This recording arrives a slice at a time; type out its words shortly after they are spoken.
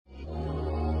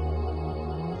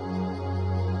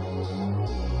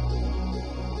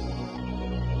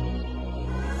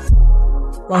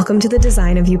Welcome to the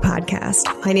Design of You podcast.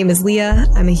 My name is Leah.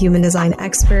 I'm a human design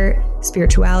expert,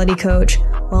 spirituality coach,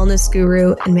 wellness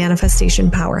guru, and manifestation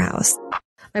powerhouse.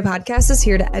 My podcast is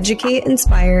here to educate,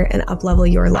 inspire, and uplevel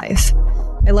your life.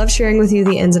 I love sharing with you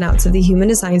the ins and outs of the human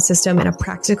design system in a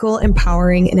practical,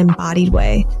 empowering, and embodied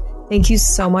way. Thank you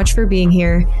so much for being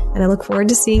here, and I look forward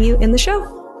to seeing you in the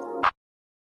show.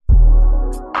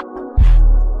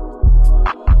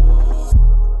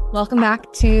 Welcome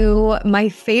back to my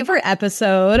favorite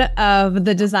episode of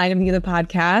the Design of You, the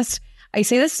podcast. I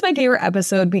say this is my favorite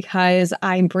episode because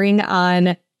I bring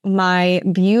on my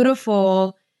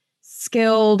beautiful,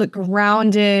 skilled,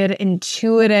 grounded,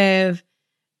 intuitive,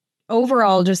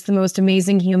 overall just the most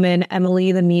amazing human,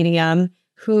 Emily the Medium,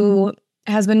 who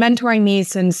has been mentoring me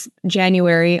since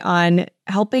January on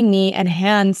helping me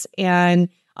enhance and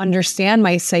understand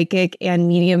my psychic and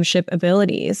mediumship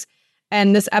abilities.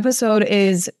 And this episode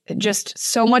is just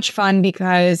so much fun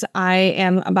because I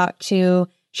am about to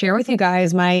share with you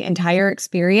guys my entire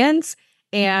experience.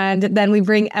 And then we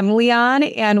bring Emily on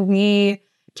and we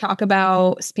talk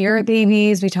about spirit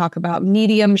babies. We talk about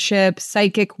mediumship,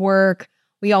 psychic work.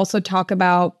 We also talk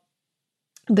about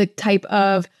the type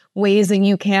of ways that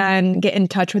you can get in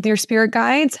touch with your spirit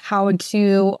guides, how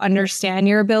to understand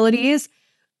your abilities.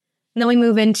 And then we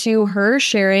move into her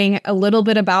sharing a little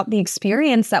bit about the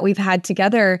experience that we've had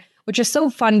together, which is so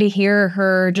fun to hear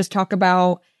her just talk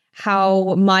about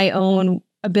how my own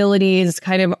abilities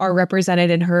kind of are represented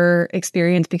in her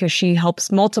experience because she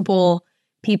helps multiple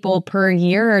people per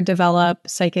year develop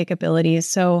psychic abilities.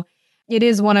 So it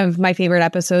is one of my favorite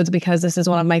episodes because this is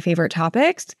one of my favorite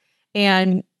topics.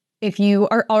 And if you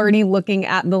are already looking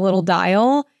at the little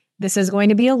dial, this is going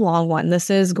to be a long one. This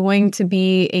is going to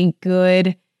be a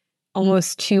good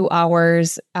almost 2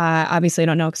 hours. Obviously, I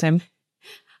don't know because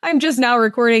I'm just now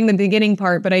recording the beginning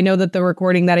part, but I know that the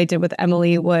recording that I did with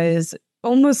Emily was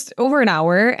almost over an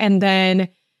hour. And then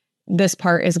this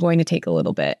part is going to take a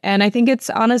little bit. And I think it's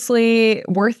honestly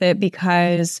worth it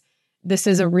because this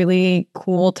is a really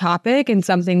cool topic and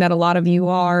something that a lot of you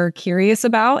are curious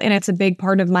about. And it's a big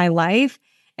part of my life.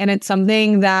 And it's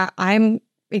something that I'm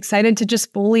excited to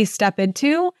just fully step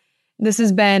into. This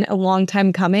has been a long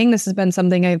time coming. This has been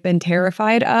something I've been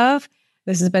terrified of.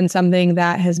 This has been something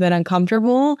that has been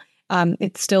uncomfortable.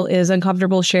 It still is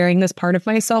uncomfortable sharing this part of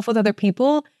myself with other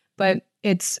people, but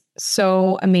it's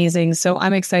so amazing. So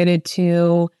I'm excited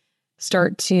to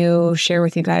start to share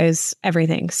with you guys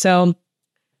everything. So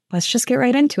let's just get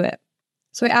right into it.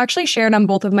 So I actually shared on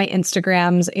both of my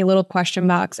Instagrams a little question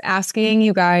box asking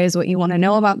you guys what you want to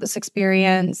know about this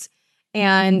experience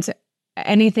and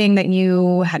anything that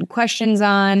you had questions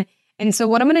on. And so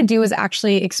what I'm going to do is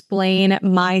actually explain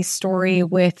my story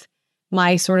with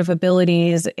my sort of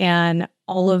abilities and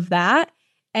all of that.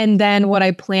 And then what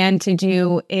I plan to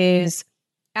do is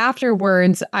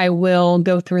afterwards, I will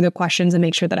go through the questions and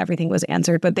make sure that everything was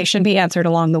answered, but they should be answered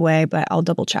along the way, but I'll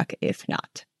double check if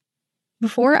not.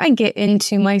 Before I get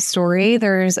into my story,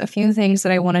 there's a few things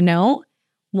that I want to know.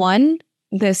 One,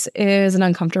 this is an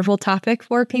uncomfortable topic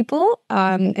for people.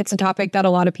 It's a topic that a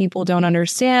lot of people don't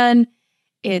understand.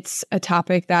 It's a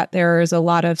topic that there's a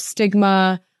lot of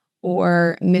stigma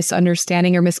or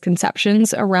misunderstanding or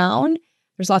misconceptions around.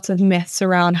 There's lots of myths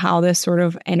around how this sort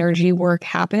of energy work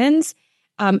happens.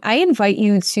 I invite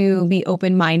you to be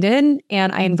open-minded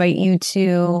and I invite you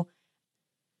to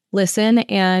listen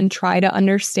and try to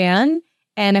understand.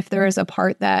 And if there is a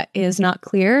part that is not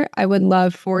clear, I would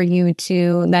love for you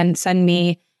to then send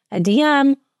me a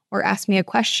DM or ask me a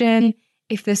question.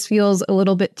 If this feels a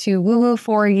little bit too woo-woo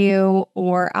for you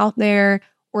or out there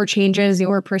or changes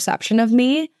your perception of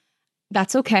me,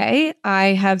 that's okay. I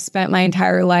have spent my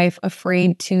entire life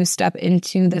afraid to step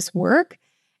into this work,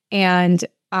 and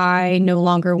I no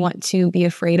longer want to be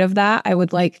afraid of that. I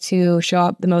would like to show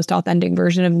up the most authentic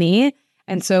version of me.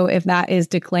 And so if that is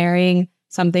declaring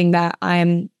something that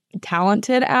I'm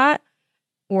talented at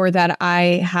or that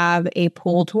I have a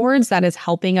pull towards that is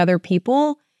helping other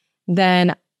people,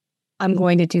 then I'm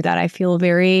going to do that. I feel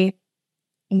very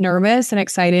nervous and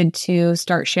excited to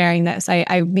start sharing this.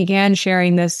 I began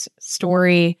sharing this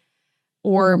story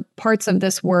or parts of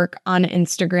this work on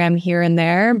Instagram here and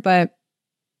there, but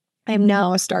I'm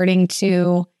now starting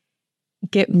to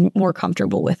get more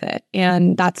comfortable with it.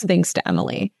 And that's thanks to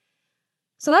Emily.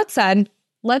 So that said,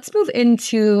 let's move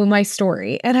into my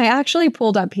story. And I actually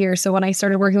pulled up here. So when I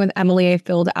started working with Emily, I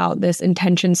filled out this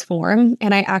intentions form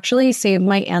and I actually saved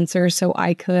my answers so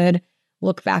I could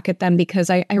look back at them because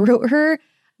I wrote her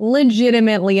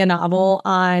legitimately a novel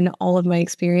on all of my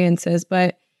experiences.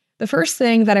 But the first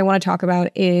thing that I want to talk about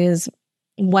is,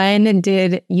 when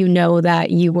did you know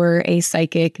that you were a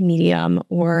psychic medium,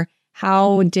 or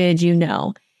How did you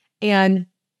know? And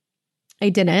I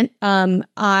didn't. When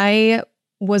I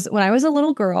was a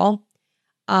little girl,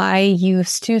 I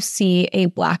used to see a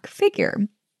black figure,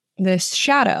 this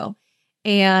shadow.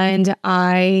 And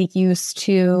I used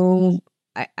to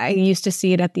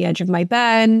see it at the edge of my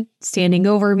bed, standing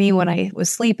over me when I was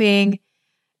sleeping.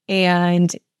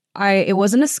 And it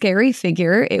wasn't a scary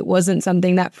figure. It wasn't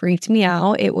something that freaked me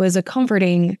out. It was a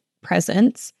comforting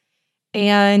presence.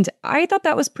 And I thought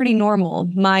that was pretty normal.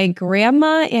 My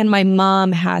grandma and my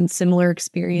mom had similar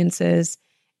experiences.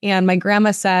 And my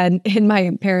grandma said in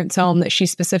my parents' home that she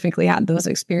specifically had those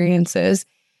experiences.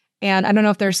 And I don't know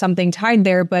if there's something tied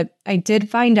there, but I did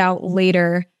find out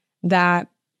later that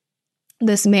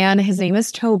this man, his name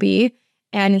is Toby,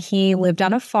 and he lived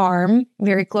on a farm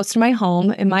very close to my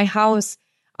home. In my house,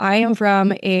 I am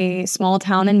from a small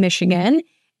town in Michigan,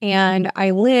 and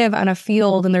I live on a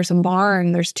field, and there's a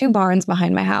barn. There's 2 barns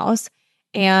behind my house.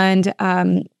 And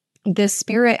this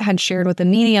spirit had shared with a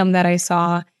medium that I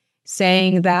saw,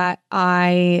 saying that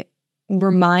I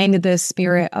remind this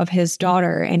spirit of his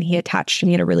daughter, and he attached to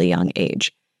me at a really young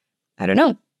age. I don't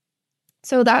know.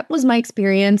 So that was my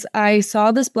experience. I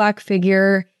saw this black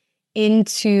figure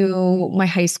into my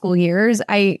high school years.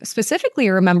 I specifically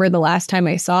remember the last time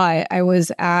I saw it. I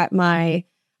was at my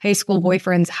high school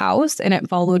boyfriend's house, and it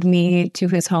followed me to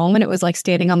his home, and it was like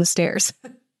standing on the stairs.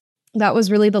 That was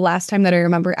really the last time that I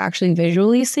remember actually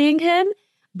visually seeing him,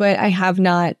 but I have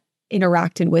not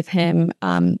interacted with him,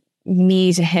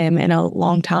 me to him, in a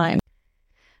long time.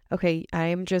 Okay,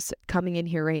 I'm just coming in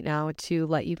here right now to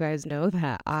let you guys know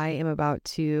that I am about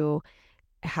to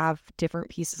have different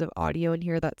pieces of audio in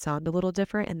here that sound a little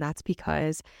different, and that's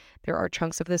because there are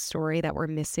chunks of this story that were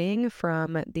missing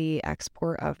from the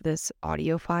export of this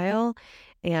audio file,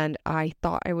 and I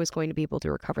thought I was going to be able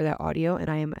to recover that audio, and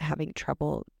I am having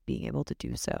trouble being able to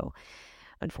do so,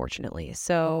 unfortunately.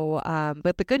 So,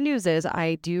 but the good news is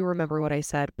I do remember what I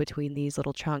said between these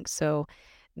little chunks. So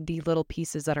the little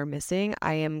pieces that are missing,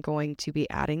 I am going to be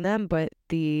adding them. But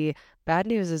the bad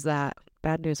news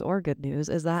or good news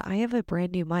is that I have a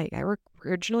brand new mic. I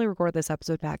originally recorded this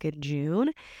episode back in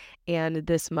June, and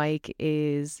this mic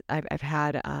is I've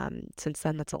had since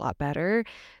then. That's a lot better.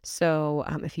 So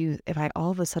if I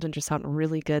all of a sudden just sound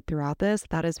really good throughout this,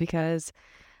 that is because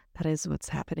that is what's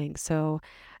happening. So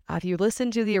if you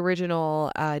listen to the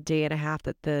original day and a half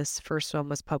that this first one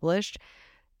was published,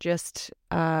 just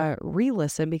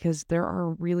re-listen, because there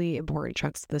are really important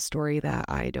chunks of the story that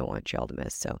I don't want y'all to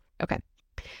miss. So, okay,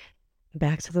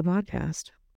 back to the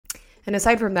podcast. And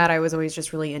aside from that, I was always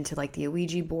just really into like the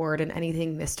Ouija board and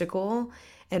anything mystical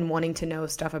and wanting to know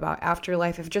stuff about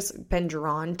afterlife. I've just been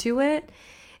drawn to it.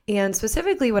 And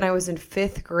specifically when I was in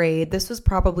 5th grade, this was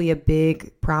probably a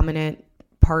big prominent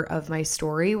part of my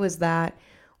story, was that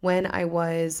when I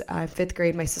was 5th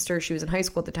grade, my sister, she was in high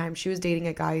school at the time, she was dating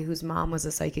a guy whose mom was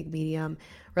a psychic medium,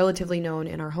 relatively known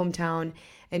in our hometown,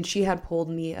 and she had pulled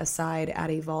me aside at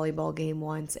a volleyball game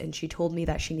once, and she told me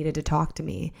that she needed to talk to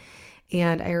me.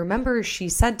 And I remember she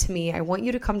said to me, I want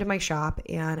you to come to my shop,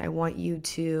 and I want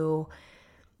to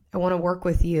work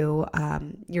with you.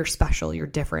 You're special, you're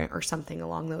different, or something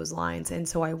along those lines. And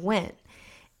so I went.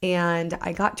 And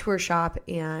I got to her shop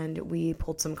and we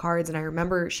pulled some cards. And I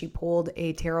remember she pulled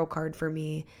a tarot card for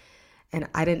me. And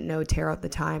I didn't know tarot at the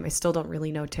time. I still don't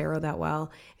really know tarot that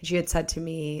well. And she had said to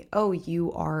me, oh,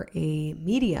 you are a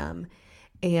medium.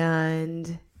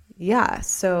 And yeah,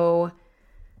 so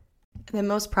then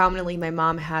most prominently, my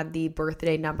mom had the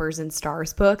birthday numbers and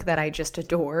stars book that I just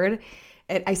adored.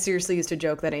 And I seriously used to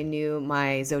joke that I knew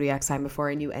my zodiac sign before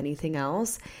I knew anything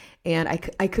else. And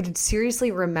I could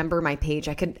seriously remember my page.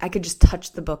 I could just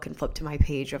touch the book and flip to my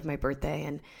page of my birthday.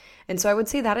 And so I would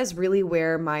say that is really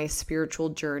where my spiritual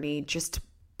journey just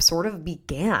sort of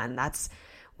began. That's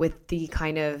with the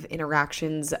kind of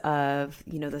interactions of,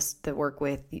 the work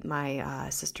with my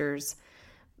sister's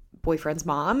boyfriend's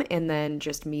mom, and then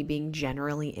just me being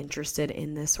generally interested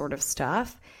in this sort of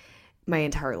stuff my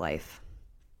entire life.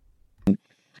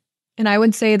 And I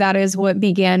would say that is what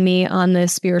began me on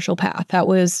this spiritual path. That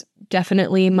was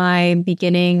definitely my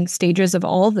beginning stages of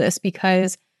all of this,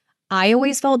 because I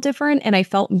always felt different and I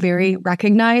felt very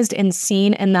recognized and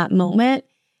seen in that moment.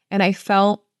 And I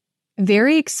felt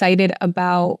very excited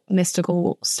about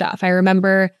mystical stuff. I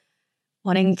remember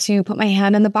wanting to put my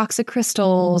hand in the box of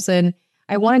crystals, and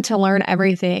I wanted to learn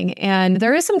everything. And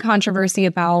there is some controversy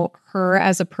about her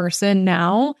as a person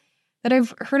now that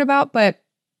I've heard about, but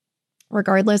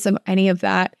regardless of any of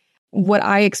that, what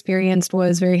I experienced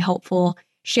was very helpful.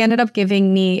 She ended up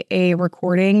giving me a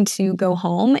recording to go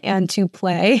home and to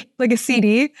play, like a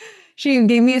CD. she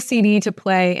gave me a CD to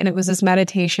play, and it was this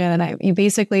meditation. And you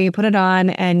basically put it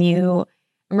on, and you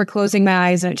were closing my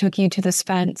eyes, and it took you to this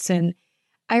fence. And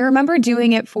I remember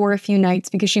doing it for a few nights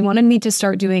because she wanted me to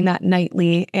start doing that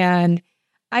nightly. And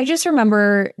I just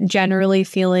remember generally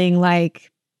feeling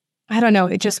like, I don't know,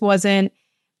 it just wasn't,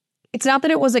 it's not that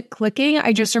it wasn't clicking.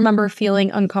 I just remember feeling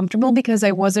uncomfortable because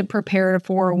I wasn't prepared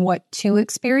for what to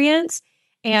experience.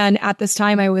 And at this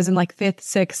time, I was in like 5th,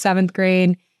 6th, 7th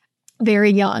grade,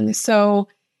 very young. So,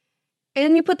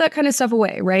 and you put that kind of stuff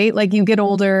away, right? Like you get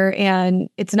older and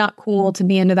it's not cool to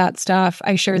be into that stuff.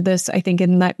 I shared this, I think,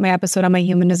 in my episode on my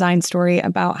human design story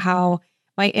about how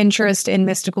my interest in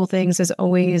mystical things has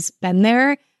always been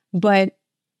there. But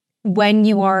when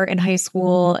you are in high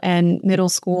school and middle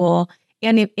school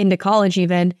and into college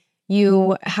even,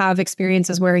 you have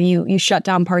experiences where you shut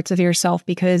down parts of yourself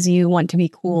because you want to be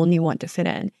cool and you want to fit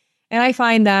in. And I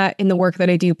find that in the work that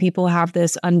I do, people have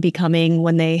this unbecoming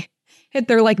when they hit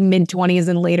their like mid-20s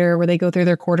and later, where they go through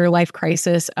their quarter life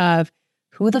crisis of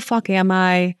who the fuck am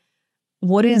I?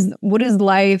 What is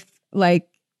life? Like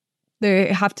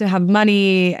they have to have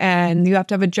money and you have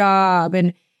to have a job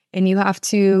and you have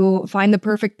to find the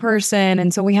perfect person.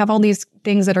 And so we have all these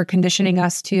things that are conditioning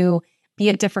us to be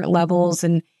at different levels.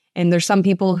 And there's some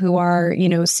people who are,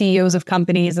 CEOs of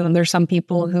companies, and then there's some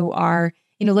people who are,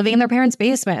 living in their parents'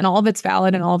 basement, and all of it's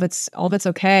valid and all of it's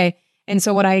okay. And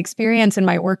so what I experience in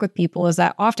my work with people is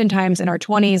that oftentimes in our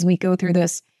 20s, we go through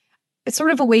this, it's sort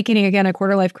of awakening again, a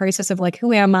quarter life crisis of like,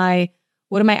 who am I?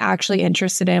 What am I actually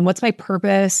interested in? What's my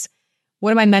purpose? What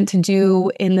am I meant to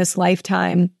do in this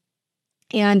lifetime?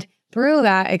 And through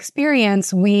that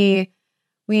experience, we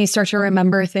start to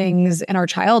remember things in our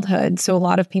childhood. So a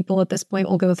lot of people at this point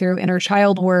will go through inner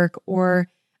child work, or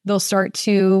they'll start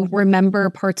to remember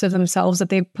parts of themselves that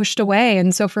they've pushed away.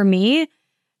 And so for me,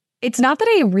 it's not that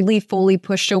I really fully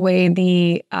pushed away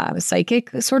the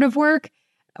psychic sort of work,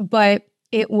 but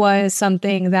it was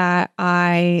something that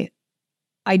I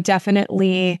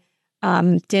definitely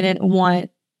didn't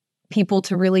want people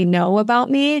to really know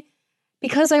about me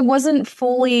because I wasn't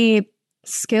fully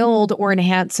skilled or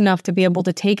enhanced enough to be able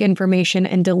to take information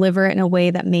and deliver it in a way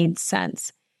that made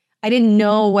sense. I didn't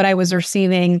know what I was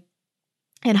receiving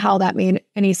and how that made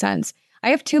any sense. I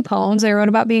have 2 poems I wrote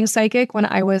about being psychic one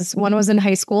was in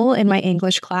high school in my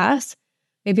English class.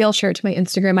 Maybe I'll share it to my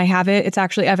Instagram. I have it. It's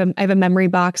actually, I have a memory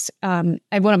box. I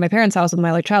have one at my parents' house with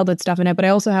my like childhood stuff in it, but I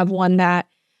also have one that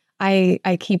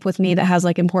I keep with me that has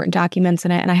like important documents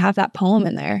in it. And I have that poem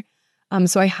in there.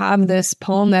 So I have this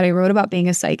poem that I wrote about being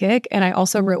a psychic. And I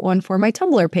also wrote one for my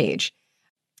Tumblr page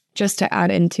just to add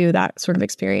into that sort of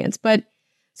experience. But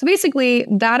so basically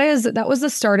that was the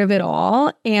start of it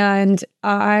all. And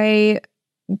I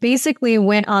basically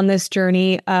went on this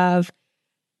journey of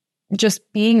just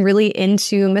being really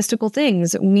into mystical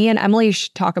things. Me and Emily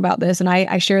talk about this, and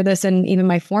I share this in even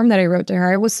my form that I wrote to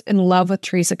her. I was in love with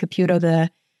Teresa Caputo,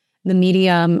 the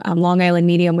medium, Long Island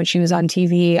medium, when she was on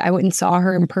TV. I went and saw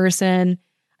her in person.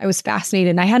 I was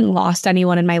fascinated, and I hadn't lost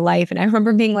anyone in my life. And I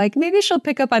remember being like, maybe she'll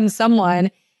pick up on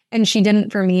someone, and she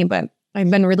didn't for me, but I've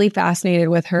been really fascinated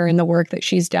with her and the work that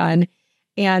she's done.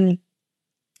 And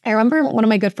I remember one of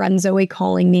my good friends, Zoe,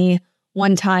 calling me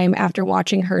one time after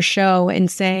watching her show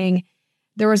and saying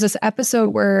there was this episode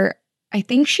where I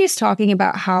think she's talking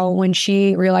about how when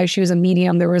she realized she was a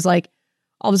medium, there was like,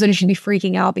 all of a sudden she'd be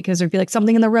freaking out because there'd be like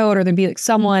something in the road or there'd be like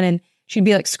someone and she'd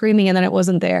be like screaming and then it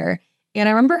wasn't there. And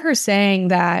I remember her saying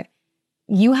that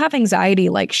you have anxiety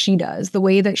like she does. The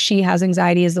way that she has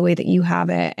anxiety is the way that you have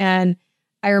it. And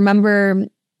I remember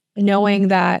knowing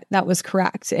that that was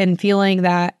correct and feeling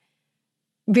that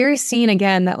very seen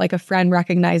again, that like a friend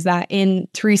recognized that in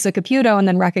Teresa Caputo and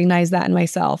then recognized that in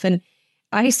myself. And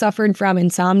I suffered from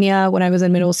insomnia when I was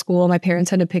in middle school. My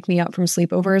parents had to pick me up from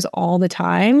sleepovers all the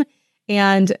time.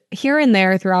 And here and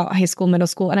there throughout high school, middle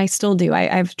school, and I still do. I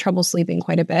have trouble sleeping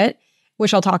quite a bit,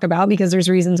 which I'll talk about because there's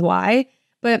reasons why.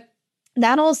 But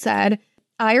that all said,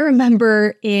 I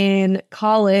remember in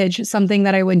college, something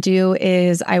that I would do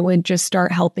is I would just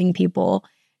start helping people.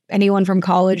 Anyone from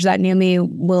college that knew me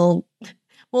will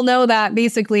know that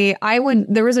basically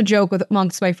there was a joke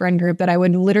amongst my friend group that I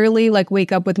would literally like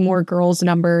wake up with more girls'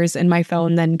 numbers in my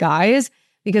phone than guys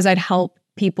because I'd help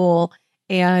people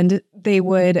and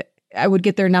I would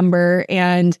get their number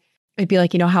and I'd be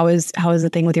like, how is the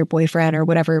thing with your boyfriend or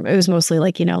whatever. It was mostly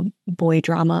like, boy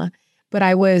drama. But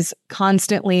I was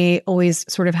constantly always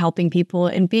sort of helping people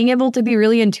and being able to be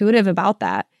really intuitive about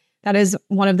that. That is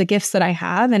one of the gifts that I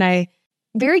have. And I'm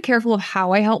very careful of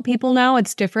how I help people now.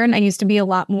 It's different. I used to be a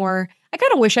lot more, I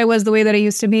kind of wish I was the way that I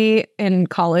used to be in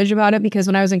college about it because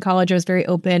when I was in college, I was very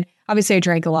open. Obviously, I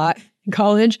drank a lot in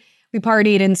college, we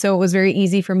partied. And so it was very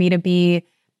easy for me to be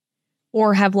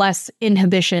or have less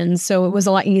inhibitions. So it was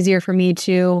a lot easier for me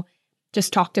to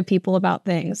just talk to people about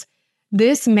things.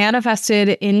 These abilities manifested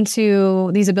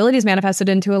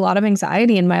into a lot of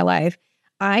anxiety in my life.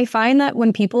 I find that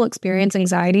when people experience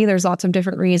anxiety, there's lots of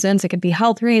different reasons. It could be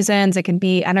health reasons, it could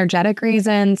be energetic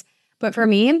reasons. But for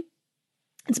me,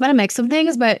 it's been a mix of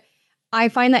things. But I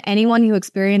find that anyone who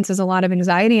experiences a lot of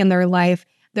anxiety in their life,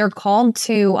 they're called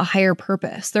to a higher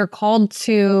purpose. They're called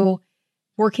to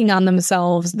working on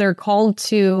themselves. They're called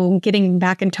to getting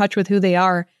back in touch with who they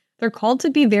are. They're called to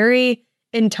be very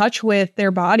in touch with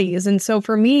their bodies. And so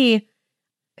for me,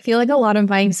 I feel like a lot of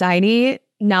my anxiety,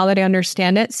 now that I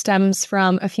understand it, stems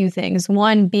from a few things.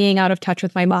 One, being out of touch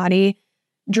with my body,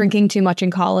 drinking too much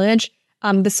in college.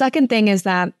 The second thing is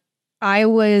that I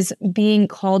was being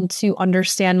called to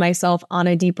understand myself on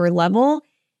a deeper level.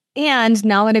 And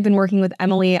now that I've been working with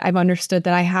Emily, I've understood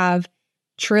that I have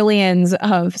trillions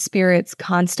of spirits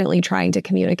constantly trying to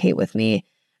communicate with me.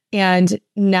 And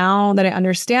now that I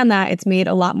understand that, it's made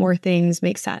a lot more things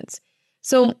make sense.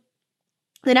 So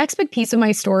the next big piece of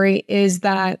my story is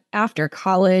that after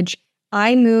college,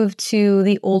 I moved to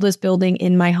the oldest building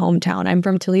in my hometown. I'm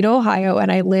from Toledo, Ohio,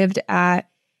 and I lived at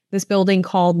this building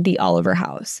called the Oliver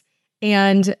House.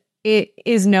 And it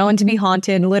is known to be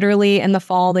haunted. Literally in the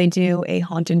fall, they do a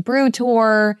haunted brew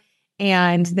tour,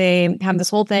 and they have this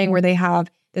whole thing where they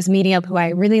have this medium who I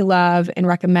really love and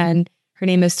recommend. Her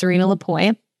name is Serena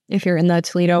LaPointe. If you're in the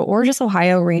Toledo or just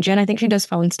Ohio region, I think she does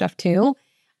phone stuff too.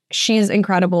 She's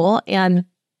incredible. And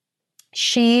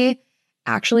she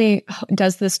actually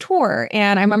does this tour.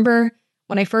 And I remember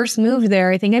when I first moved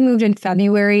there, I think I moved in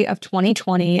February of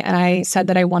 2020. And I said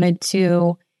that I wanted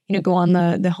to, go on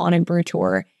the haunted brew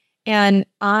tour. And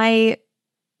I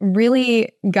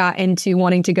really got into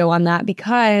wanting to go on that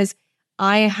because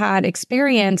I had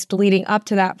experienced leading up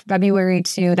to that February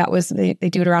to, they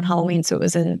do it around Halloween. So it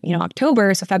was in,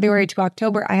 October. So February to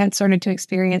October, I had started to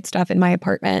experience stuff in my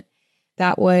apartment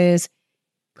that was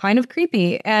kind of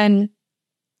creepy. And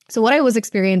so what I was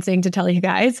experiencing, to tell you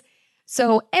guys,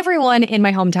 so everyone in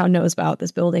my hometown knows about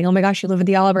this building. Oh my gosh, you live at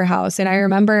the Oliver House. And I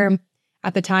remember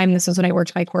at the time, this was when I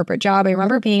worked my corporate job. I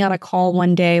remember being on a call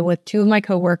one day with two of my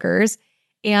coworkers.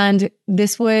 And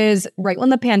this was right when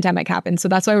the pandemic happened. So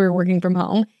that's why we were working from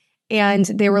home. And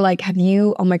they were like,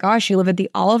 oh my gosh, you live at the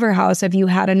Oliver House. Have you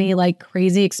had any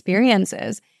crazy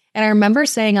experiences? And I remember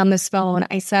saying on this phone,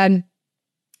 I said,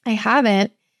 I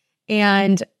haven't.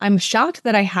 And I'm shocked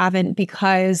that I haven't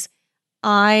because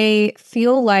I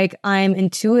feel like I'm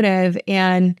intuitive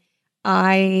and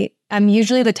I'm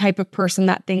usually the type of person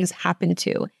that things happen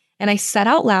to. And I said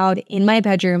out loud in my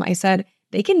bedroom, I said,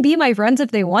 they can be my friends if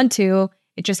they want to.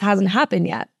 It just hasn't happened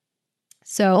yet.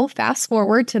 So fast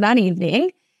forward to that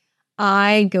evening,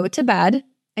 I go to bed.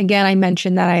 Again, I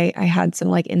mentioned that I had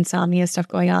some insomnia stuff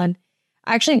going on.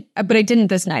 But I didn't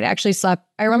this night. I actually slept.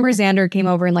 I remember Xander came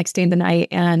over and stayed the night,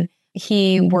 and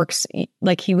he works,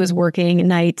 he was working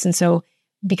nights. And so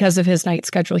because of his night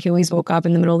schedule, he always woke up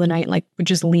in the middle of the night and would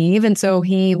just leave. And so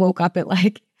he woke up at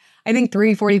I think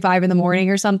 3:45 in the morning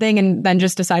or something, and then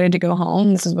just decided to go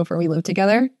home. This is before we lived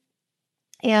together.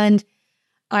 And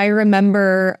I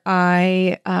remember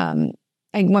I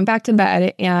went back to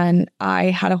bed and I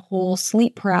had a whole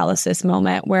sleep paralysis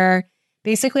moment where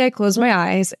basically I closed my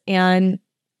eyes and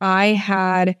I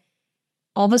had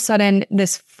all of a sudden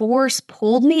this force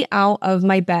pulled me out of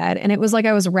my bed. And it was like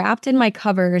I was wrapped in my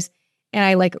covers.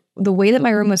 And the way that my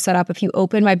room was set up, if you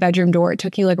open my bedroom door, it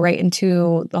took you right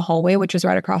into the hallway, which was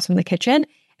right across from the kitchen.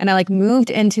 And I moved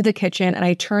into the kitchen and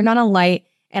I turned on a light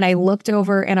and I looked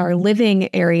over in our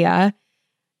living area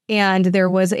and there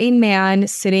was a man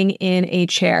sitting in a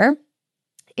chair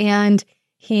and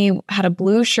he had a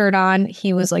blue shirt on.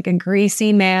 He was a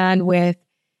greasy man with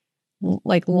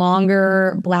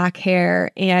longer black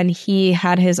hair, and he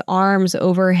had his arms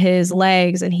over his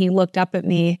legs and he looked up at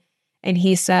me and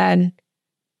he said,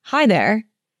 "Hi there."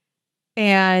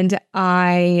 And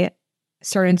I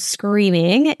started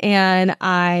screaming and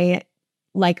I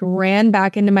ran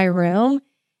back into my room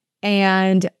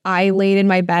and I laid in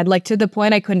my bed, to the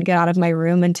point I couldn't get out of my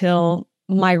room until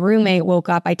my roommate woke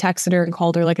up. I texted her and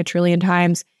called her a trillion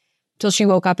times till she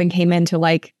woke up and came in to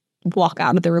walk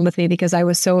out of the room with me because I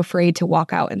was so afraid to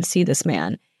walk out and see this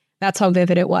man. That's how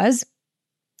vivid it was.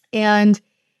 And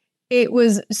it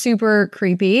was super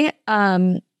creepy.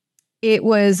 It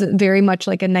was very much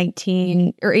like a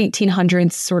 19 or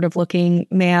 1800s sort of looking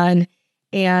man.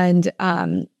 And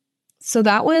so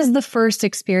that was the first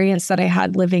experience that I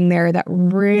had living there that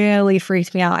really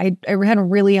freaked me out. I had a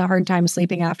really hard time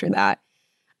sleeping after that.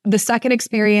 The second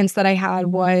experience that I had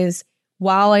was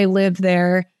while I lived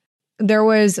there, there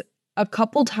was a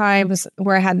couple times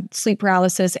where I had sleep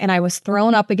paralysis and I was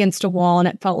thrown up against a wall and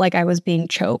it felt like I was being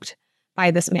choked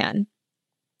by this man.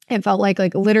 It felt like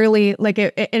literally like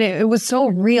it was so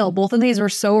real. Both of these were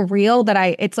so real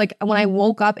that it's like when I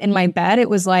woke up in my bed, it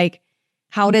was like,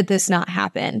 how did this not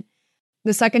happen?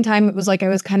 The second time it was like I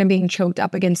was kind of being choked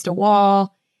up against a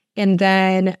wall. And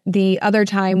then the other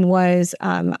time was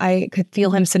I could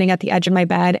feel him sitting at the edge of my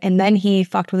bed. And then he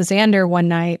fucked with Xander one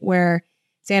night where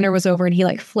Xander was over and he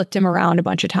like flipped him around a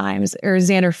bunch of times, or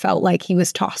Xander felt like he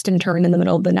was tossed and turned in the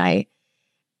middle of the night.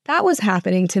 That was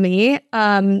happening to me.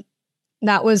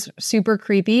 That was super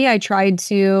creepy. I tried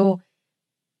to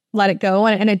let it go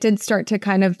and it did start to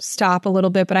kind of stop a little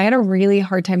bit, but I had a really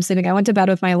hard time sleeping. I went to bed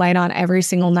with my light on every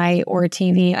single night or a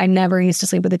TV. I never used to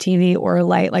sleep with a TV or a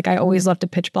light. Like I always left a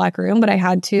pitch black room, but I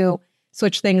had to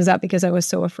switch things up because I was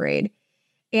so afraid.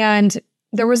 And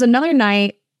there was another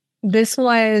night. This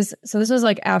was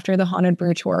like after the Haunted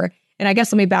Brew Tour. And I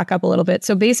guess let me back up a little bit.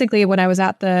 So basically when I was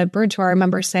at the Brew Tour, I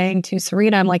remember saying to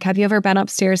Serena, I'm like, have you ever been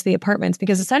upstairs to the apartments?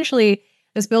 Because essentially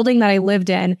this building that I lived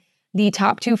in, the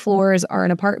top 2 floors are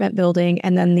an apartment building.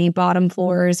 And then the bottom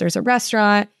floors, there's a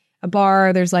restaurant, a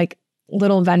bar, there's like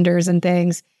little vendors and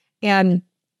things. And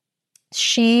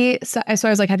so I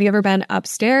was like, have you ever been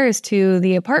upstairs to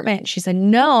the apartment? She said,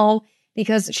 no,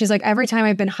 because she's like, every time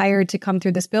I've been hired to come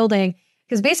through this building,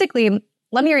 because basically,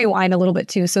 let me rewind a little bit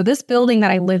too. So this building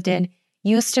that I lived in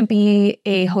used to be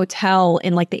a hotel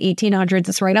in like the 1800s.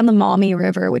 It's right on the Maumee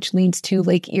River, which leads to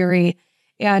Lake Erie.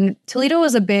 And Toledo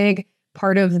was a big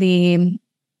part of the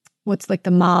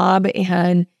mob.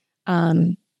 And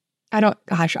I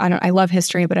love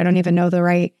history, but I don't even know the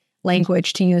right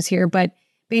language to use here. But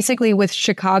basically with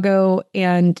Chicago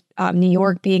and New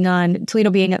York Toledo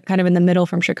being kind of in the middle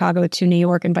from Chicago to New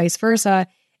York and vice versa,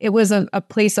 it was a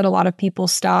place that a lot of people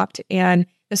stopped. And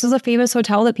this was a famous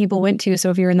hotel that people went to. So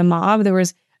if you're in the mob, there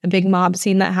was a big mob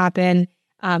scene that happened.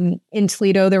 In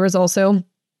Toledo, there was also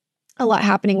a lot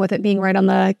happening with it being right on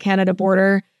the Canada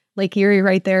border, Lake Erie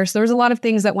right there. So there was a lot of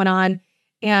things that went on.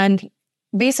 And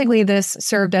basically this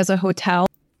served as a hotel.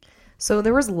 So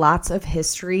there was lots of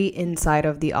history inside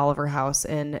of the Oliver House.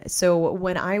 And so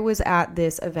when I was at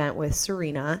this event with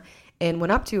Serena and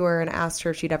went up to her and asked her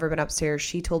if she'd ever been upstairs,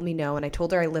 she told me no. And I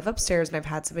told her I live upstairs and I've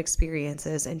had some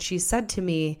experiences. And she said to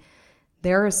me,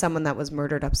 there is someone that was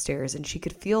murdered upstairs, and she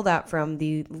could feel that from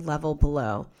the level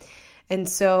below. And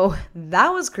so that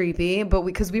was creepy, but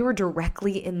because we were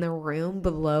directly in the room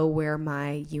below where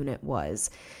my unit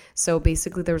was. So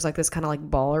basically there was like this kind of like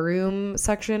ballroom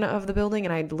section of the building,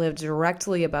 and I lived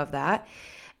directly above that.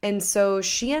 And so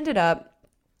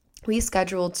we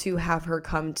scheduled to have her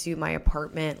come to my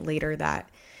apartment later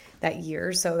that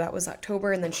year. So that was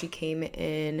October, and then she came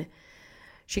in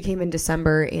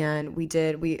December, and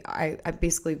I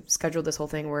basically scheduled this whole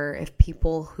thing where if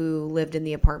people who lived in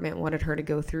the apartment wanted her to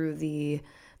go through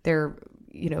their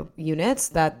units,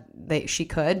 that she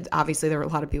could. Obviously there were a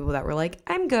lot of people that were like,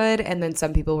 I'm good. And then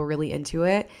some people were really into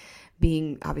it,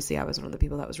 obviously I was one of the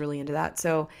people that was really into that.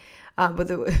 So, but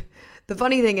the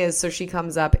funny thing is, so she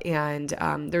comes up and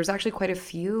there's actually quite a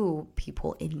few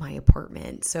people in my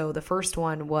apartment. So the first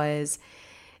one was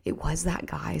that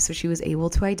guy. So she was able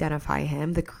to identify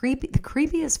him. The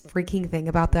creepiest freaking thing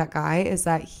about that guy is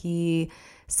that he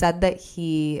said that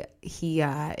he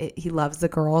loves the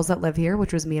girls that live here,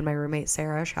 which was me and my roommate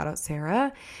Sarah. Shout out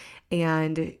Sarah.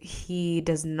 And he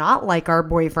does not like our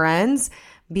boyfriends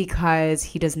because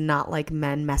he does not like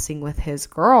men messing with his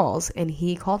girls. And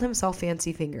he called himself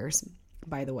Fancy Fingers,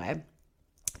 by the way.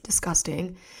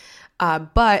 Disgusting.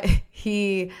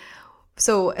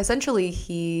 So essentially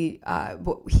he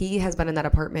has been in that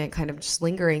apartment kind of just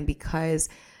lingering because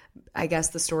I guess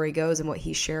the story goes, and what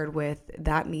he shared with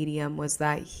that medium was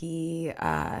that he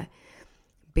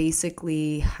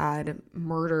basically had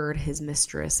murdered his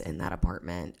mistress in that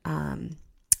apartment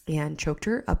and choked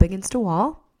her up against a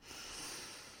wall,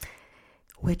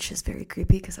 which is very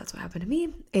creepy because that's what happened to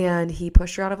me. And he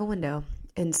pushed her out of a window.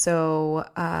 And so,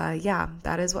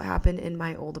 that is what happened in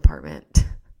my old apartment,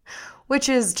 which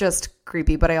is just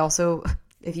creepy. But I also,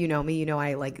 if you know me, you know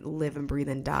I like live and breathe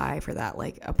and die for that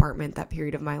like apartment, that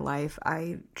period of my life.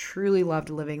 I truly loved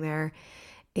living there,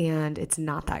 and it's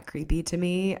not that creepy to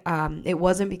me. It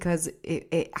wasn't because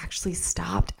it actually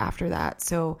stopped after that.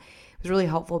 So it was really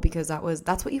helpful because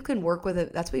that's what you can work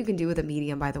with. That's what you can do with a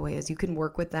medium, by the way, is you can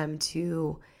work with them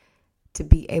to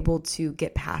be able to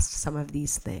get past some of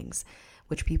these things,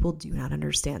 which people do not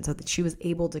understand. So that she was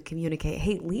able to communicate,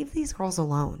 hey, leave these girls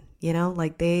alone.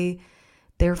 Like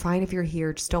they're fine if you're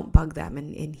here, just don't bug them.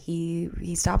 And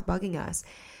he stopped bugging us.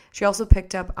 She also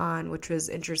picked up on, which was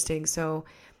interesting. So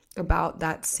about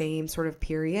that same sort of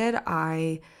period,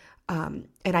 and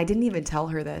I didn't even tell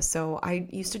her this. So I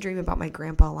used to dream about my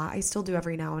grandpa a lot. I still do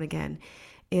every now and again.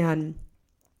 And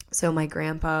so my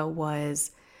grandpa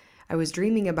I was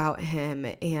dreaming about him,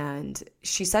 and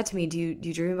she said to me, do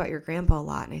you dream about your grandpa a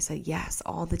lot? And I said, yes,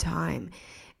 all the time.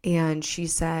 And she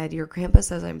said, your grandpa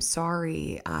says I'm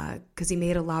sorry because he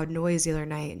made a loud noise the other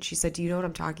night. And she said, do you know what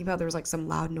I'm talking about? There was like some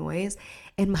loud noise.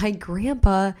 And my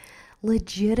grandpa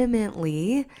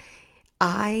legitimately,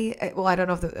 I don't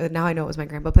know if now I know it was my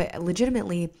grandpa, but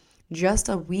legitimately just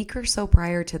a week or so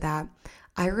prior to that,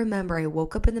 I remember I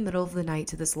woke up in the middle of the night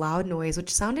to this loud noise,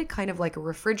 which sounded kind of like a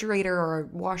refrigerator or a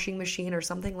washing machine or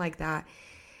something like that.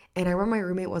 And I remember my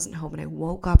roommate wasn't home, and I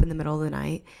woke up in the middle of the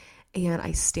night, and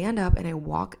I stand up and I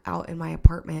walk out in my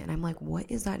apartment, and I'm like,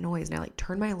 what is that noise? And I like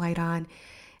turn my light on,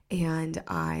 and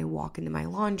I walk into my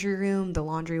laundry room. The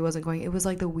laundry wasn't going. It was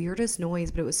like the weirdest noise,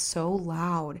 but it was so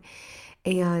loud.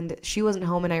 And she wasn't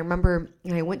home. And I remember,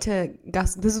 and I went to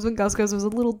Gus. This is when Gus was a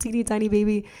little teeny tiny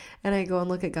baby. And I go and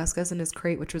look at Gus in his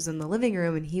crate, which was in the living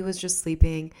room, and he was just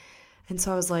sleeping. And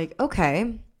so I was like,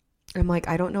 okay. I'm like,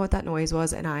 I don't know what that noise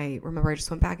was. And I remember I just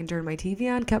went back and turned my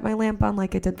TV on, kept my lamp on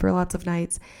like I did for lots of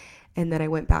nights. And then I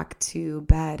went back to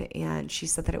bed, and she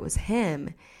said that it was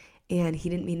him, and he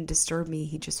didn't mean to disturb me.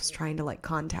 He just was trying to like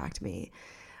contact me.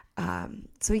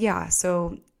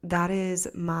 So that is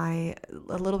a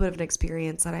little bit of an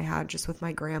experience that I had just with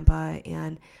my grandpa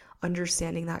and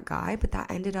understanding that guy, but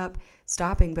that ended up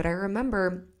stopping. But I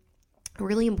remember a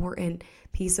really important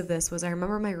piece of this was I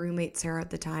remember my roommate, Sarah, at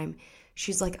the time,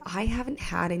 she's like, I haven't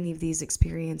had any of these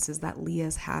experiences that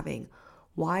Leah's having.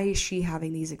 Why is she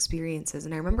having these experiences?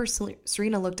 And I remember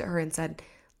Serena looked at her and said,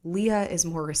 Leah is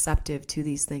more receptive to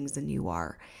these things than you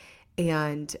are.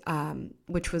 And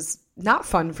which was not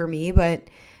fun for me, but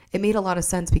it made a lot of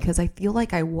sense because I feel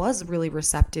like I was really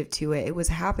receptive to it. It was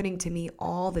happening to me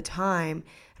all the time,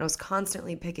 and I was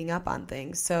constantly picking up on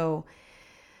things. So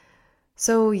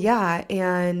yeah,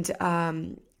 and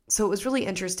so it was really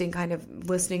interesting kind of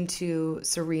listening to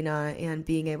Serena and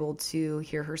being able to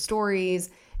hear her stories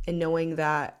and knowing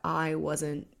that I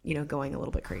wasn't, going a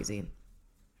little bit crazy.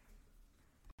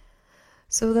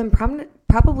 So then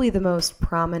probably the most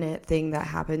prominent thing that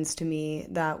happens to me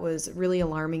that was really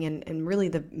alarming and really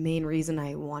the main reason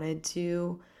I wanted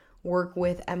to work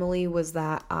with Emily was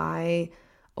that I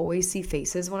always see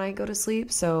faces when I go to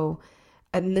sleep.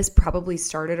 And this probably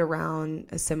started around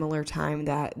a similar time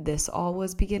that this all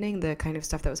was beginning, the kind of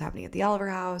stuff that was happening at the Oliver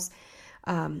House.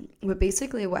 But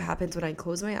basically what happens when I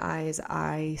close my eyes,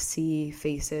 I see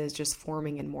faces just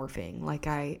forming and morphing. Like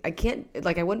I can't,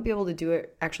 like I wouldn't be able to do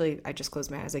it. Actually, I just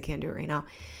closed my eyes. I can't do it right now.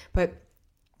 But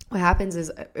what happens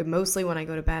is mostly when I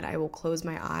go to bed, I will close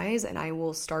my eyes and I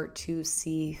will start to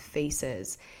see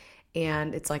faces.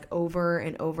 And it's like over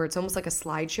and over. It's almost like a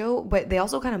slideshow, but they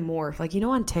also kind of morph. Like,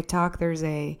 on TikTok,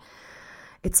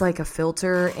 it's like a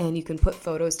filter and you can put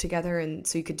photos together. And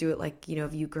so you could do it like,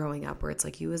 of you growing up where it's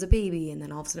like you as a baby and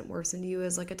then all of a sudden it morphs into you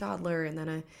as like a toddler and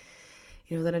then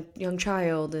then a young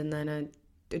child and then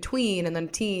a tween and then a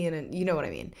teen and you know what I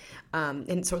mean.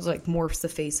 And so it's like morphs the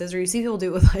faces, or you see people do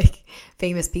it with like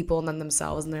famous people and then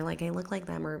themselves and they're like, I look like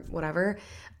them or whatever.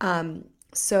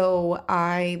 So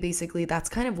that's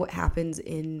kind of what happens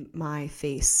in my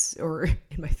face or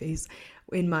in my face.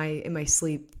 In my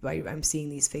sleep, I'm seeing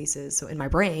these faces, so in my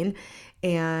brain.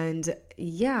 And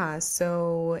yeah,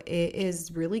 so it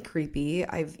is really creepy.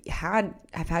 I've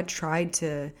had tried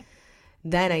to,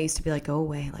 then I used to be like, go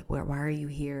away, like why are you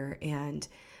here? And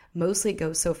mostly it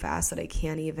goes so fast that I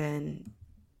can't even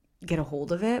get a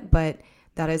hold of it, but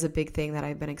that is a big thing that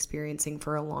I've been experiencing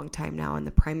for a long time now, and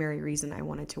the primary reason I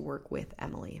wanted to work with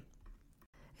Emily.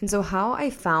 And so how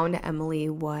I found Emily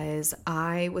was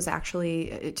I was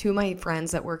actually, two of my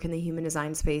friends that work in the human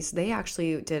design space, they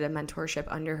actually did a mentorship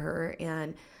under her.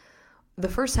 And the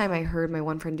first time I heard my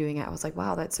one friend doing it, I was like,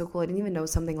 wow, that's so cool. I didn't even know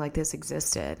something like this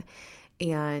existed.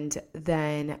 And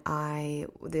then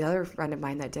the other friend of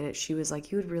mine that did it, she was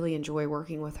like, you would really enjoy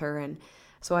working with her. And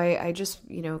so I just,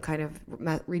 kind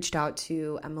of reached out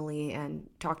to Emily and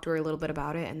talked to her a little bit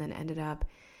about it and then ended up,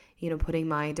 putting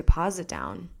my deposit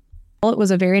down. It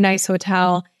was a very nice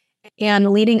hotel.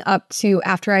 And leading up to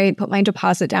after I put my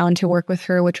deposit down to work with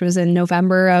her, which was in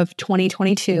November of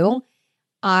 2022,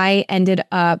 I ended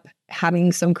up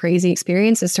having some crazy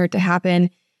experiences start to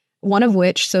happen. One of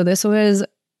which, so this was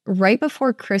right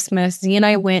before Christmas, Z and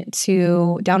I went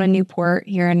down in Newport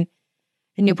here in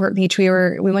Newport Beach.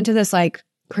 We went to this like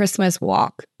Christmas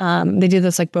walk. They did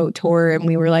this like boat tour and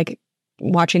we were like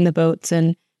watching the boats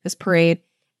and this parade.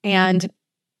 And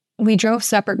we drove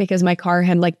separate because my car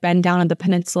had like been down at the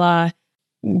peninsula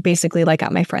basically like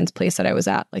at my friend's place that I was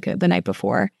at like the night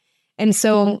before. And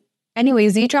so anyway,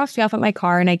 Z drops me off at my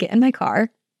car and I get in my car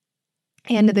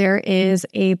and there is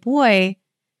a boy,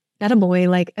 not a boy,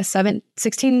 like a 16,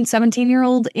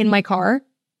 17-year-old in my car.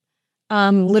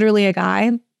 Literally a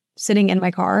guy sitting in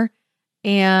my car.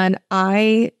 And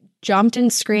I jumped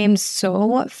and screamed so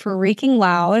freaking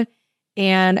loud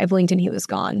and I blinked and he was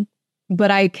gone.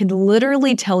 But I could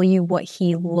literally tell you what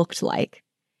he looked like.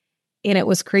 And it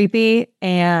was creepy.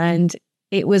 And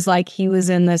it was like he was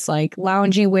in this like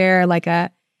loungy wear,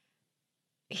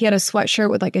 he had a sweatshirt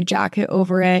with like a jacket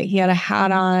over it. He had a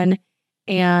hat on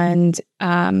and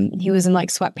he was in like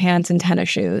sweatpants and tennis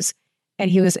shoes. And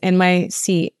he was in my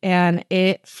seat and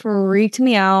it freaked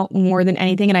me out more than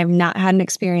anything. And I've not had an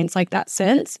experience like that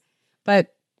since.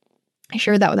 But I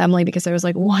shared that with Emily because I was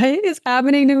like, what is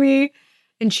happening to me?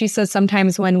 And she says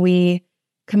sometimes when we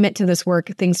commit to this work,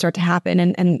 things start to happen.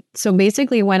 And so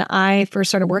basically when I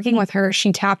first started working with her,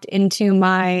 she tapped into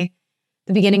the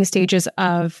beginning stages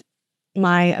of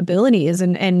my abilities.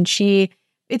 And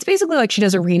it's basically like she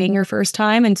does a reading your first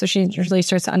time. And so she usually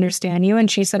starts to understand you. And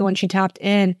she said when she tapped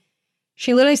in,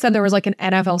 she literally said there was like an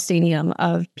NFL stadium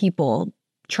of people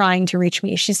trying to reach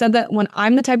me. She said that when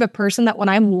I'm the type of person that when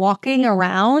I'm walking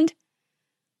around,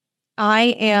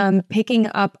 I am picking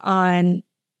up on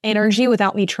energy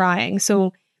without me trying.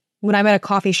 So when I'm at a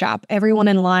coffee shop, everyone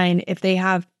in line, if they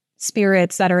have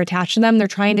spirits that are attached to them, they're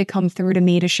trying to come through to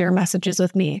me to share messages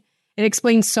with me. It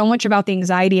explains so much about the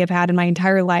anxiety I've had in my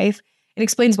entire life. It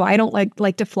explains why I don't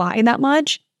like to fly that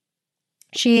much.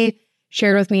 She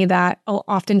shared with me that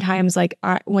oftentimes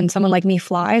when someone like me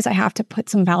flies, I have to put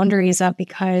some boundaries up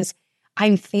because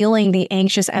I'm feeling the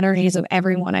anxious energies of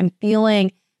everyone. I'm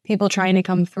feeling people trying to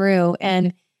come through.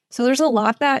 And so there's a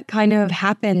lot that kind of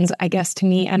happens, I guess, to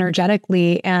me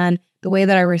energetically and the way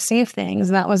that I receive things.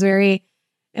 And that was very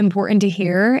important to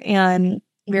hear and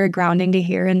very grounding to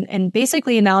hear. And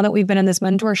basically now that we've been in this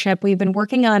mentorship, we've been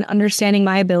working on understanding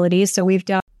my abilities. So we've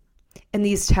done. And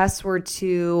these tests were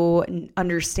to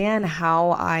understand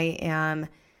how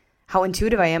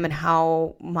intuitive I am and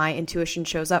how my intuition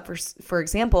shows up. For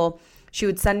example, she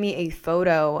would send me a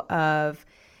photo of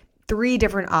 3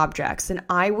 different objects, and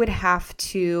I would have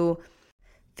to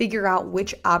figure out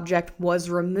which object was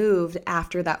removed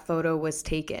after that photo was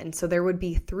taken. So there would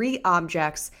be 3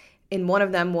 objects, and one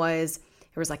of them there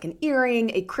was like an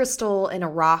earring, a crystal, and a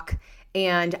rock.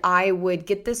 And I would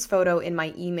get this photo in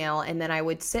my email and then I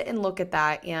would sit and look at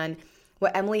that. And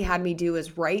what Emily had me do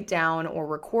is write down or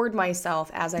record myself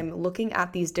as I'm looking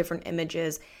at these different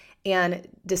images and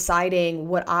deciding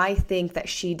what I think that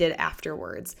she did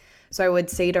afterwards. So I would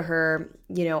say to her,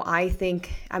 I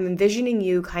think I'm envisioning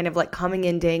you kind of like coming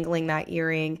in, dangling that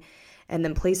earring and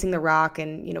then placing the rock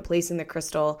and, placing the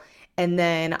crystal. And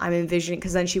then I'm envisioning,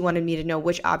 because then she wanted me to know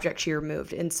which object she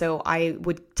removed. And so I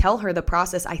would tell her the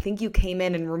process. I think you came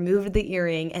in and removed the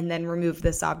earring and then removed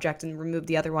this object and removed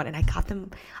the other one. And I got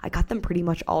them pretty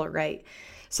much all right.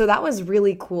 So that was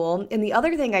really cool. And the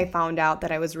other thing I found out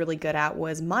that I was really good at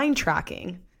was mind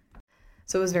tracking.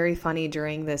 So it was very funny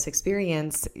during this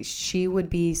experience. She would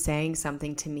be saying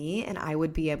something to me and I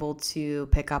would be able to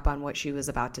pick up on what she was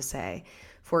about to say.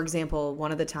 For example,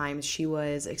 one of the times she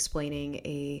was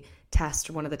explaining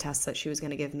one of the tests that she was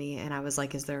going to give me. And I was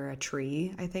like, is there a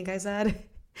tree? I think I said.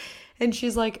 And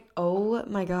she's like, oh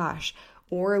my gosh.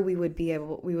 Or we would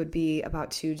be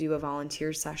about to do a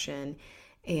volunteer session.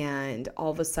 And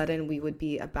all of a sudden we would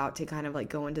be about to kind of like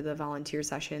go into the volunteer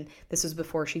session. This was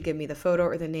before she'd give me the photo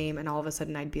or the name. And all of a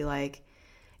sudden I'd be like,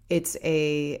 it's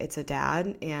a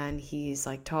dad and he's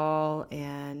like tall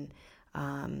and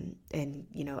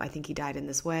I think he died in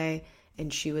this way.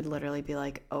 And she would literally be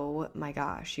like, oh my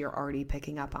gosh, you're already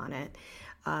picking up on it.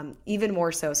 Even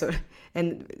more so.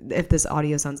 And if this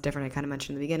audio sounds different, I kind of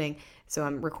mentioned in the beginning. So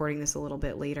I'm recording this a little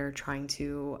bit later, trying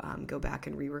to go back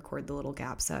and re-record the little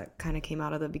gaps that kind of came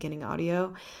out of the beginning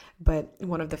audio. But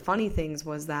one of the funny things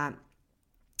was that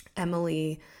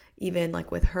Emily, even like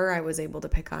with her, I was able to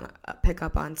pick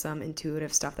up on some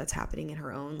intuitive stuff that's happening in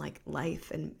her own like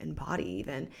life and body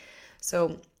even.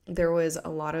 So there was a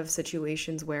lot of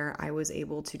situations where I was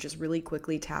able to just really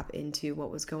quickly tap into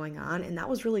what was going on. And that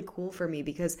was really cool for me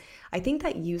because I think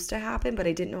that used to happen, but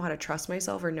I didn't know how to trust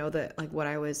myself or know that like what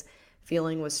I was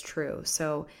feeling was true.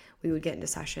 So we would get into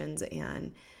sessions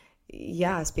and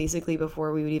yes, basically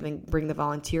before we would even bring the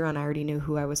volunteer on, I already knew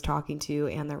who I was talking to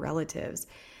and their relatives.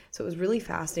 So it was really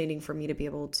fascinating for me to be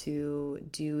able to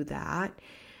do that.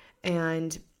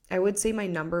 And I would say my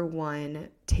number one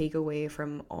takeaway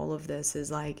from all of this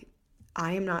is like,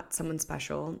 I am not someone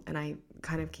special. And I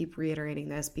kind of keep reiterating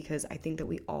this because I think that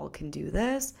we all can do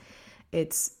this.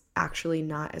 It's actually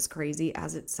not as crazy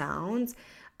as it sounds.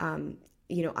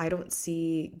 I don't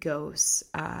see ghosts.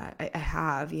 I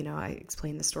have, I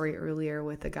explained the story earlier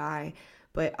with the guy,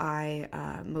 but I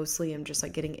mostly am just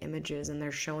like getting images, and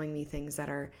they're showing me things that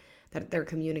they're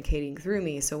communicating through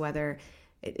me. So whether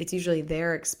it's usually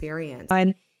their experience.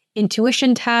 On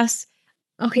intuition tests.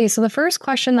 Okay, so the first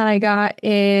question that I got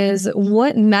is,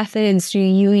 what methods do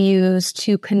you use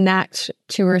to connect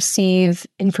to receive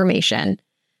information?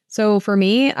 So for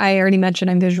me, I already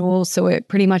mentioned I'm visual, so it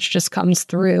pretty much just comes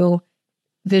through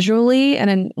visually, and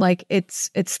then like it's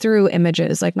through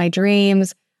images, like my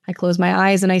dreams. I close my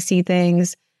eyes and I see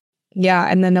things. Yeah,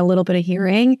 and then a little bit of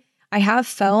hearing. I have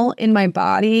felt in my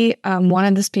body, one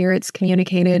of the spirits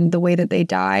communicated the way that they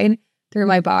died through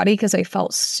my body because I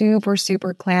felt super,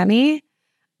 super clammy.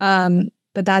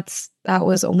 But that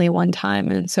was only one time.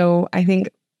 And so I think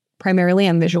primarily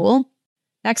I'm visual.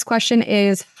 Next question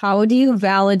is, how do you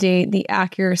validate the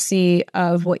accuracy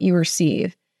of what you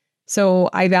receive? So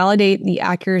I validate the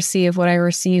accuracy of what I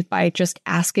receive by just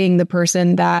asking the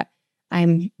person that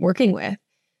I'm working with.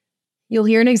 You'll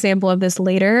hear an example of this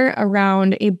later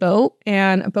around a boat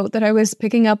that I was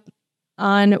picking up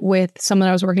on with someone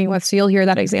I was working with. So you'll hear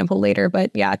that example later.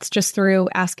 But yeah, it's just through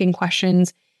asking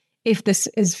questions if this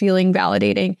is feeling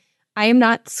validating. I am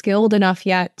not skilled enough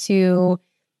yet to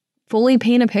fully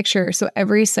paint a picture. So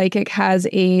every psychic has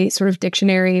a sort of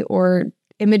dictionary or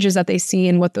images that they see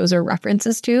and what those are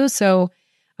references to. So,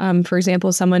 for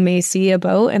example, someone may see a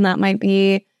boat and that might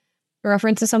be a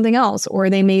reference to something else, or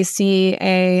they may see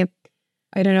a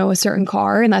certain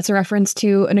car and that's a reference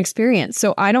to an experience.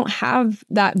 So I don't have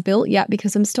that built yet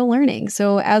because I'm still learning.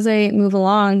 So as I move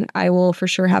along, I will for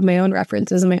sure have my own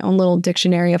references and my own little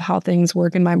dictionary of how things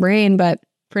work in my brain. But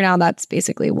for now, that's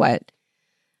basically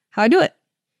how I do it.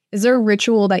 Is there a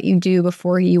ritual that you do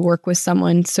before you work with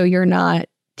someone so you're not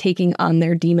taking on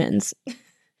their demons?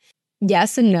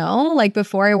 Yes and no. Like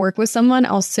before I work with someone,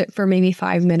 I'll sit for maybe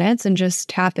 5 minutes and just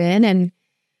tap in, and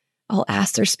I'll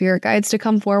ask their spirit guides to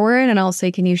come forward and I'll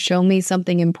say, can you show me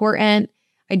something important?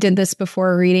 I did this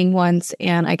before a reading once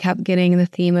and I kept getting the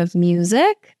theme of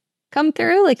music come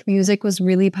through. Like music was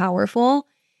really powerful.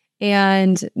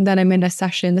 And then I'm in a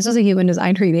session. This was a human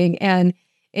design reading. And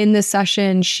in this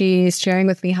session, she's sharing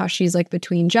with me how she's like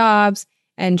between jobs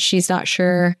and she's not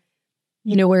sure,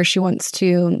 where she wants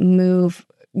to move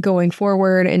going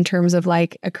forward in terms of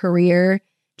like a career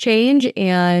change.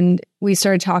 And we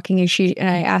started talking and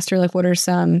I asked her like, what are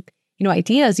some,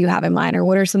 ideas you have in mind, or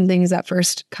what are some things that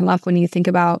first come up when you think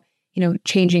about,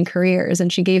 changing careers?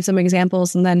 And she gave some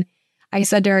examples. And then I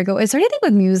said to her, I go, is there anything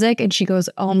with music? And she goes,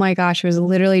 oh my gosh, I was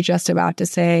literally just about to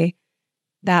say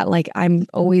that like I'm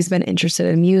always been interested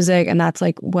in music and that's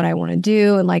like what I want to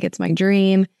do and like it's my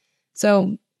dream.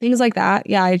 So things like that.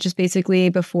 Yeah, I just basically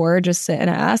before just sit and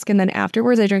ask, and then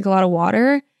afterwards I drink a lot of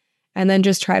water and then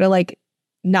just try to like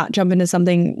not jump into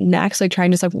something next, like try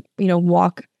and just like,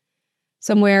 walk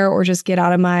somewhere or just get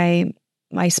out of my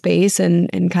space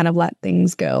and kind of let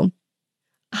things go.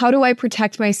 How do I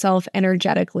protect myself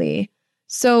energetically?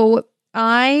 So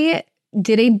I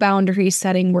did a boundary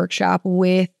setting workshop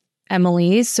with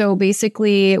Emily. So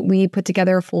basically we put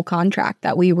together a full contract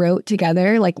that we wrote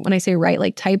together. Like when I say write,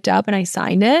 like typed up and I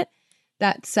signed it,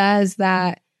 that says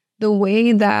that the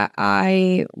way that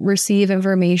I receive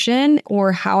information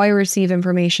or how I receive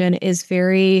information is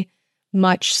very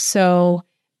much so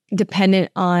dependent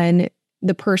on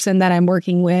the person that I'm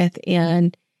working with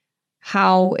and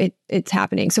how it's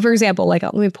happening. So for example, like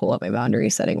let me pull up my boundary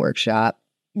setting workshop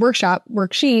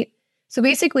worksheet. So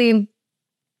basically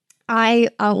I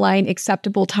outline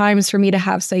acceptable times for me to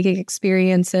have psychic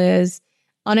experiences,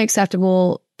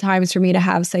 unacceptable times for me to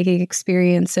have psychic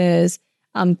experiences,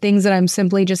 things that I'm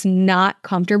simply just not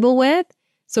comfortable with.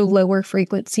 So lower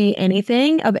frequency,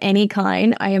 anything of any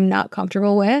kind, I am not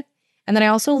comfortable with. And then I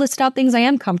also list out things I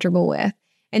am comfortable with.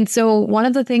 And so one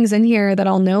of the things in here that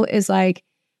I'll note is like,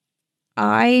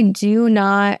 I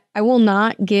will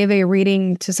not give a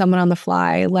reading to someone on the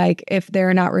fly. Like if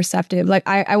they're not receptive, like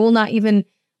I will not even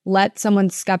let someone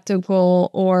skeptical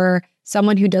or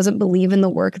someone who doesn't believe in the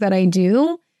work that I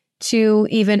do to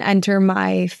even enter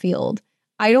my field.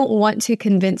 I don't want to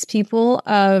convince people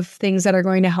of things that are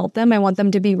going to help them. I want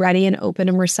them to be ready and open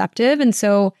and receptive. And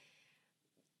so,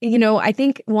 I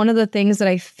think one of the things that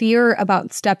I fear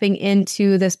about stepping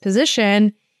into this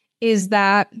position is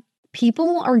that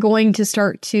people are going to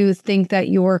start to think that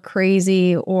you're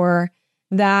crazy or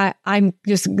that I'm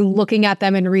just looking at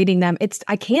them and reading them.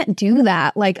 I can't do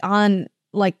that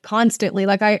constantly.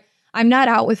 Like I'm not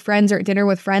out with friends or at dinner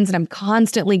with friends and I'm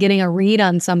constantly getting a read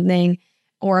on something.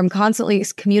 or I'm constantly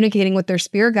communicating with their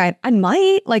spirit guide, I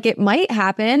might, like it might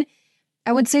happen.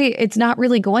 I would say it's not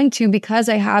really going to, because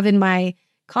I have in my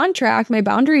contract, my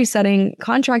boundary setting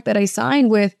contract that I signed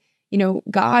with,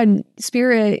 God,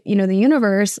 spirit, the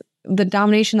universe, the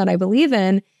domination that I believe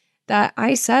in, that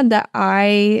I said that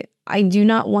I do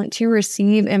not want to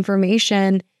receive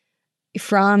information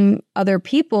from other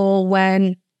people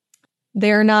when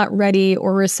they're not ready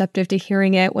or receptive to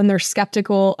hearing it, when they're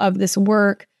skeptical of this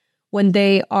work, when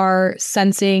they are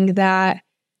sensing that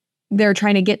they're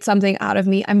trying to get something out of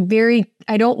me.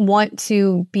 I don't want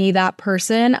to be that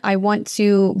person. I want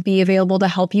to be available to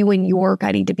help you when you're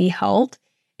ready to be helped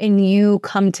and you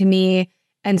come to me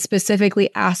and specifically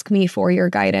ask me for your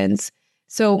guidance.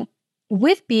 So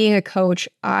with being a coach,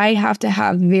 I have to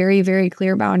have very, very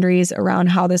clear boundaries around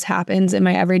how this happens in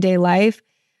my everyday life.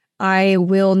 I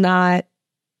will not,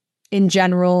 in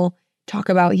general, talk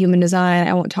about human design.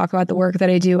 I won't talk about the work that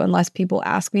I do unless people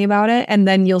ask me about it. And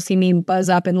then you'll see me buzz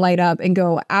up and light up and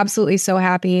go absolutely so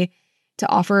happy to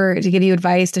offer, to give you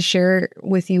advice, to share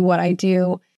with you what I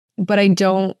do. But I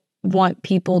don't want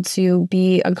people to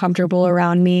be uncomfortable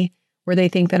around me where they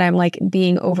think that I'm like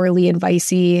being overly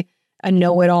advicey, a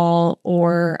know-it-all,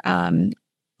 or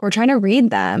trying to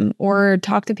read them or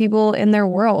talk to people in their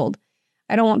world.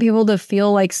 I don't want people to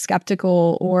feel like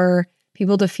skeptical or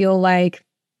people to feel like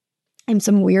I'm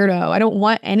some weirdo. I don't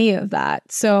want any of that.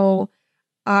 So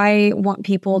I want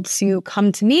people to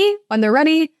come to me when they're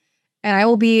ready, and I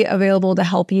will be available to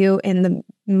help you in the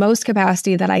most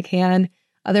capacity that I can.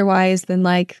 Otherwise, then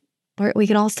we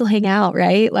can all still hang out,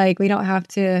 right? Like we don't have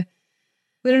to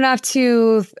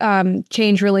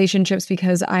change relationships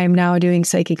because I'm now doing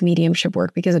psychic mediumship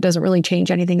work, because it doesn't really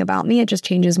change anything about me. It just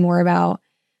changes more about,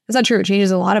 it's not true. It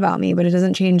changes a lot about me, but it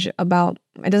doesn't change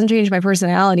my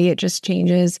personality. It just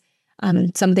changes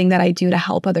something that I do to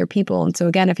help other people. And so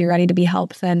again, if you're ready to be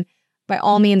helped, then by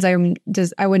all means, I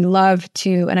would love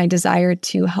to, and I desire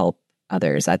to help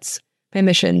others. That's my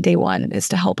mission. Day one is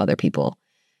to help other people.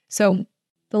 So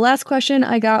the last question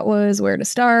I got was where to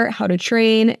start, how to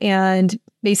train, and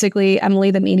basically Emily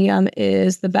the Medium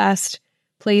is the best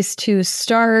place to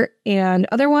start. And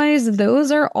otherwise,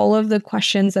 those are all of the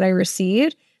questions that I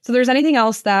received. So if there's anything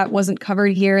else that wasn't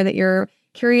covered here that you're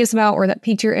curious about or that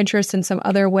piqued your interest in some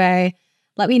other way,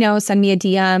 let me know. Send me a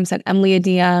DM, send Emily a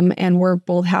DM, and we're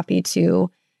both happy to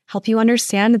help you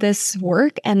understand this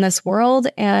work and this world.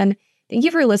 And thank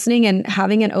you for listening and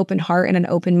having an open heart and an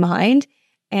open mind.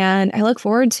 And I look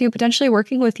forward to potentially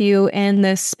working with you in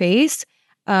this space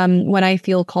when I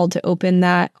feel called to open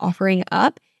that offering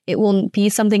up. It will be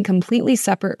something completely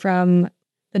separate from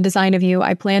the Design of You.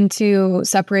 I plan to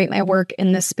separate my work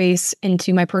in this space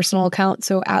into my personal account,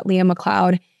 so at Leah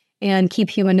McLeod, and keep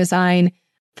human design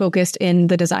focused in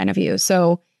the Design of You.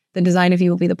 So the Design of You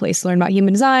will be the place to learn about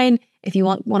human design. If you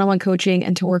want one-on-one coaching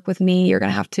and to work with me, you're going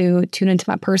to have to tune into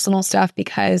my personal stuff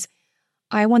because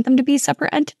I want them to be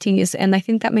separate entities, and I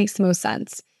think that makes the most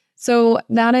sense. So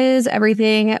that is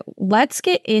everything. Let's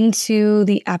get into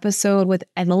the episode with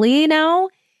Emily now.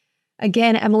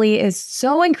 Again, Emily is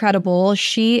so incredible.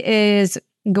 She is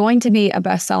going to be a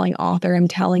best-selling author, I'm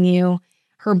telling you.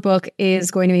 Her book is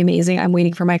going to be amazing. I'm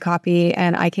waiting for my copy,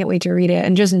 and I can't wait to read it.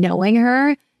 And just knowing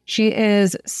her, she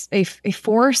is a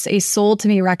force, a soul to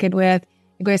be reckoned with.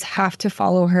 You guys have to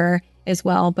follow her as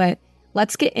well. But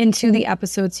let's get into the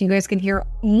episode so you guys can hear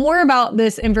more about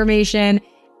this information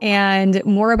and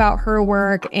more about her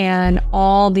work and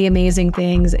all the amazing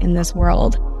things in this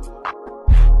world.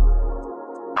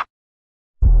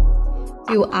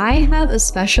 So I have a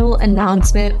special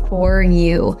announcement for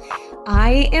you.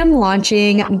 I am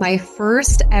launching my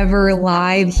first ever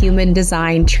live human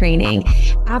design training.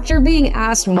 After being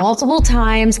asked multiple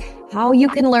times how you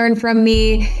can learn from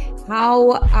me,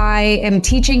 how I am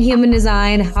teaching human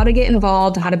design, how to get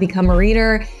involved, how to become a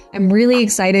reader, I'm really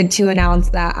excited to announce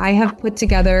that I have put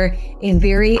together a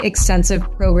very extensive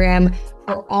program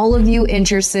for all of you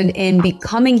interested in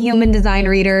becoming human design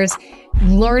readers,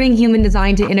 learning human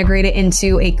design to integrate it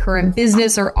into a current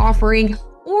business or offering,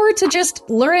 or to just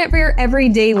learn it for your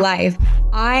everyday life.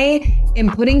 I am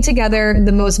putting together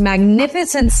the most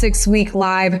magnificent 6-week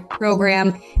live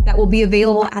program that will be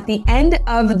available at the end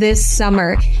of this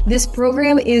summer. This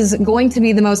program is going to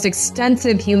be the most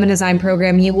extensive human design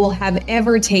program you will have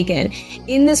ever taken.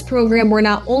 In this program, we're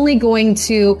not only going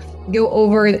to go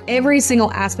over every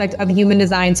single aspect of human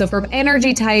design. So from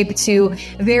energy type to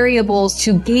variables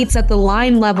to gates at the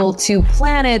line level to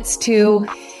planets to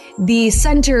the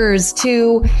centers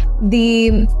to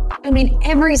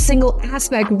every single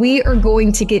aspect. We are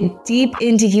going to get deep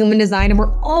into human design, and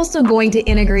we're also going to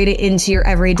integrate it into your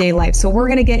everyday life. So we're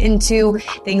going to get into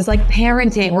things like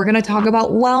parenting. We're going to talk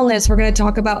about wellness. We're going to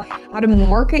talk about how to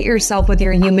market yourself with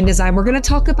your human design. We're going to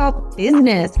talk about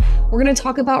business. We're going to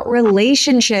talk about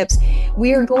relationships.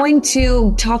 We are going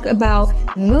to talk about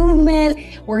movement.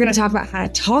 We're going to talk about how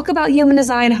to talk about human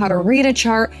design, how to read a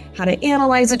chart, how to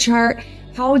analyze a chart,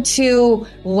 how to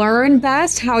learn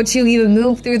best, how to even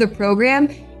move through the program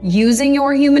using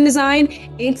your human design.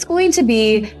 It's going to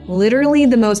be literally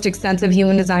the most extensive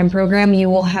human design program you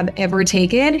will have ever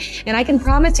taken. And I can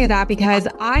promise you that because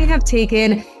I have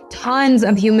taken tons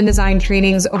of human design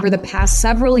trainings over the past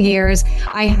several years.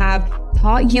 I have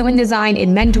taught human design in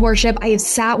mentorship. I have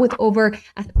sat with over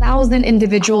 1,000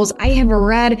 individuals. I have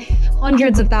read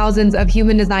hundreds of thousands of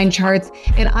human design charts,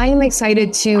 and I am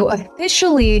excited to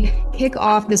officially kick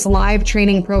off this live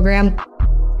training program.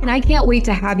 And I can't wait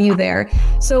to have you there.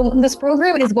 So this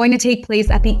program is going to take place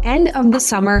at the end of the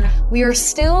summer. We are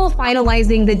still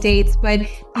finalizing the dates, but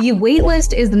the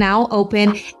waitlist is now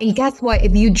open. And guess what?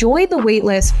 If you join the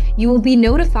waitlist, you will be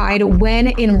notified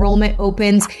when enrollment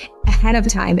opens ahead of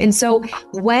time. And so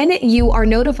when you are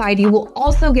notified, you will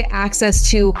also get access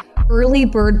to early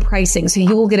bird pricing. So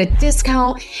you will get a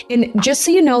discount. And just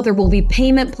so you know, there will be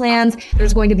payment plans.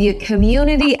 There's going to be a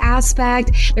community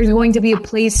aspect. There's going to be a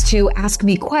place to ask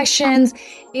me questions.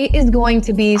 It is going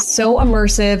to be so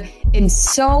immersive and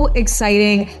so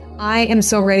exciting. I am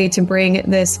so ready to bring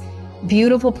this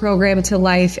beautiful program to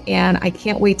life, and I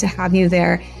can't wait to have you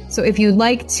there. So if you'd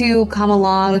like to come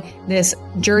along this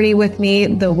journey with me,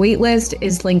 the waitlist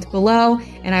is linked below,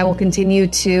 and I will continue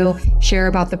to share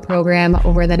about the program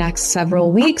over the next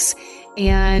several weeks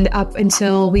and up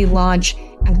until we launch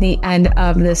at the end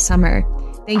of this summer.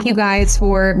 Thank you guys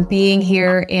for being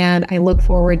here, and I look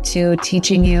forward to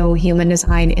teaching you human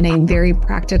design in a very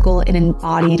practical and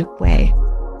embodied way.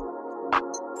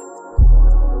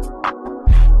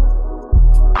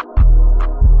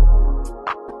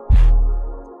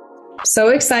 So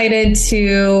excited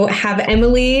to have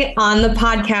Emily on the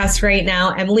podcast right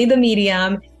now. Emily the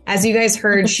Medium. As you guys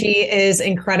heard, she is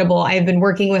incredible. I've been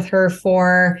working with her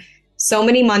for so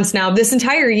many months now, this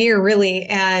entire year, really.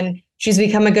 And she's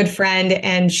become a good friend,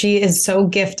 and she is so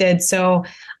gifted. So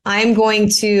I'm going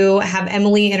to have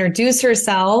Emily introduce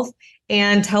herself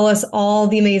and tell us all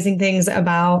the amazing things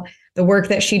about the work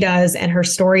that she does and her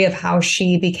story of how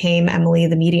she became Emily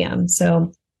the Medium.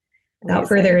 So without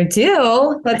further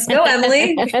ado, let's go,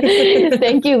 Emily.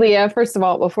 Thank you, Leah. First of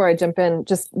all, before I jump in,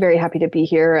 just very happy to be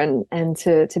here and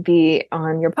to be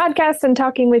on your podcast and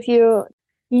talking with you.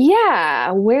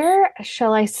 Yeah, where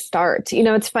shall I start? You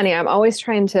know, it's funny. I've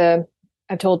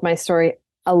told my story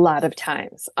a lot of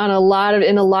times in a lot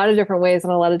of different ways on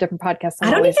a lot of different podcasts.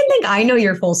 I don't even think I know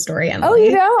your full story, Emily. Oh,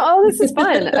 you know? Oh, this is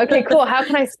fun. Okay, cool. How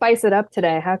can I spice it up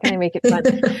today? How can I make it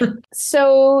fun?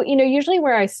 So, you know, usually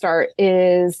where I start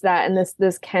is that, and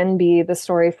this can be the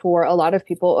story for a lot of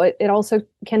people. It also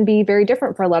can be very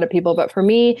different for a lot of people. But for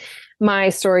me, my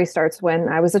story starts when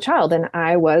I was a child, and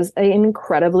I was an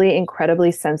incredibly,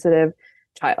 incredibly sensitive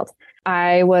child.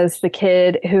 I was the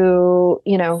kid who,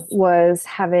 you know, was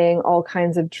having all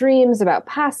kinds of dreams about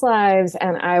past lives.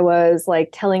 And I was like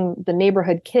telling the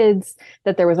neighborhood kids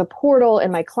that there was a portal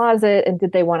in my closet, and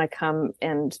did they want to come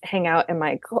and hang out in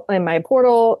my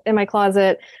portal in my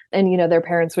closet? And, you know, their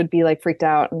parents would be like freaked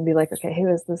out and be like, okay, who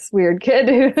is this weird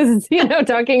kid who's, you know,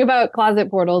 talking about closet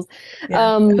portals? Yeah.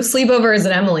 Sleepovers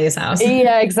at Emily's house.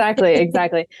 Yeah,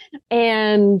 exactly.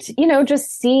 And, you know,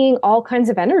 just seeing all kinds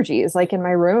of energies like in my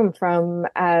room from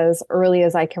as early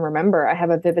as I can remember. I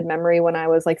have a vivid memory when I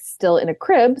was like still in a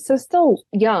crib, so still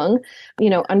young, you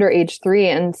know, under age 3,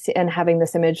 and having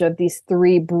this image of these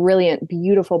 3 brilliant,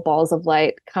 beautiful balls of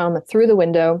light come through the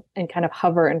window and kind of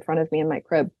hover in front of me in my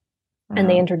crib. And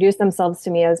they introduced themselves to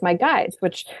me as my guides,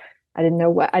 which I didn't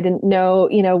know,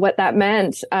 you know, what that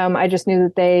meant. I just knew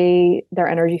that their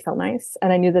energy felt nice,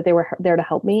 and I knew that they were there to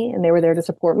help me, and they were there to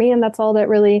support me. And that's all that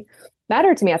really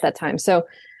mattered to me at that time. So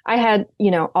I had,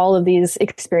 you know, all of these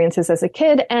experiences as a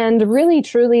kid, and really,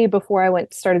 truly, before I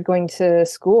started going to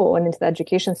school and into the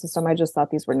education system, I just thought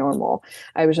these were normal.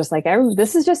 I was just like,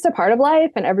 this is just a part of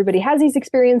life, and everybody has these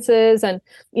experiences. And,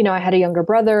 you know, I had a younger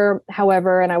brother,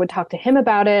 however, and I would talk to him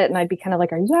about it, and I'd be kind of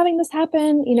like, are you having this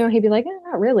happen? You know, he'd be like,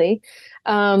 not really.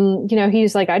 You know,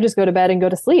 he's like, I just go to bed and go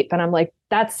to sleep. And I'm like,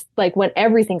 that's like when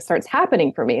everything starts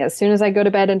happening for me. As soon as I go to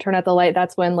bed and turn out the light,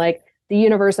 that's when like the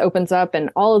universe opens up and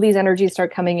all of these energies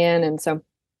start coming in. And so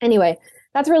anyway,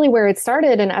 that's really where it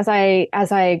started. And as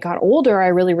I got older, I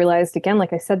really realized, again,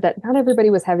 like I said, that not everybody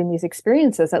was having these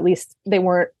experiences. At least they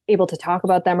weren't able to talk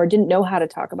about them or didn't know how to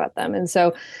talk about them. And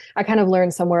so I kind of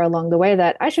learned somewhere along the way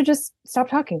that I should just stop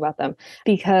talking about them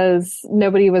because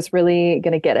nobody was really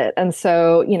going to get it. And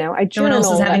so, you know, I journaled. No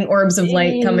one else is having orbs of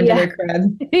light come into their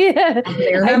crib. Yeah.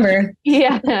 They remember.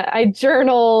 I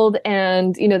journaled,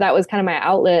 and, you know, that was kind of my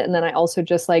outlet. And then I also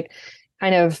just like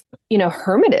kind of, you know,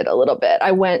 hermited a little bit.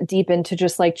 I went deep into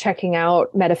just like checking out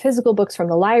metaphysical books from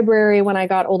the library when I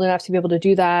got old enough to be able to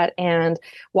do that, and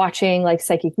watching like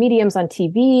psychic mediums on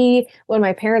TV when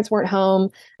my parents weren't home,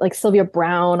 like Sylvia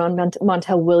Brown on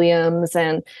Montel Williams,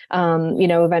 and, you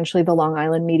know, eventually the Long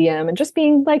Island Medium, and just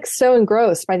being like so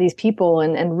engrossed by these people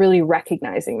and really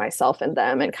recognizing myself in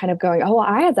them and kind of going, oh, well,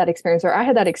 I had that experience, or I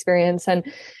had that experience. And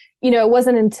you know, it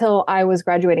wasn't until I was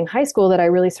graduating high school that I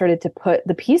really started to put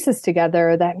the pieces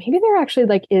together that maybe there actually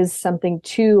like is something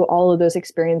to all of those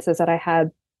experiences that I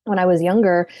had when I was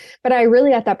younger. But I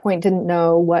really at that point didn't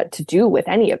know what to do with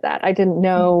any of that. I didn't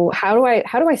know how do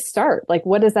I start? Like,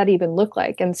 what does that even look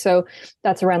like? And so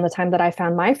that's around the time that I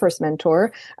found my first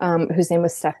mentor, whose name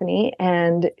was Stephanie.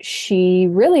 And she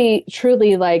really,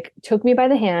 truly like took me by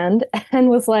the hand and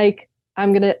was like,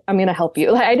 I'm going to help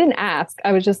you. Like, I didn't ask.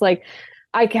 I was just like,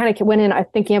 I kind of went in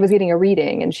thinking I was getting a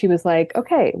reading, and she was like,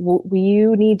 okay, well,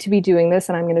 you need to be doing this,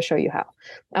 and I'm going to show you how.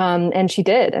 And she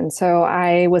did. And so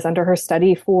I was under her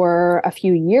study for a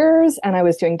few years, and I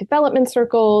was doing development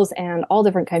circles and all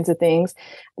different kinds of things,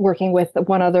 working with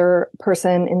one other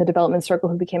person in the development circle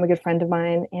who became a good friend of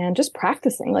mine, and just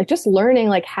practicing, like just learning,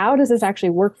 like, how does this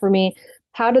actually work for me?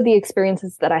 How do the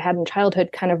experiences that I had in childhood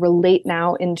kind of relate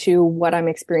now into what I'm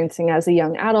experiencing as a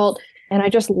young adult? And I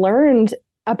just learned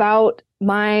about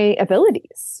my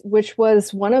abilities, which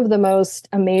was one of the most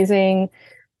amazing,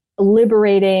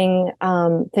 liberating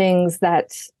things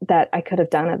that I could have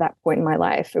done at that point in my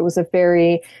life. It was a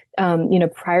very, you know,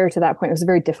 prior to that point, it was a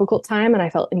very difficult time, and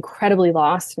I felt incredibly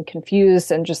lost and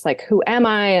confused, and just like, who am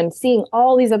I? And seeing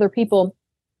all these other people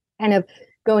kind of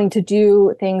going to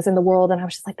do things in the world. And I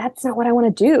was just like, that's not what I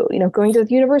want to do. You know, going to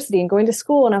the university and going to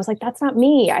school. And I was like, that's not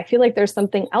me. I feel like there's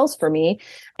something else for me.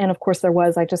 And of course there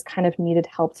was. I just kind of needed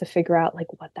help to figure out like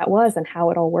what that was and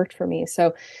how it all worked for me.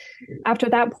 So after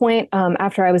that point,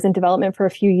 after I was in development for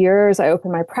a few years, I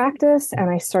opened my practice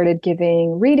and I started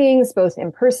giving readings both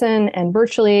in person and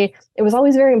virtually. It was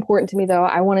always very important to me, though.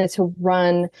 I wanted to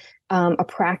run a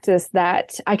practice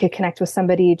that I could connect with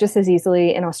somebody just as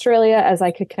easily in Australia as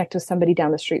I could connect with somebody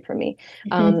down the street from me.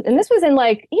 And this was in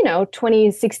like, you know,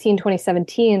 2016,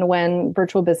 2017, when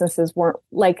virtual businesses weren't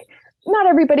like, not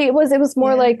everybody, it was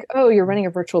more like, oh, you're running a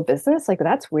virtual business? Like,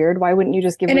 that's weird. Why wouldn't you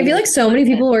just give And I feel like so many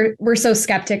people were so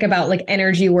skeptic about like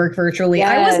energy work virtually.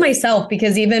 Yes. I was myself,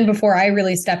 because even before I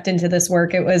really stepped into this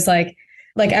work, it was like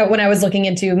when I was looking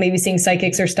into maybe seeing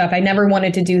psychics or stuff, I never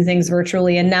wanted to do things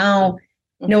virtually. And now,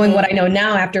 knowing what I know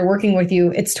now after working with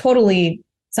you, it's totally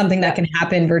something that can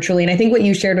happen virtually. And I think what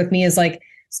you shared with me is like,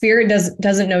 spirit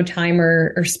doesn't know time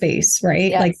or space, right?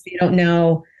 Yes. Like they don't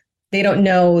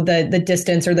know the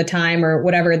distance or the time or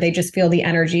whatever. They just feel the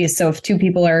energy. So if two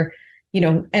people are, you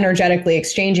know, energetically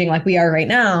exchanging like we are right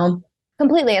now.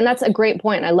 Completely. And that's a great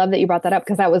point. I love that you brought that up,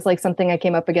 because that was like something I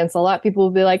came up against a lot. People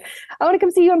would be like, I want to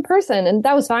come see you in person. And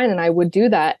that was fine. And I would do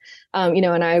that. You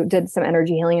know, and I did some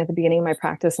energy healing at the beginning of my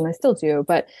practice, and I still do.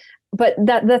 But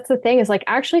that's the thing, is like,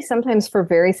 actually sometimes for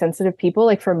very sensitive people,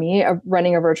 like for me,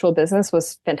 running a virtual business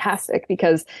was fantastic,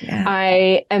 because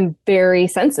I am very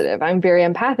sensitive. I'm very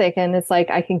empathic. And it's like,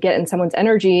 I can get in someone's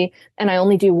energy and I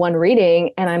only do one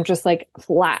reading and I'm just like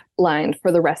flatlined for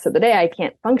the rest of the day. I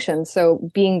can't function. So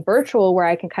being virtual, where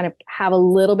I can kind of have a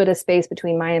little bit of space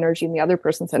between my energy and the other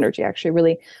person's energy, actually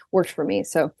really worked for me.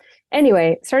 So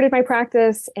anyway, started my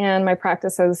practice, and my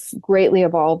practice has greatly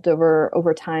evolved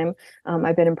over time.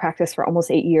 I've been in practice for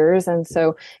almost 8 years. And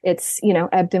so it's, you know,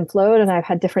 ebbed and flowed, and I've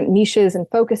had different niches and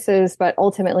focuses, but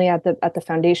ultimately at the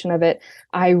foundation of it,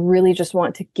 I really just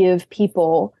want to give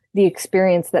people the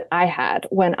experience that I had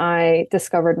when I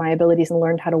discovered my abilities and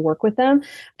learned how to work with them,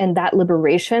 and that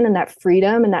liberation and that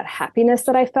freedom and that happiness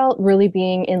that I felt, really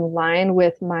being in line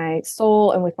with my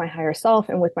soul and with my higher self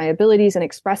and with my abilities and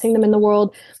expressing them in the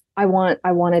world. I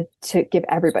wanted to give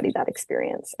everybody that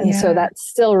experience. And so that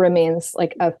still remains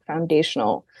like a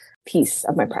foundational piece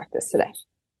of my practice today.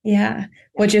 Yeah.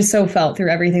 Which is so felt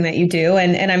through everything that you do.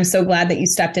 And I'm so glad that you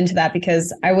stepped into that,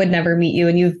 because I would never meet you.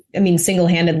 And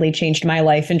single-handedly changed my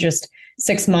life in just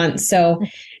 6 months. So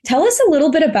tell us a little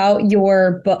bit about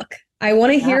your book. I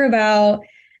want to hear about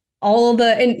all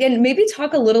and maybe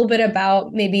talk a little bit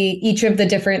about maybe each of the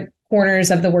different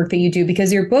corners of the work that you do,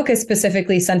 because your book is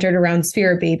specifically centered around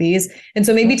spirit babies. And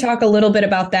so maybe talk a little bit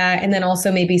about that, and then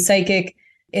also maybe psychic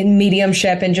and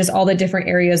mediumship and just all the different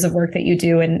areas of work that you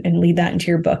do, and lead that into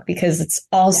your book, because it's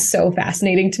all so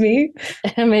fascinating to me.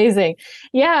 Amazing.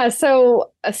 Yeah. So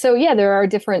yeah, there are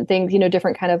different things,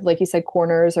 different kind of, like you said,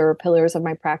 corners or pillars of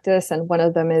my practice. And one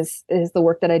of them is the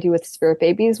work that I do with spirit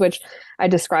babies, which I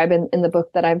describe in the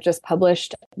book that I've just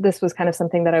published. This was kind of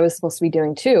something that I was supposed to be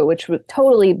doing too, which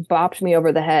totally bopped me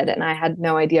over the head. And I had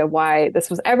no idea why this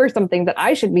was ever something that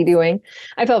I should be doing.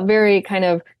 I felt very kind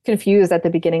of confused at the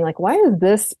beginning, like, why is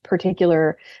this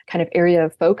particular kind of area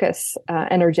of focus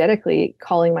energetically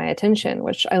calling my attention,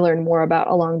 which I learned more about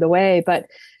along the way.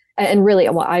 And really,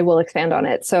 well, I will expand on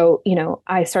it. So,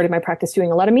 I started my practice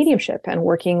doing a lot of mediumship and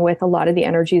working with a lot of the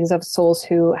energies of souls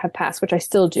who have passed, which I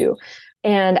still do.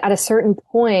 And at a certain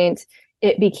point,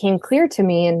 it became clear to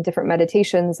me in different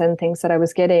meditations and things that I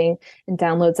was getting and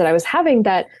downloads that I was having,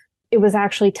 that it was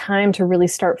actually time to really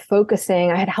start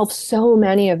focusing. I had helped so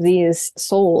many of these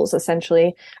souls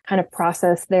essentially kind of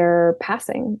process their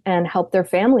passing and help their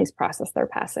families process their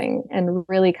passing, and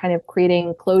really kind of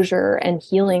creating closure and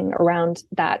healing around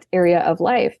that area of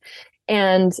life.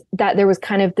 And that there was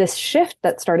kind of this shift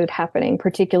that started happening,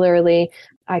 particularly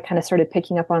I kind of started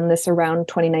picking up on this around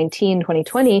 2019,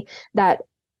 2020, that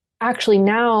actually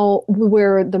now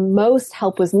where the most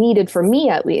help was needed, for me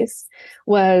at least,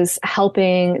 was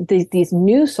helping these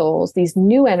new souls, these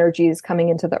new energies coming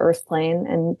into the earth plane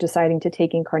and deciding to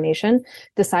take incarnation,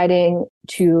 deciding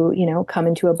to, come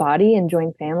into a body and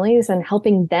join families, and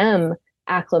helping them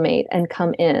acclimate and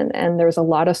come in. And there's a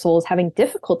lot of souls having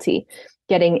difficulty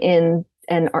getting in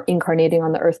and are incarnating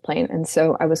on the earth plane. And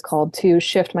so I was called to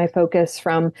shift my focus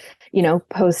from,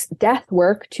 post-death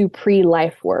work to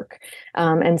pre-life work.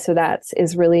 And so that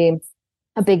is really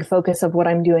a big focus of what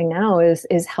I'm doing now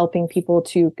is helping people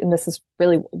to, and this is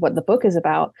really what the book is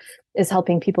about, is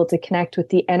helping people to connect with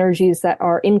the energies that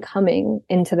are incoming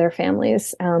into their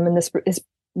families. And this is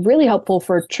really helpful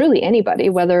for truly anybody,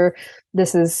 whether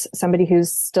this is somebody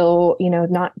who's still,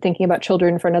 not thinking about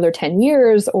children for another 10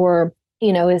 years, or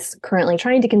is currently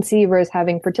trying to conceive, or is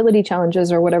having fertility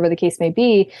challenges, or whatever the case may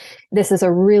be. This is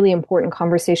a really important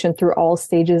conversation through all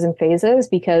stages and phases,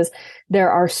 because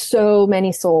there are so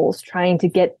many souls trying to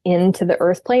get into the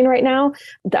earth plane right now.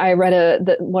 I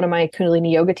read one of my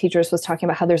Kundalini yoga teachers was talking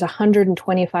about how there's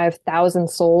 125,000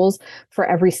 souls for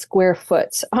every square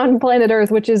foot on planet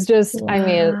Earth, which is just,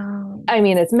 wow. I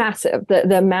mean, it's massive.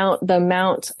 The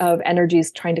amount of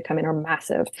energies trying to come in are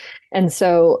massive. And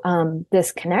so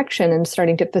this connection and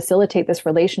starting to facilitate this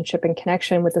relationship and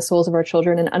connection with the souls of our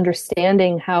children, and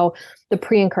understanding how the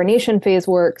pre-incarnation phase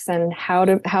works, and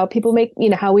how people make,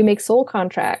 how we make soul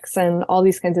contracts and all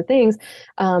these kinds of things,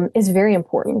 is very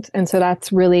important. And so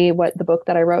that's really what the book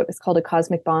that I wrote is called A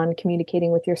Cosmic Bond: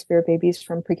 Communicating with Your Spirit Babies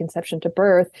from Preconception to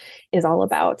Birth is all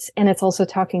about. And it's also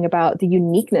talking about the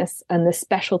uniqueness and the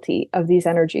specialty of these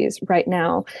energies right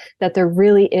now, that there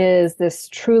really is this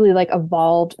truly like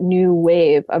evolved new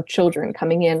wave of children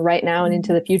coming in right now and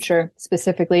into the future,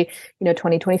 specifically,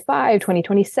 2025,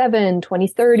 2027,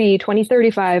 2030,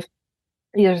 2035.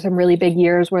 These are some really big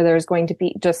years where there's going to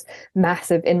be just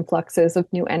massive influxes of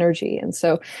new energy. And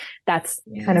so that's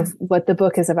kind of what the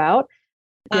book is about.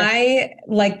 Yeah.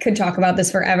 I could talk about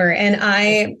this forever. And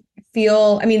I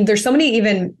feel, there's so many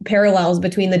even parallels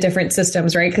between the different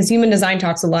systems, right? Because human design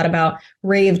talks a lot about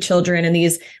rave children and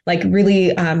these really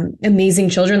amazing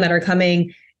children that are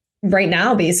coming right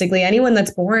now. Basically, anyone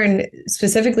that's born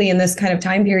specifically in this kind of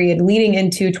time period leading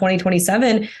into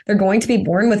 2027, they're going to be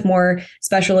born with more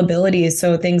special abilities.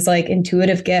 So things like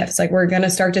intuitive gifts, we're going to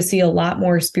start to see a lot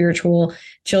more spiritual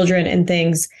children and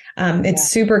things. It's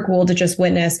super cool to just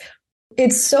witness.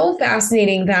 It's so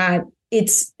fascinating that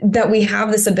we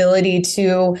have this ability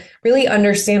to really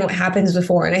understand what happens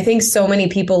before. And I think so many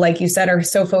people, like you said, are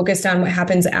so focused on what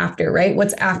happens after, right?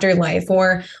 What's after life,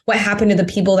 or what happened to the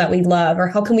people that we love, or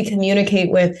how can we communicate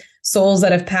with souls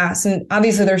that have passed? And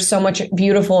obviously there's so much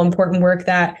beautiful, important work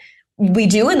that we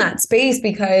do in that space,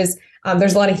 because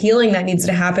there's a lot of healing that needs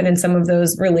to happen in some of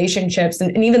those relationships,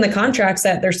 and even the contracts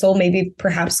that their soul maybe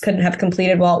perhaps couldn't have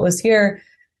completed while it was here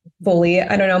fully.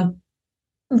 I don't know.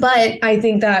 But I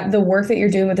think that the work that you're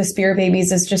doing with the spirit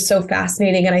babies is just so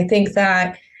fascinating. And I think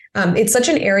that it's such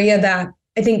an area that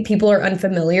I think people are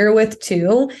unfamiliar with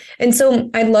too. And so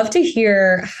I'd love to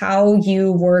hear how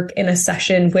you work in a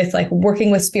session with working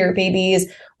with spirit babies,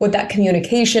 what that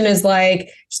communication is like,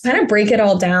 just kind of break it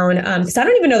all down. Because I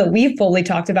don't even know that we've fully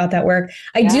talked about that work.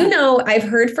 I do know I've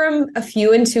heard from a few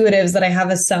intuitives that I have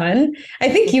a son. I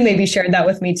think you maybe shared that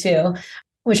with me too.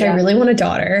 which I really want a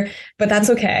daughter, but that's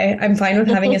okay. I'm fine with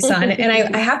having a son. And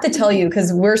I have to tell you,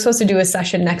 because we're supposed to do a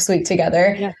session next week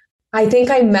together. Yeah. I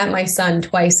think I met my son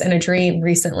twice in a dream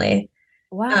recently.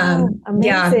 Wow. Amazing.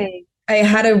 Yeah, I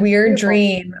had a weird Beautiful.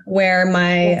 dream where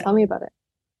Tell me about it.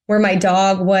 my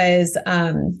dog was,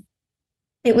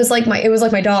 it was like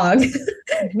my dog,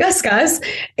 Gus.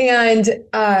 And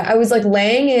I was like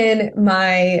laying in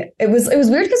it was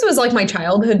weird because it was like my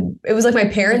childhood, it was like my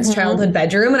parents' childhood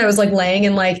bedroom. And I was like laying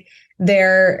in like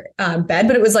their bed,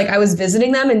 but it was like I was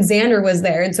visiting them and Xander was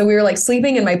there. And so we were like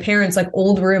sleeping in my parents' like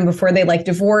old room before they like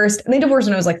divorced. And they divorced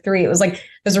when I was like 3. It was like,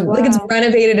 like it's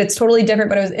renovated, it's totally different.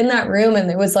 But I was in that room and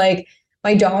it was like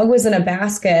my dog was in a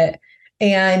basket.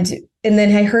 And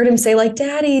then I heard him say like,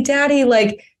 Daddy,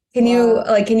 like, can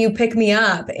you pick me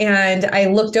up? And I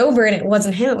looked over and it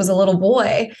wasn't him. It was a little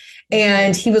boy.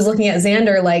 And he was looking at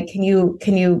Xander, like, can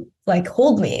you like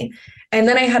hold me? And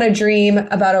then I had a dream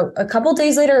about a couple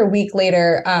days later, a week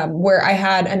later, where I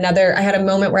had a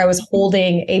moment where I was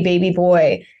holding a baby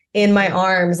boy in my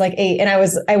arms, and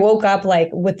I woke up like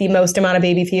with the most amount of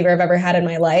baby fever I've ever had in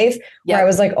my life, where I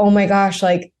was like, oh my gosh,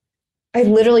 like I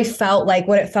literally felt like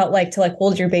what it felt like to like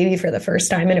hold your baby for the first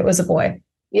time. And it was a boy.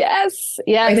 Yes.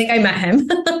 I think I met him.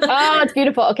 Oh, it's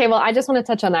beautiful. Okay. Well, I just want to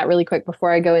touch on that really quick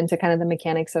before I go into kind of the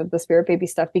mechanics of the spirit baby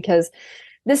stuff, because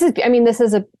this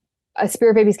is a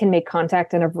spirit babies can make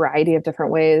contact in a variety of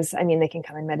different ways. I mean, they can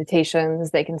come in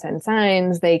meditations, they can send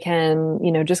signs, they can,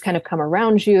 just kind of come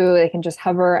around you. They can just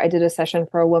hover. I did a session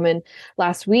for a woman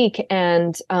last week,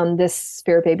 and this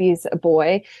spirit baby's a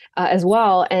boy as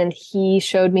well. And he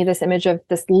showed me this image of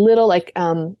this little,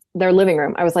 their living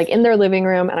room. I was like in their living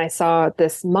room and I saw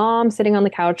this mom sitting on the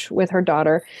couch with her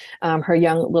daughter, her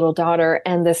young little daughter.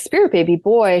 And this spirit baby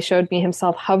boy showed me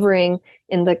himself hovering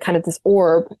in the kind of this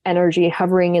orb energy,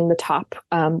 hovering in the top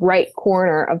right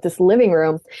corner of this living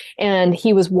room. And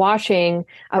he was watching,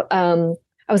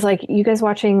 I was like, you guys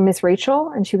watching Miss Rachel?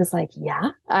 And she was like, yeah.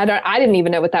 I didn't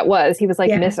even know what that was. He was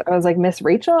like, I was like, Miss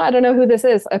Rachel? I don't know who this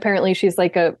is. Apparently she's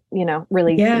like a,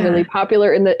 really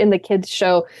popular in the kids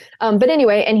show. But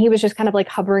anyway, and he was just kind of like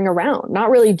hovering around, not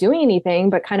really doing anything,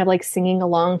 but kind of like singing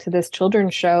along to this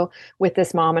children's show with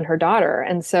this mom and her daughter.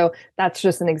 And so that's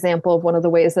just an example of one of the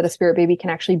ways that a spirit baby can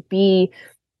actually be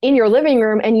in your living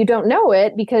room and you don't know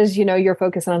it because, you're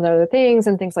focused on other things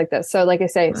and things like this. So like I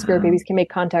say, spirit babies can make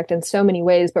contact in so many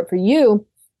ways, but for you,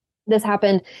 this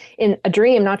happened in a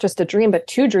dream, not just a dream, but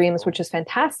 2 dreams, which is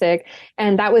fantastic.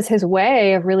 And that was his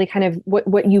way of really kind of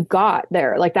what you got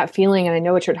there, like that feeling. And I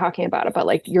know what you're talking about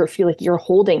like you feel like you're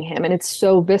holding him and it's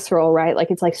so visceral, right? Like,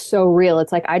 it's like so real.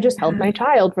 It's like, I just held my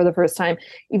child for the first time,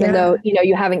 even though,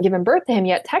 you haven't given birth to him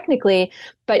yet technically,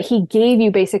 but he gave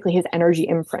you basically his energy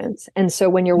imprint. And so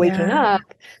when you're waking up,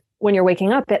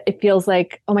 it feels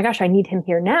like, oh my gosh, I need him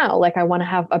here now. Like, I want to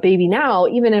have a baby now,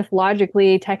 even if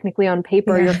logically, technically on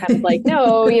paper, you're kind of like,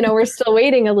 no, we're still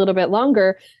waiting a little bit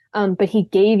longer. But he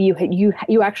gave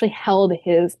you actually held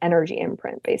his energy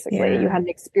imprint, basically. You had an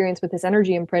experience with his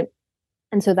energy imprint.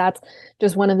 And so that's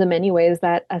just one of the many ways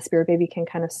that a spirit baby can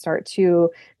kind of start to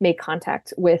make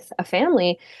contact with a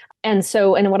family. And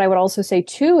what I would also say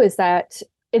too, is that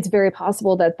it's very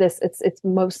possible that it's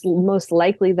most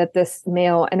likely that this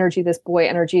male energy, this boy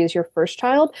energy, is your first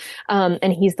child.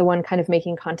 And he's the one kind of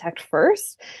making contact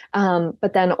first.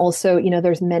 But then also,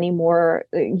 there's many more,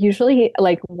 usually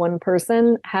like one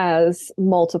person has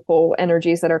multiple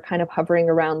energies that are kind of hovering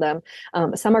around them.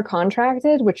 Some are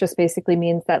contracted, which just basically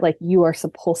means that like you are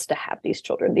supposed to have these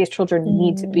children. These children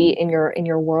need to be in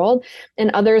your world.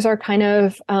 And others are kind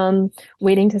of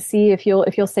waiting to see if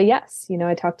you'll say yes.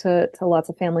 I talk to lots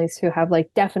of families who have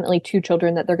like definitely 2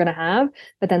 children that they're going to have,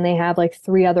 but then they have like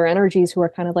 3 other energies who are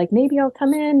kind of like, maybe I'll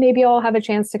come in, maybe I'll have a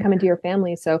chance to come into your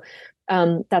family. So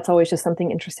that's always just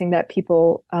something interesting that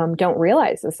people don't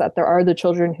realize, is that there are the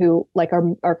children who like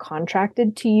are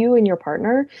contracted to you and your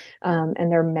partner, and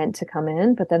they're meant to come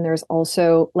in. But then there's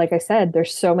also, like I said,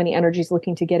 there's so many energies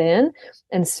looking to get in.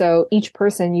 And so each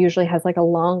person usually has like a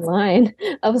long line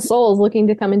of souls looking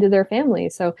to come into their family.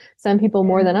 So some people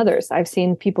more than others. I've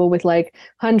seen people with like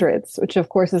hundreds, which of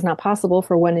course is not possible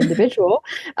for one individual.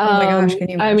 Oh my gosh, can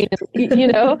you imagine? I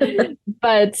mean,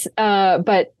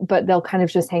 but they'll kind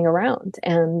of just hang around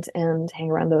and hang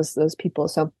around those people.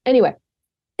 So anyway,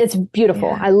 It's beautiful.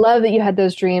 Yeah. I love that you had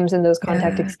those dreams and those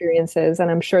contact experiences. And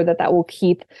I'm sure that that will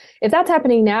keep, if that's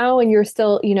happening now and you're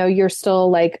still, you're still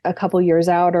like a couple years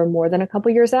out or more than a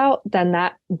couple years out, then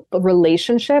that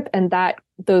relationship and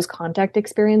those contact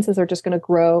experiences are just going to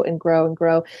grow and grow and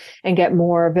grow and get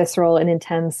more visceral and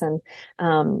intense,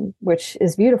 and which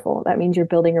is beautiful. That means you're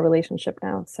building a relationship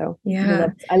now. So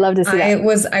I love to see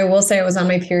that. I will say I was on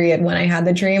my period when I had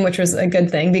the dream, which was a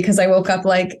good thing because I woke up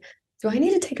like, do I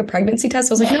need to take a pregnancy test?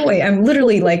 I was like, no, wait, I'm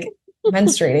literally like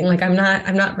menstruating. Like I'm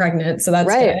not pregnant. So that's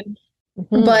right. good.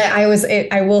 Mm-hmm. But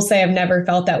I will say I've never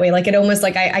felt that way. Like it almost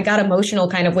like I got emotional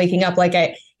kind of waking up. Like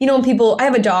I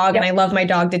have a dog and I love my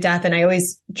dog to death. And I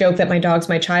always joke that my dog's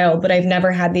my child, but I've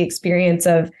never had the experience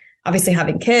of obviously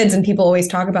having kids, and people always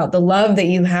talk about the love that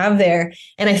you have there.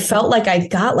 And I felt like I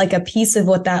got like a piece of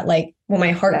what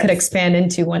my heart could expand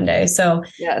into one day. So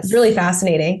it's really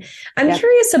fascinating. I'm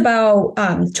curious about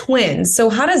twins. So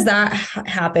how does that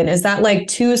happen? Is that like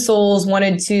two souls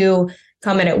wanted to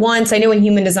come in at once? I know in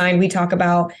human design, we talk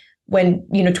about when,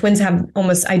 twins have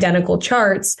almost identical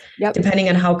charts, depending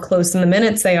on how close in the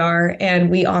minutes they are. And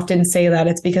we often say that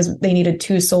it's because they needed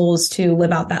two souls to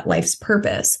live out that life's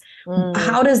purpose.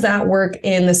 How does that work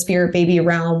in the spirit baby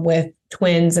realm with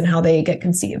twins and how they get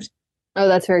conceived? Oh,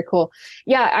 that's very cool.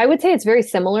 Yeah, I would say it's very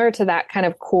similar to that kind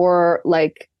of core,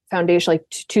 like foundation, like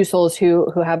two souls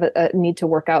who have a need to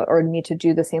work out or need to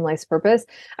do the same life's purpose.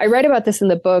 I write about this in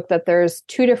the book that there's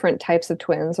two different types of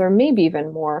twins, or maybe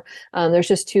even more. There's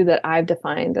just two that I've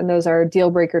defined, and those are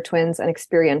deal breaker twins and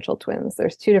experiential twins.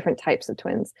 There's two different types of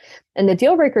twins. And the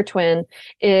deal breaker twin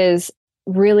is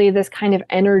really this kind of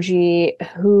energy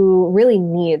who really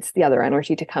needs the other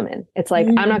energy to come in. It's like,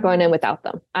 I'm not going in without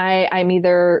them. I'm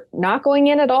either not going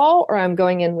in at all, or I'm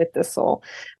going in with this soul.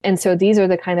 And so these are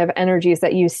the kind of energies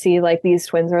that you see, like these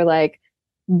twins are like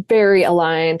very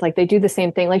aligned. Like they do the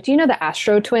same thing. Like, do you know the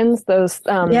Astro twins? Those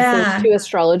two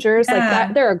astrologers, like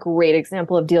that, they're a great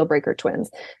example of deal breaker twins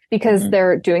because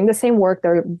they're doing the same work.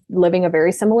 They're living a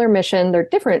very similar mission. They're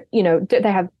different, they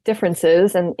have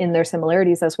differences and in their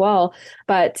similarities as well,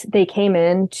 but they came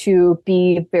in to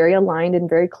be very aligned and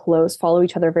very close, follow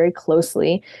each other very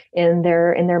closely in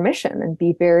their mission and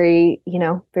be very,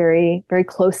 very, very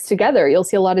close together. You'll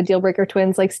see a lot of deal breaker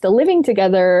twins like still living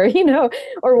together,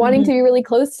 or wanting to be really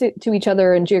close to each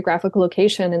other in geographical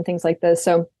location and things like this.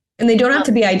 So, and they don't have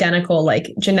to be identical,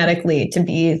 like genetically, to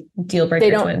be deal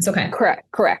breaker twins. Okay.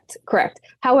 Correct.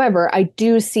 However, I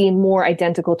do see more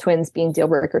identical twins being deal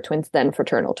breaker twins than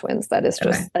fraternal twins. That is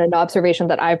just an observation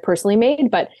that I've personally made,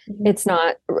 but it's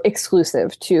not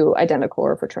exclusive to identical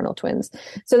or fraternal twins.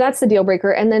 So that's the deal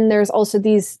breaker. And then there's also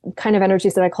these kind of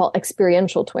energies that I call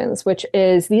experiential twins, which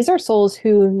is these are souls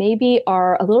who maybe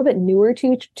are a little bit newer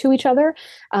to each other.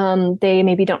 They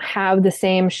maybe don't have the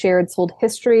same shared soul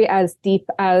history as deep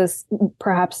as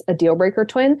perhaps a deal breaker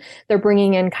twin. They're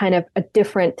bringing in kind of a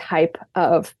different type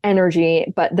of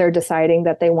energy, but they're deciding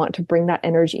that they want to bring that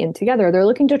energy in together. They're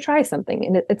looking to try something,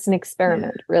 and it's an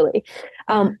experiment, really.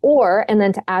 And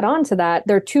then to add on to that,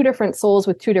 they're two different souls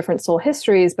with two different soul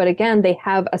histories, but again, they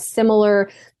have a similar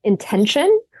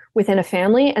intention within a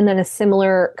family and then a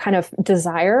similar kind of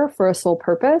desire for a soul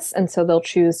purpose. And so they'll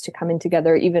choose to come in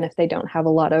together, even if they don't have a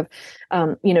lot of,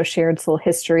 shared soul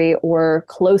history or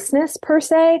closeness per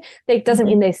se. It doesn't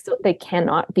mean they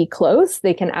cannot be close.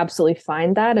 They can absolutely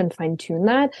find that and fine tune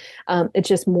that. It's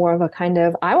just more of a kind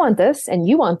of, I want this and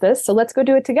you want this, so let's go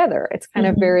do it together. It's kind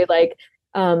of very like,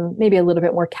 maybe a little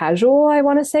bit more casual, I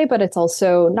want to say, but it's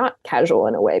also not casual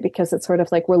in a way because it's sort of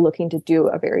like we're looking to do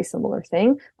a very similar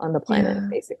thing on the planet,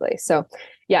 basically. So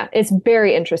yeah, it's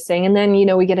very interesting. And then,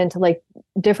 we get into like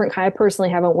different kind. I personally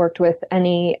haven't worked with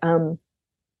any,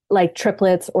 like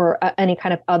triplets or any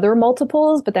kind of other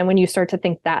multiples. But then when you start to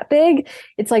think that big,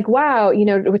 it's like, wow,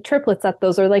 with triplets, that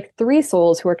those are like three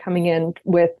souls who are coming in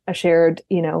with a shared,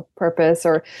 purpose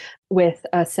or with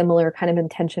a similar kind of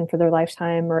intention for their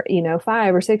lifetime, or,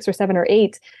 5 or 6 or 7 or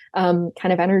 8 kind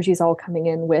of energies all coming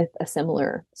in with a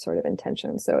similar sort of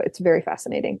intention. So it's very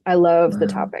fascinating. I love the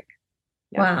topic.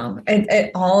 Yeah. Wow.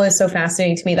 It all is so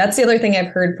fascinating to me. That's the other thing I've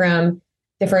heard from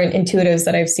different intuitives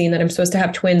that I've seen, that I'm supposed to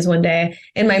have twins one day.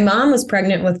 And my mom was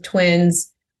pregnant with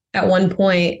twins at one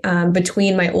point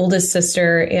between my oldest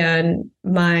sister and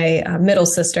my middle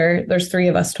sister. There's 3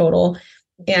 of us total.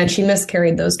 And she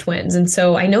miscarried those twins. And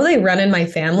so I know they run in my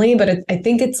family, but I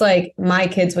think it's like my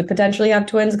kids would potentially have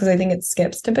twins because I think it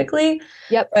skips typically.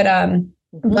 Yep. But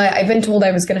I've been told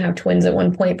I was going to have twins at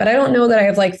one point, but I don't know that I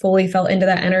have like fully felt into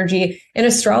that energy. In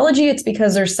astrology, it's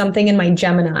because there's something in my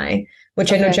Gemini,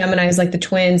 which I know Gemini is like the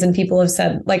twins, and people have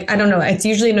said, like, I don't know, it's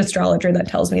usually an astrologer that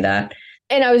tells me that.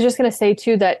 And I was just going to say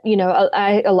too that,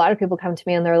 a lot of people come to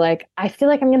me and they're like, I feel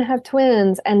like I'm going to have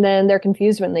twins. And then they're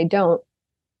confused when they don't.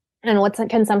 And what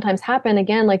can sometimes happen,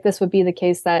 again, like this would be the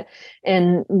case that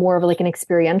in more of like an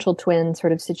experiential twin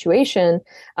sort of situation,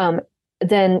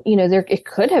 then, it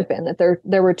could have been that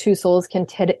there were two souls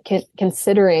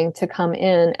considering to come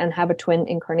in and have a twin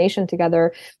incarnation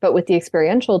together. But with the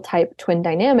experiential type twin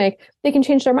dynamic, they can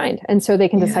change their mind. And so they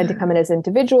can decide to come in as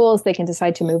individuals. They can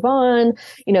decide to move on.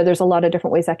 There's a lot of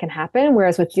different ways that can happen.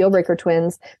 Whereas with deal breaker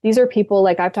twins, these are people,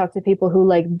 like I've talked to people who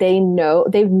like, they've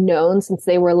known since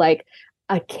they were like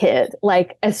a kid,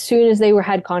 like as soon as they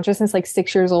had consciousness, like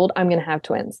 6 years old, I'm going to have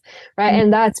twins. Right. Mm-hmm.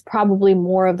 And that's probably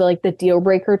more of the deal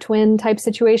breaker twin type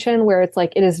situation where it's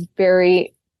like, it is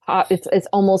very, it's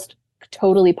almost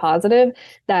totally positive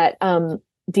that,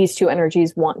 these two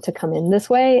energies want to come in this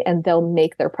way and they'll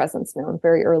make their presence known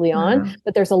very early on.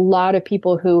 But there's a lot of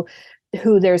people who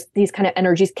there's these kind of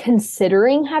energies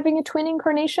considering having a twin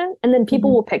incarnation. And then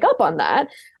people will pick up on that.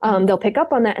 They'll pick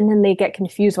up on that and then they get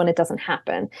confused when it doesn't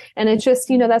happen. And it's just,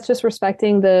 that's just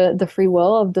respecting the free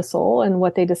will of the soul and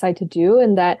what they decide to do.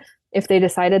 And that if they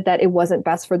decided that it wasn't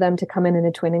best for them to come in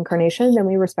a twin incarnation, then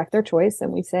we respect their choice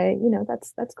and we say,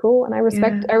 that's cool. And I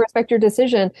respect your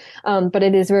decision. But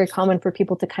it is very common for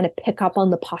people to kind of pick up on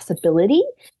the possibility,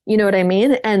 you know what I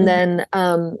mean? And then,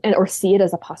 or see it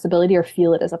as a possibility or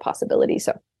feel it as a possibility.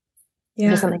 So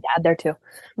there's something to add there too.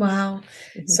 Wow.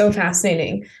 So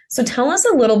fascinating. So tell us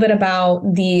a little bit about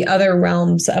the other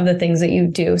realms of the things that you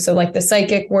do. So like the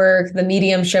psychic work, the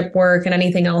mediumship work, and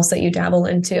anything else that you dabble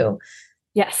into.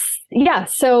 Yes. Yeah.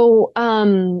 So,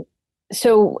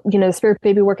 the spirit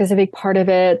baby work is a big part of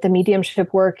it. The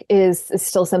mediumship work is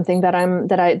still something that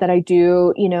I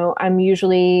do. I'm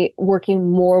usually working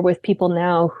more with people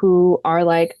now who are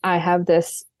like, I have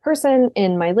this person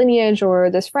in my lineage or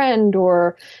this friend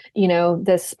or,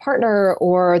 this partner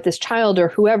or this child or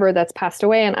whoever that's passed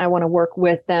away. And I want to work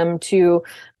with them to,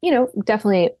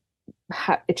 definitely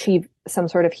achieve some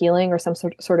sort of healing or some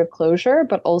sort of closure,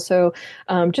 but also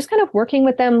just kind of working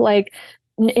with them like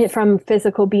from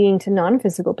physical being to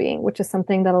non-physical being, which is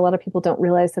something that a lot of people don't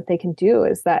realize that they can do,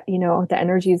 is that, the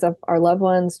energies of our loved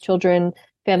ones, children,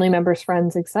 family members,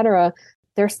 friends, etc.,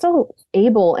 they're still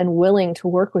able and willing to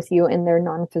work with you in their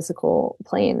non-physical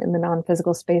plane, in the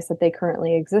non-physical space that they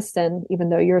currently exist in. Even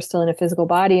though you're still in a physical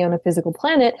body on a physical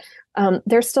planet,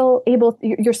 you're still able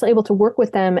to work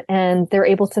with them, and they're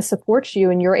able to support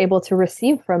you, and you're able to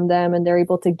receive from them, and they're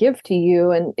able to give to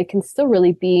you. And it can still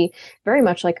really be very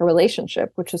much like a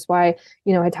relationship, which is why,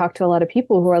 I talk to a lot of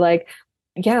people who are like,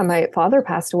 yeah, my father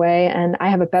passed away and I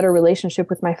have a better relationship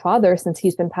with my father since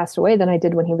he's been passed away than I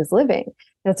did when he was living.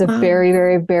 That's a very,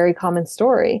 very, very common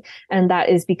story. And that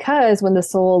is because when the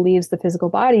soul leaves the physical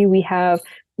body, we have,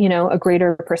 a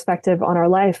greater perspective on our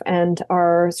life and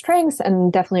our strengths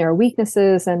and definitely our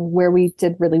weaknesses and where we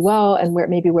did really well and where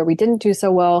we didn't do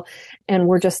so well. And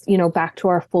we're just, back to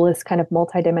our fullest kind of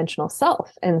multidimensional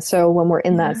self. And so when we're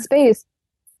in that space,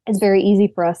 it's very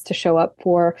easy for us to show up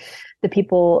for the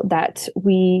people that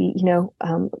we,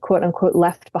 quote unquote,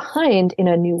 left behind in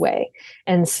a new way.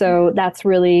 And so that's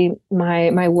really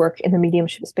my work in the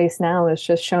mediumship space now, is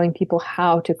just showing people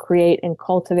how to create and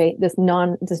cultivate this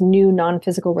new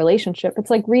non-physical relationship.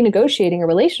 It's like renegotiating a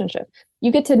relationship.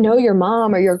 You get to know your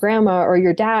mom or your grandma or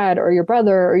your dad or your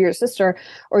brother or your sister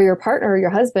or your partner or your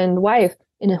husband, wife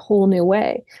in a whole new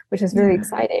way, which is very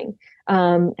exciting.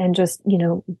 And just,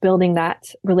 building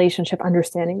that relationship,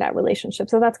 understanding that relationship.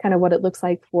 So that's kind of what it looks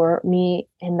like for me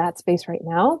in that space right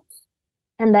now.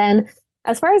 And then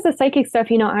as far as the psychic stuff,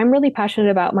 I'm really passionate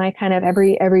about my kind of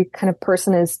every kind of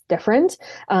person is different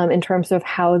in terms of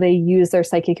how they use their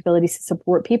psychic abilities to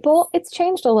support people. It's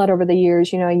changed a lot over the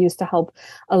years. I used to help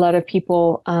a lot of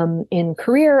people in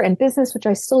career and business, which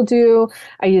I still do.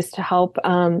 I used to help,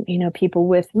 people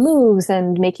with moves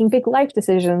and making big life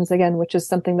decisions, again, which is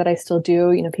something that I still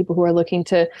do. People who are looking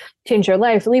to change their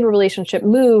life, leave a relationship,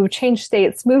 move, change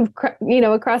states, move,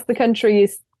 across the country,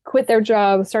 quit their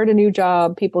job, start a new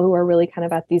job, people who are really kind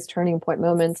of at these turning point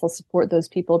moments. I'll support those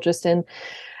people just in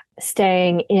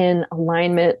staying in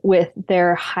alignment with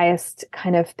their highest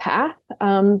kind of path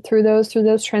through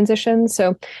those transitions.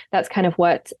 So that's kind of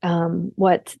what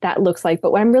that looks like.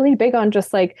 But I'm really big on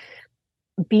just like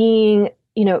being,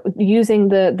 using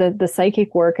the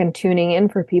psychic work and tuning in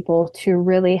for people to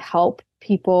really help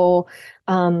people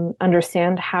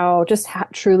understand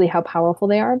truly how powerful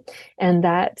they are, and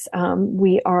that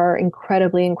we are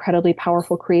incredibly, incredibly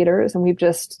powerful creators. And we've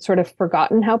just sort of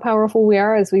forgotten how powerful we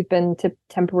are as we've been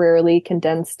temporarily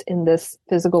condensed in this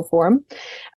physical form.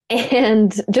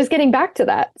 And just getting back to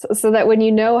that, so that when you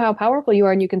know how powerful you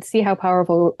are and you can see how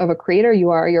powerful of a creator you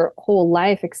are, your whole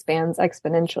life expands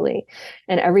exponentially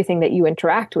and everything that you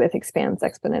interact with expands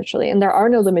exponentially. And there are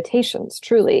no limitations,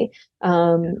 truly.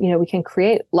 We can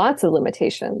create lots of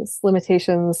limitations.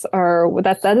 Limitations are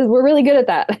we're really good at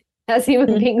that as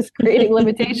human beings, creating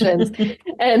limitations.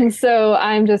 And so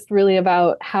I'm just really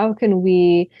about how can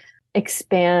we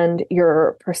expand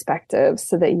your perspective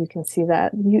so that you can see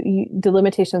that the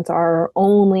limitations are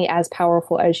only as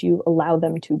powerful as you allow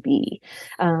them to be.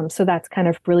 So that's kind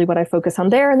of really what I focus on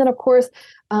there. And then, of course,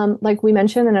 like we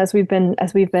mentioned, and as we've been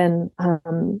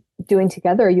doing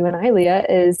together, you and I, Leah,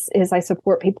 is I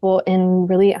support people in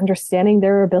really understanding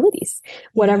their abilities,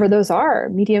 whatever those are,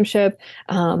 mediumship,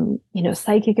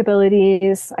 psychic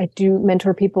abilities. I do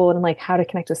mentor people in like how to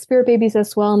connect with spirit babies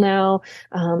as well now.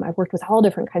 I've worked with all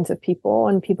different kinds of people,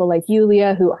 and people like you,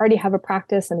 Leah, who already have a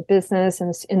practice and a business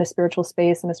and in a spiritual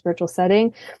space, in a spiritual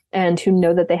setting, and who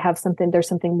know that there's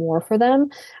something more for them.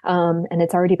 And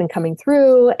it's already been coming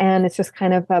through, and it's just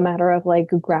kind of a matter of like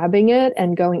grabbing it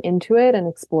and going into it and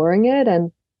exploring it.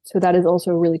 And so that is also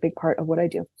a really big part of what I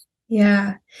do.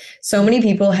 Yeah. So many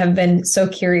people have been so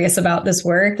curious about this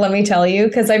work, let me tell you,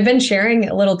 because I've been sharing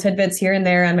little tidbits here and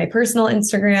there on my personal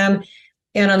Instagram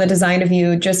and on the Design of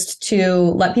You, just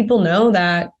to let people know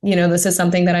that, this is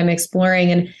something that I'm exploring.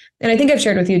 And I think I've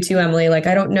shared with you too, Emily, like,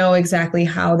 I don't know exactly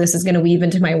how this is going to weave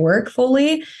into my work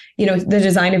fully. The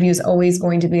Design of You is always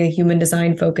going to be a human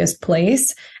design focused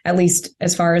place, at least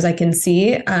as far as I can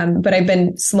see. But I've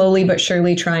been slowly but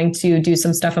surely trying to do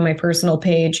some stuff on my personal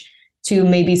page to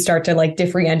maybe start to like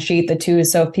differentiate the two.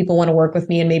 So if people want to work with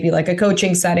me in maybe like a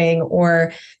coaching setting,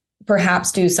 or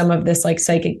perhaps do some of this like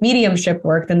psychic mediumship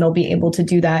work, then they'll be able to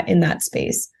do that in that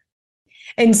space.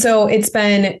 And so it's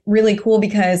been really cool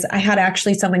because I had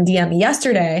actually someone DM me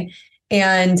yesterday,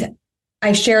 and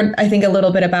I shared, I think, a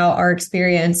little bit about our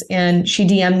experience, and she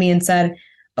DM'd me and said,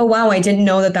 "Oh, wow, I didn't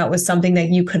know that was something that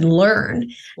you could learn."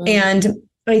 Mm-hmm. And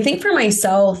I think for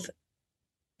myself,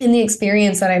 in the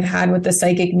experience that I've had with the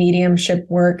psychic mediumship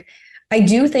work, I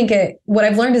do think what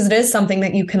I've learned is it is something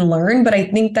that you can learn, but I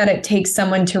think that it takes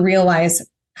someone to realize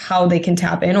how they can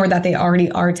tap in, or that they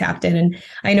already are tapped in. And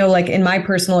I know, like, in my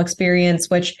personal experience,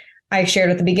 which I shared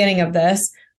at the beginning of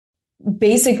this,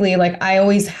 basically, like, I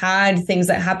always had things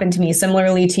that happened to me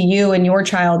similarly to you in your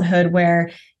childhood,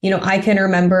 where, I can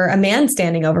remember a man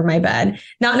standing over my bed,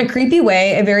 not in a creepy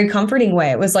way, a very comforting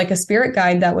way. It was like a spirit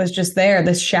guide that was just there,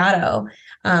 this shadow.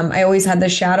 I always had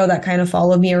this shadow that kind of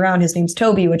followed me around. His name's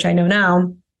Toby, which I know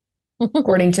now,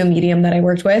 according to a medium that I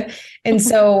worked with. And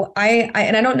so I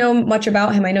don't know much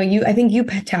about him. I think you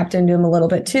tapped into him a little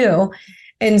bit too.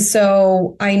 And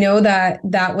so I know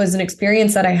that was an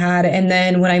experience that I had. And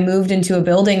then when I moved into a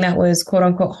building that was quote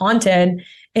unquote haunted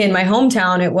in my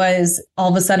hometown, it was all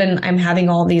of a sudden I'm having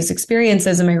all these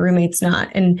experiences and my roommate's not.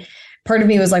 And part of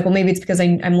me was like, well, maybe it's because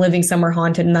I'm living somewhere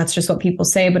haunted and that's just what people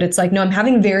say. But it's like, no, I'm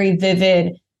having very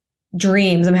vivid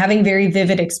dreams. I'm having very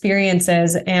vivid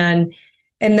experiences. And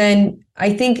then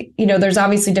I think, there's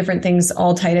obviously different things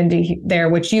all tied into there,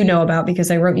 which you know about because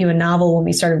I wrote you a novel when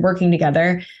we started working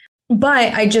together.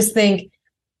 But I just think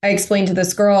I explained to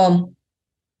this girl,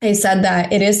 I said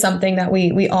that it is something that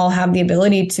we all have the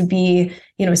ability to be,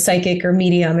 psychic or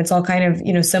medium. It's all kind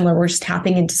of, similar. We're just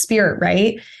tapping into spirit,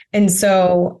 right? And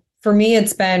so for me,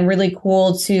 it's been really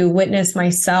cool to witness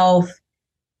myself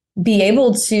be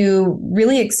able to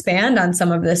really expand on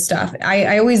some of this stuff.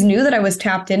 I always knew that I was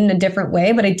tapped in a different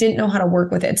way, but I didn't know how to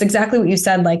work with it. It's exactly what you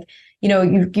said. Like,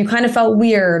 you kind of felt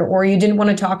weird, or you didn't want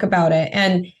to talk about it.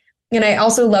 And I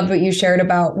also loved what you shared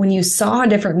about when you saw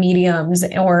different mediums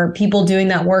or people doing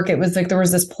that work, it was like there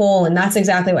was this pull, and that's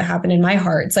exactly what happened in my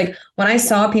heart. It's like when I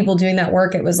saw people doing that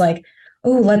work, it was like,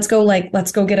 oh, let's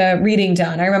go get a reading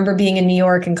done. I remember being in New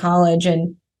York in college,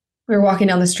 and we were walking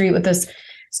down the street with this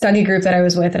study group that I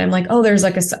was with, and I'm like, oh, there's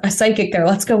like a psychic there.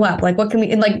 Let's go up. Like, what can we,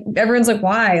 and like, everyone's like,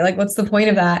 why? Like, what's the point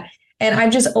of that? And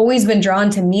I've just always been drawn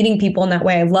to meeting people in that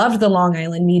way. I loved the Long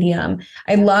Island Medium.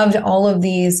 I loved all of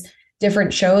these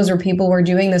different shows where people were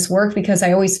doing this work because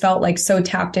I always felt like so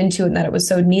tapped into it and that it was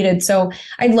so needed. So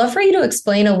I'd love for you to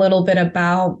explain a little bit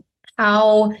about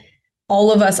how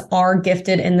all of us are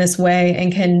gifted in this way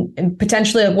and can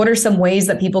potentially, like, what are some ways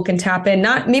that people can tap in?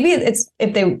 Not maybe it's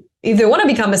if they want to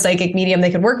become a psychic medium, they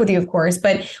could work with you, of course,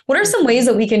 but what are some ways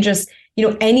that we can just,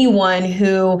 anyone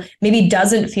who maybe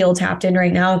doesn't feel tapped in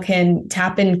right now can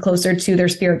tap in closer to their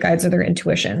spirit guides or their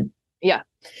intuition? Yeah.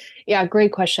 Yeah,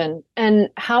 great question. And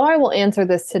how I will answer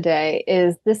this today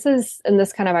is and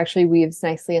this kind of actually weaves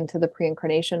nicely into the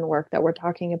pre-incarnation work that we're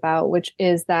talking about, which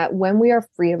is that when we are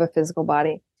free of a physical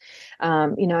body,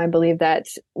 I believe that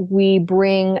we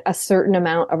bring a certain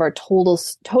amount of our total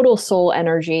soul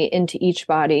energy into each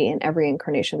body in every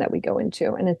incarnation that we go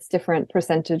into. And it's different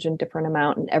percentage and different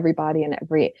amount in every body and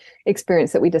every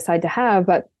experience that we decide to have.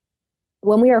 But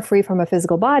when we are free from a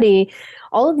physical body,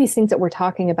 all of these things that we're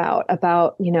talking about,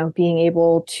 being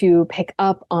able to pick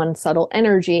up on subtle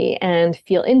energy and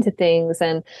feel into things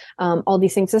and all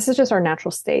these things, this is just our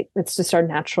natural state. It's just our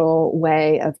natural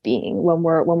way of being. When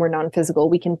we're non-physical,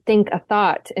 we can think a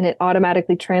thought and it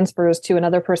automatically transfers to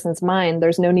another person's mind.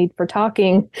 There's no need for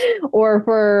talking or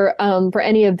for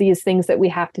any of these things that we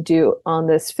have to do on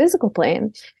this physical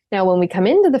plane. Now, when we come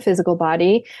into the physical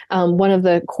body, one of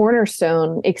the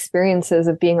cornerstone experiences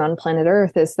of being on planet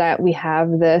Earth is that we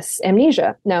have this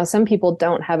amnesia. Now, some people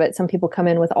don't have it. Some people come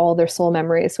in with all their soul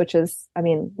memories, which is,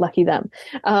 lucky them.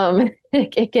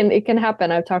 It can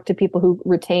happen. I've talked to people who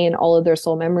retain all of their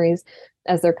soul memories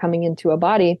as they're coming into a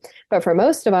body. But for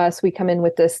most of us, we come in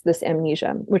with this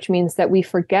amnesia, which means that we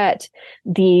forget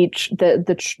the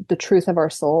truth of our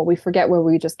soul. We forget where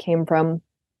we just came from.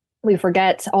 We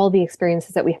forget all the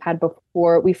experiences that we've had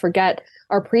before. We forget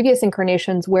our previous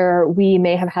incarnations where we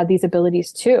may have had these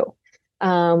abilities too.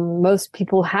 Most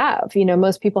people have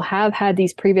had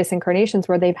these previous incarnations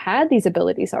where they've had these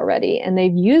abilities already and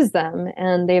they've used them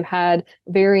and they've had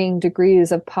varying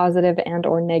degrees of positive and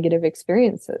or negative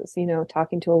experiences.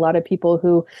 Talking to a lot of people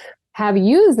who have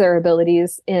used their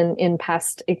abilities in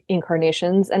past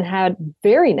incarnations and had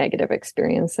very negative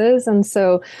experiences. And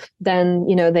so then,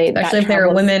 especially if they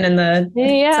were women in the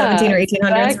 17 or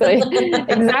 1800s.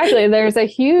 Exactly. There's a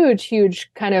huge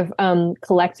kind of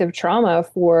collective trauma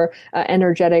for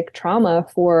energetic trauma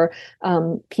for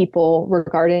people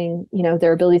regarding,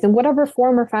 their abilities in whatever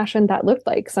form or fashion that looked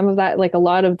like. Some of that, like a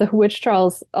lot of the witch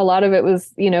trials, a lot of it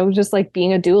was, just like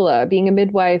being a doula, being a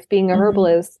midwife, being a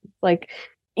herbalist, like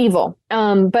evil.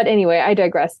 But anyway, I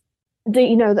digress.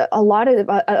 A lot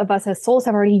of us as souls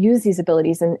have already used these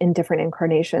abilities in different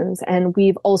incarnations. And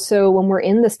we've also, when we're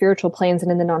in the spiritual planes and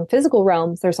in the non-physical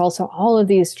realms, there's also all of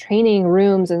these training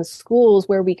rooms and schools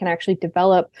where we can actually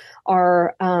develop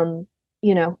our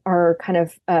kind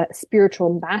of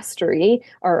spiritual mastery,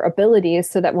 our abilities,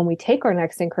 so that when we take our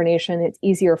next incarnation, it's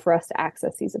easier for us to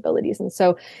access these abilities. And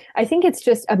so I think it's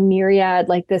just a myriad,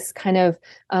 like this kind of,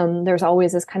 there's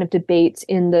always this kind of debate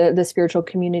in the spiritual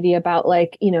community about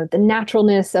the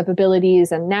naturalness of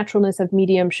abilities and naturalness of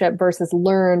mediumship versus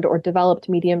learned or developed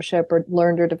mediumship or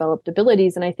learned or developed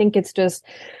abilities. And I think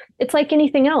it's like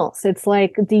anything else. It's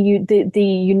like the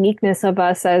uniqueness of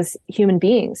us as human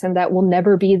beings, and that will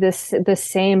never be the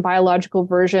same biological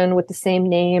version with the same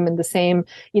name and the same,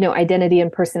 identity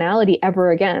and personality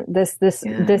ever again. This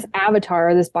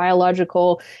avatar, this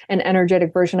biological and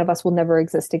energetic version of us will never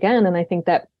exist again. And I think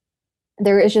that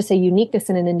there is just a uniqueness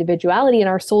and an individuality in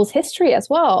our soul's history as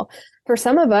well. For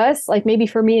some of us, like maybe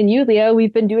for me and you, Leah,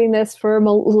 we've been doing this for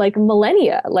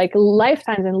millennia, like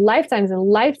lifetimes and lifetimes and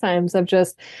lifetimes of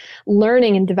just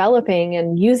learning and developing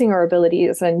and using our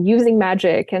abilities and using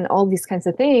magic and all these kinds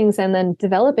of things, and then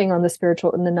developing on the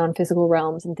spiritual and the non-physical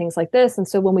realms and things like this. And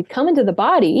so when we come into the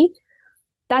body,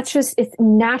 it's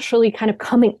naturally kind of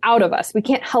coming out of us. We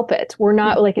can't help it. We're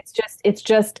not it's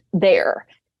just there.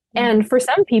 And for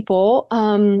some people,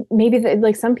 maybe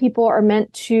some people are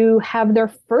meant to have their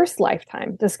first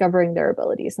lifetime discovering their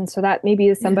abilities. And so that maybe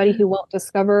is somebody who won't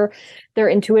discover their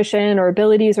intuition or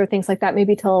abilities or things like that,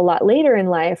 maybe till a lot later in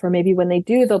life, or maybe when they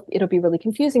do, it'll be really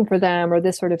confusing for them or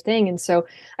this sort of thing. And so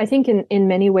I think in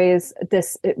many ways,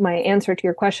 my answer to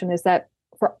your question is that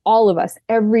for all of us,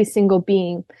 every single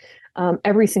being,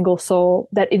 every single soul,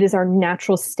 that it is our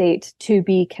natural state to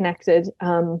be connected,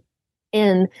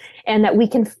 and that we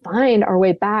can find our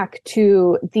way back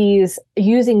to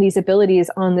using these abilities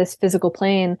on this physical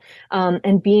plane,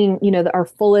 and being, our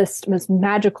fullest, most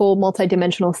magical,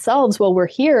 multidimensional selves while we're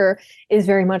here is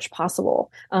very much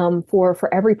possible,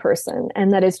 for every person.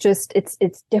 And that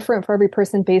it's different for every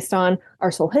person based on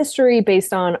our soul history,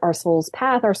 based on our soul's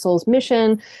path, our soul's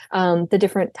mission, the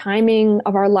different timing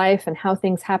of our life and how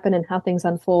things happen and how things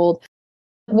unfold.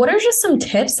 What are just some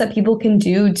tips that people can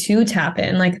do to tap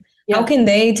in? How can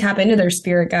they tap into their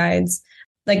spirit guides?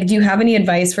 Do you have any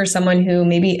advice for someone who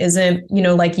maybe isn't,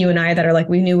 like you and I, that are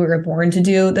we knew we were born to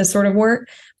do this sort of work,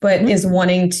 but is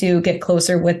wanting to get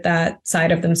closer with that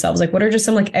side of themselves? What are just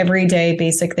some everyday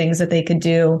basic things that they could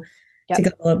do to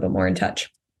get a little bit more in touch?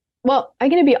 Well, I'm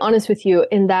going to be honest with you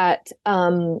in that,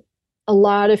 a a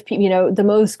lot of people, the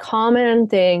most common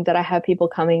thing that I have people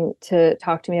coming to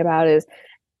talk to me about is,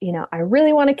 I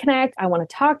really want to connect. I want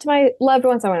to talk to my loved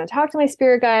ones. I want to talk to my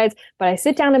spirit guides, but I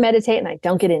sit down to meditate and I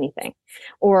don't get anything.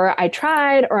 Or I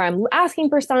tried, or I'm asking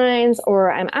for signs,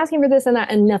 or I'm asking for this and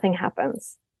that, and nothing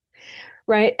happens.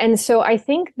 Right. And so I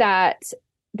think that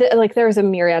there's a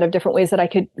myriad of different ways that I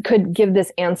could give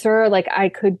this answer. Like I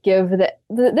could give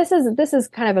this is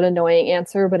kind of an annoying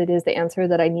answer, but it is the answer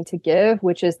that I need to give,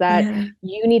 which is that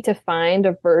you need to find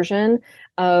a version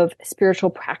of spiritual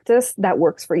practice that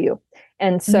works for you.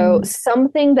 And so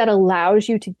something that allows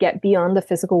you to get beyond the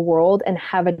physical world and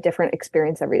have a different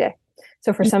experience every day.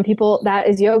 So for some people, that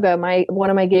is yoga. One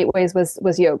of my gateways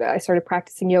was yoga. I started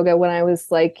practicing yoga when I was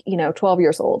 12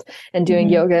 years old and doing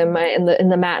yoga in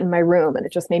the mat in my room. And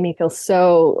it just made me feel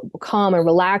so calm and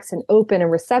relaxed and open and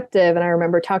receptive. And I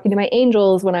remember talking to my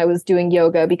angels when I was doing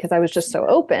yoga because I was just so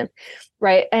open.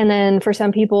 Right. And then for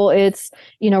some people, it's,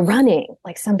 running.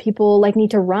 Like some people need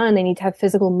to run. They need to have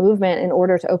physical movement in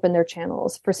order to open their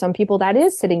channels. For some people, that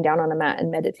is sitting down on a mat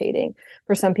and meditating.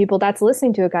 For some people, that's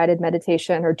listening to a guided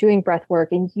meditation or doing breath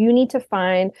work. And you need to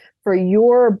find for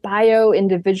your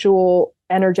individual,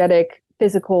 energetic,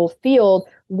 physical field,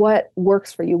 what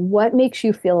works for you, what makes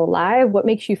you feel alive, what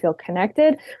makes you feel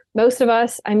connected. Most of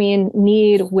us,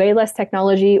 need way less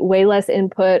technology, way less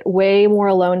input, way more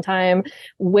alone time,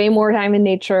 way more time in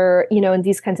nature, and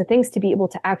these kinds of things to be able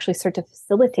to actually start to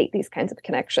facilitate these kinds of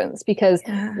connections. Because,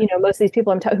 most of these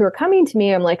people who are coming to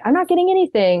me, I'm like, I'm not getting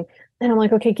anything. And I'm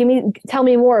like, okay, tell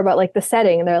me more about the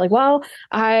setting. And they're like, well,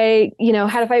 I,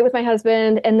 had a fight with my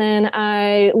husband and then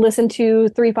I listened to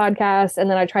 3 podcasts and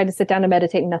then I tried to sit down and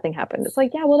meditate and nothing happened. It's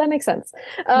like, yeah, well, that makes sense.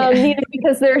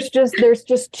 Because there's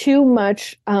just too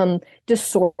much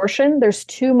distortion. There's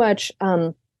too much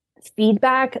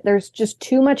feedback. There's just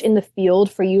too much in the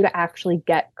field for you to actually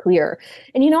get clear.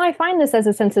 And, I find this as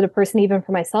a sensitive person, even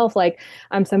for myself,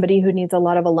 I'm somebody who needs a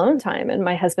lot of alone time. And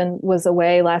my husband was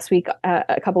away last week,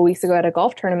 a couple of weeks ago at a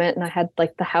golf tournament. And I had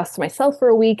the house to myself for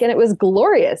a week and it was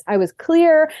glorious. I was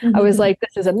clear. I was like,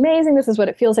 this is amazing. This is what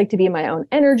it feels like to be in my own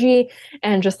energy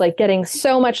and just getting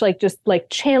so much,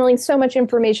 channeling so much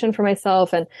information for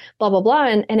myself and blah, blah, blah.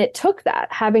 And it took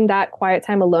that, having that quiet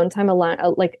time, alone time,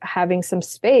 having some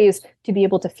space to be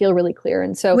able to feel really clear.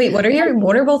 And so wait, what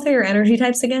are both of your energy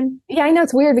types again? Yeah, I know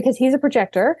it's weird because he's a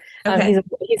projector. Okay.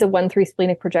 He's a 1-3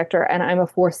 splenic projector and I'm a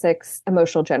 4-6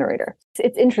 emotional generator.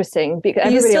 It's interesting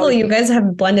because you guys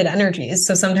have blended energies.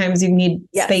 So sometimes you need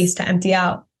space to empty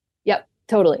out. Yep,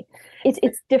 totally.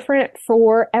 It's different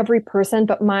for every person,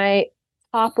 but my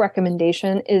top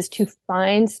recommendation is to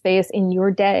find space in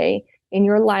your day, in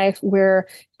your life where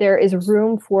there is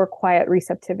room for quiet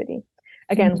receptivity.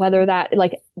 Again, whether that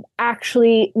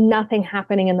actually nothing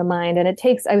happening in the mind. And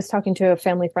I was talking to a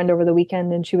family friend over the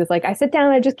weekend and she was like, I sit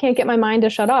down, I just can't get my mind to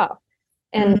shut off.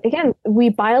 And again, we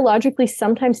biologically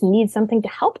sometimes need something to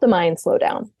help the mind slow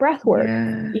down. Breath work,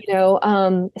 CBD,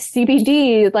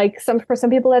 for some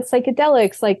people that's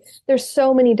psychedelics. There's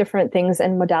so many different things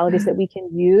and modalities that we can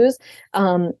use.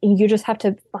 You just have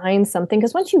to find something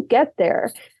because once you get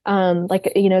there,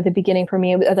 the beginning for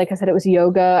me, like I said, it was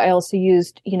yoga. I also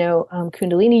used,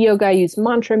 Kundalini yoga. I used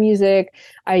mantra music.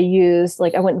 I used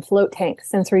I went in float tanks,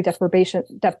 sensory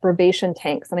deprivation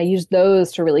tanks. And I used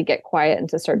those to really get quiet and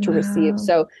to start to receive.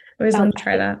 So I always want to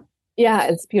try that. Yeah,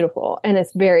 it's beautiful. And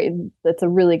it's a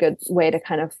really good way to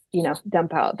kind of,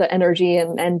 dump out the energy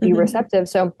and be receptive.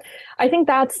 So I think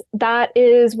that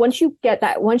is once you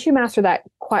master that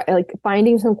quiet,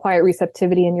 finding some quiet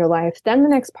receptivity in your life, then the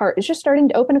next part is just starting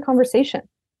to open a conversation.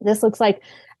 This looks like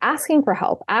asking for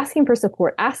help, asking for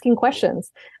support, asking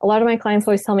questions. A lot of my clients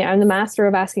always tell me I'm the master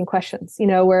of asking questions,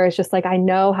 where it's just I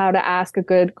know how to ask a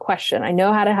good question. I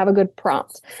know how to have a good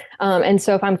prompt. And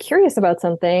so if I'm curious about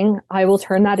something, I will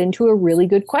turn that into a really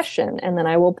good question. And then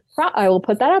I will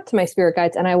put that up to my spirit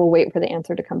guides and I will wait for the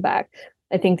answer to come back.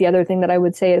 I think the other thing that I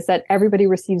would say is that everybody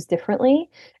receives differently.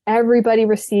 Everybody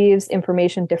receives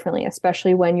information differently,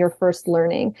 especially when you're first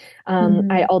learning.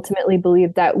 I ultimately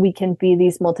believe that we can be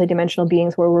these multidimensional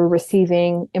beings where we're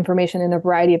receiving information in a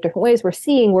variety of different ways. We're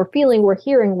seeing, we're feeling, we're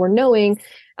hearing, we're knowing,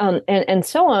 and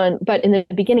so on. But in the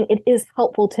beginning, it is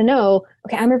helpful to know,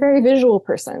 okay, I'm a very visual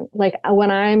person.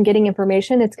 When I'm getting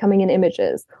information, it's coming in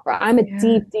images, or I'm a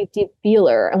deep, deep, deep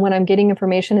feeler. And when I'm getting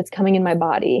information, it's coming in my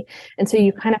body. And so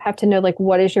you kind of have to know,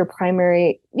 what is your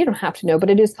primary, you don't have to know, but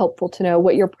it is helpful to know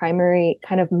what your primary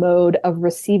kind of mode of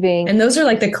receiving. And those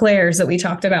are the clairs that we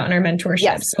talked about in our mentorship.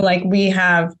 Yes. So we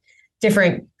have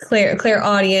different clear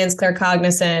audience, clear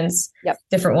cognizance,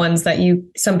 different ones that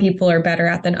some people are better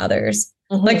at than others.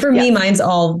 Like for me, mine's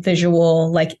all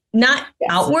visual, like not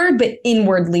outward, but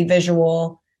inwardly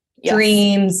visual.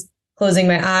 Dreams, closing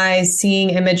my eyes, seeing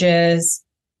images.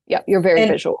 Yeah, you're very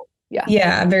visual. Yeah.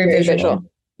 Yeah, very visual.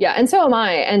 Yeah, and so am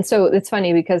I. And so it's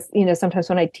funny because, you know, sometimes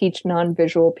when I teach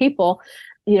non-visual people,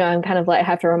 you know, I'm kind of like, I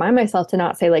have to remind myself to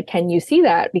not say like, can you see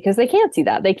that? Because they can't see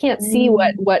that. They can't see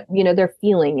what, you know, they're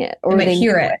feeling it or they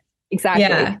hear it. Exactly.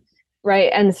 Yeah.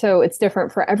 Right. And so it's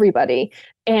different for everybody.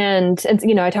 And,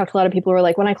 you know, I talked to a lot of people who are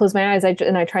like, when I close my eyes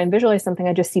and I try and visualize something,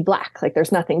 I just see black, like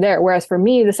there's nothing there. Whereas for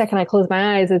me, the second I close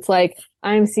my eyes, it's like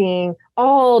I'm seeing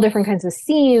all different kinds of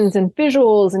scenes and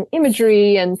visuals and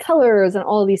imagery and colors and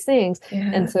all of these things.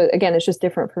 Yeah. And so again, it's just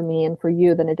different for me and for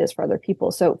you than it is for other people.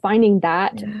 So finding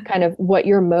that kind of what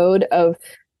your mode of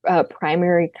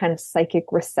primary kind of psychic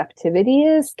receptivity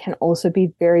is can also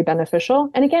be very beneficial.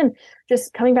 And again,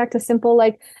 just coming back to simple,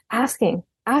 like asking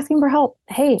for help.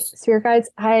 Hey, spirit guides,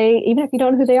 even if you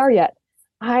don't know who they are yet,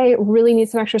 I really need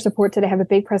some extra support today. I have a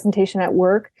big presentation at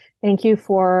work. Thank you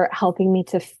for helping me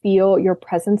to feel your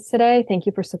presence today. Thank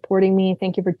you for supporting me.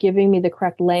 Thank you for giving me the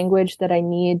correct language that I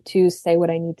need to say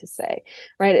what I need to say,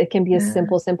 right? It can be as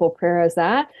simple prayer as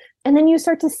that. And then you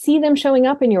start to see them showing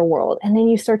up in your world. And then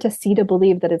you start to see to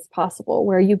believe that it's possible,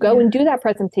 where you go and do that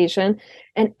presentation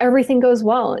and everything goes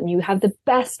well. And you have the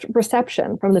best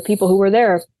reception from the people who were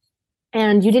there.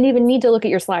 And you didn't even need to look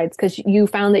at your slides because you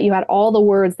found that you had all the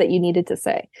words that you needed to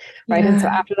say, right? And so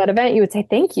after that event, you would say,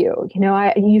 thank you. You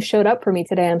know, you showed up for me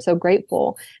today. I'm so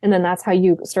grateful. And then that's how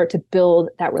you start to build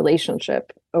that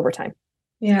relationship over time.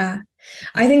 Yeah.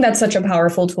 I think that's such a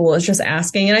powerful tool, is just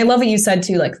asking. And I love what you said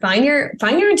too, like find your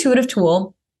intuitive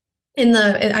tool.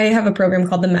 I have a program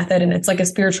called The Method, and it's like a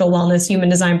spiritual wellness human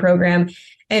design program.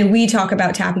 And we talk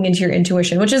about tapping into your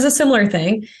intuition, which is a similar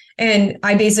thing. And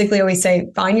I basically always say,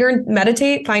 find your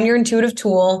intuitive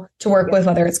tool to work with,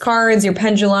 whether it's cards, your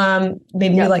pendulum,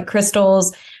 maybe you like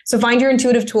crystals. So find your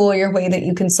intuitive tool, your way that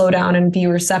you can slow down and be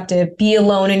receptive, be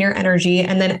alone in your energy,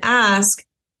 and then ask,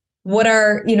 what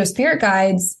are, you know, spirit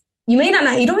guides? You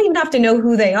don't even have to know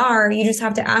who they are. You just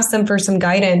have to ask them for some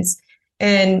guidance.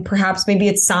 And perhaps maybe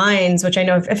it's signs, which I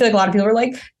feel like a lot of people are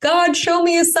like, God, show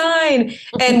me a sign.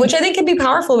 And which I think can be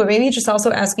powerful, but maybe just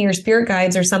also asking your spirit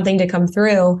guides or something to come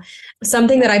through.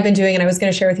 Something that I've been doing, and I was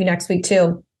going to share with you next week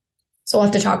too, so we'll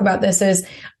have to talk about this, is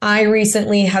I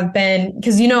recently have been,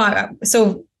 because, you know,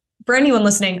 so for anyone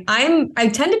listening, I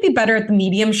tend to be better at the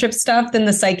mediumship stuff than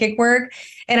the psychic work.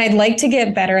 And I'd like to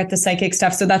get better at the psychic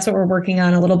stuff. So that's what we're working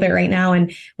on a little bit right now.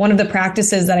 And one of the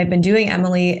practices that I've been doing,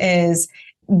 Emily, is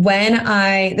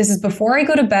this is before I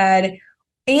go to bed.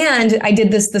 And I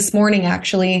did this morning,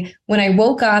 actually. When I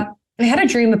woke up, I had a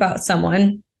dream about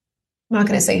someone. I'm not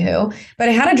going to say who, but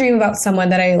I had a dream about someone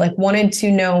that I like wanted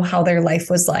to know how their life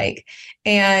was like.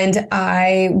 And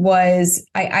I was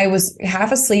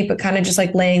half asleep, but kind of just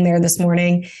like laying there this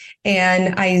morning.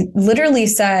 And I literally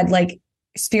said, like,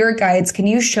 spirit guides, can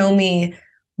you show me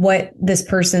what this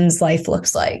person's life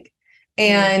looks like?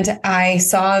 And I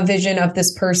saw a vision of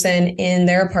this person in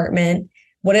their apartment,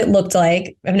 what it looked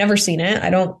like. I've never seen it.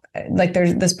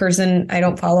 There's this person I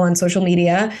don't follow on social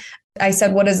media. I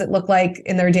said, what does it look like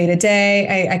in their day to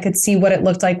day? I could see what it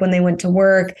looked like when they went to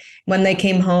work, when they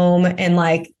came home, and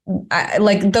like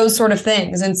those sort of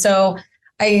things. And so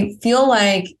I feel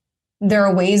like there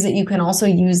are ways that you can also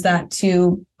use that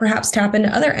to perhaps tap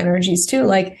into other energies too.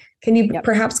 Like, can you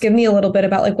perhaps give me a little bit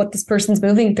about like what this person's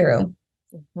moving through?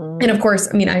 And of course,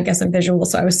 I mean, I guess I'm visual.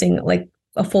 So I was seeing like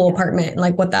a full apartment and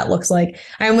like what that looks like.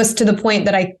 I almost, to the point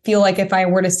that I feel like if I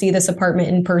were to see this apartment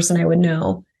in person, I would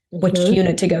know which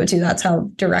unit to go to. That's how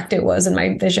direct it was in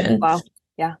my vision. Wow.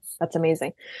 Yeah. That's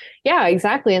amazing. Yeah,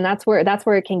 exactly. And that's where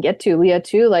it can get to, Leah,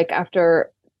 too. Like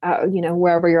after,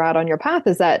 wherever you're at on your path,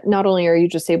 is that not only are you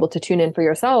just able to tune in for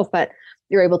yourself, but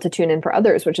you're able to tune in for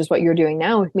others, which is what you're doing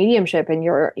now with mediumship. And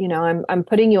I'm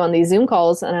putting you on these Zoom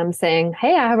calls and I'm saying,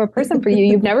 hey, I have a person for you.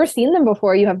 You've never seen them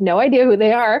before. You have no idea who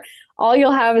they are. All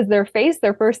you'll have is their face,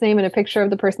 their first name, and a picture of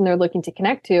the person they're looking to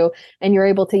connect to. And you're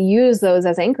able to use those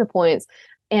as anchor points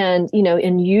and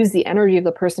use the energy of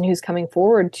the person who's coming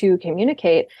forward to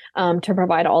communicate, to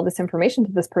provide all this information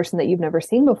to this person that you've never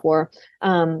seen before,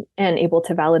 and able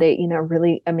to validate,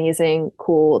 really amazing,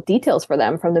 cool details for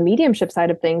them from the mediumship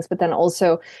side of things, but then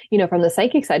also, from the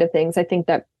psychic side of things. I think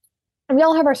that we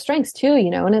all have our strengths too,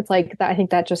 and it's like that. I think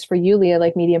that just for you, Leah,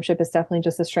 like mediumship is definitely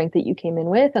just a strength that you came in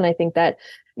with. And I think that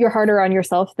you're harder on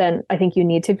yourself than I think you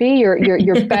need to be.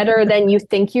 You're better than you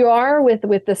think you are with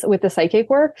the psychic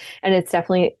work, and it's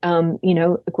definitely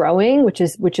growing, which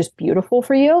is beautiful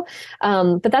for you.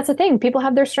 But that's the thing. People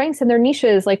have their strengths and their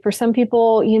niches. Like for some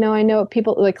people, I know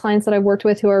people like clients that I've worked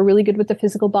with who are really good with the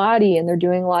physical body, and they're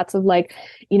doing lots of like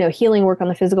healing work on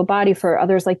the physical body. For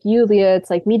others like you, Leah, it's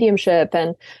like mediumship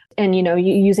and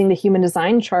using the human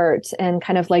design chart and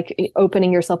kind of like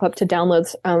opening yourself up to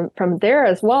downloads from there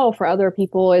as well. For other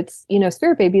people, it's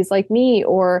spirit babies like me,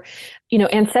 or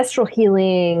ancestral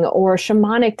healing, or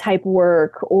shamanic type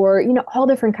work, or all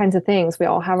different kinds of things. We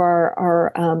all have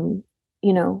our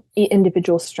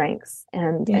individual strengths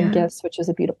and gifts, which is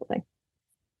a beautiful thing.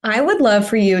 I would love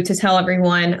for you to tell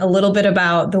everyone a little bit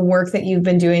about the work that you've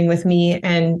been doing with me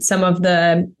and some of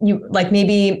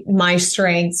maybe my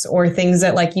strengths or things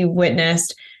that like you've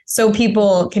witnessed, so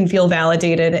people can feel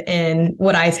validated in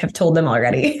what I have told them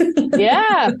already.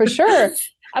 Yeah, for sure.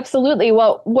 Absolutely.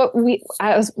 Well, what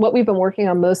we've been working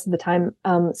on most of the time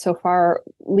so far,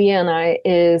 Leah and I,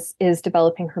 is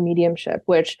developing her mediumship,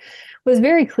 which was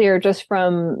very clear just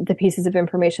from the pieces of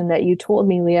information that you told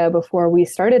me, Leah, before we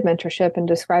started mentorship and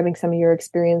describing some of your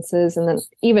experiences. And then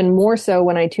even more so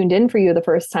when I tuned in for you the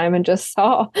first time and just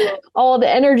saw all the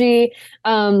energy,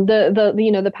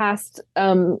 the past,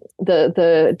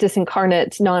 the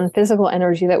disincarnate, non-physical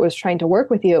energy that was trying to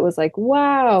work with you. It was like,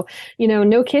 wow,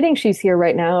 no kidding. She's here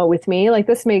right now with me. Like,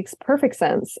 this makes perfect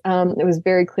sense. It was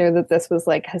very clear that this was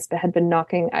like, had been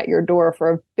knocking at your door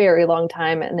for a very long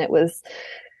time. And it was,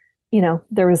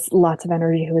 there was lots of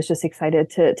energy who was just excited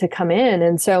to come in.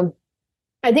 And so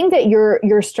I think that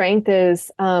your strength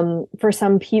is, for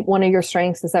some people, one of your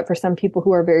strengths is that for some people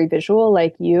who are very visual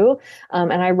like you,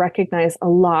 and I recognize a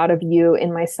lot of you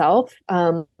in myself,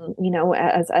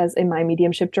 as in my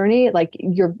mediumship journey, like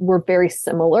we're very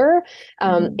similar,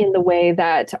 in the way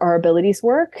that our abilities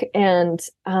work. And,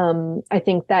 I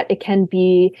think that it can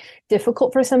be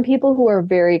difficult for some people who are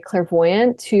very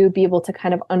clairvoyant to be able to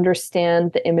kind of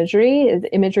understand the imagery.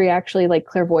 The imagery actually, like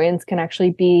clairvoyance, can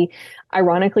actually be,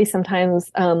 ironically, sometimes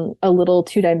a little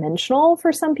two-dimensional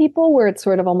for some people, where it's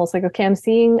sort of almost like, okay, I'm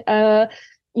seeing a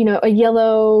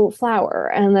yellow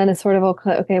flower, and then it's sort of,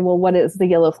 okay, well, what is the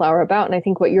yellow flower about? And I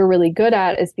think what you're really good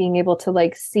at is being able to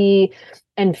like see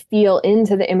and feel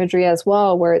into the imagery as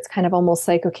well, where it's kind of almost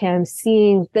like, okay, I'm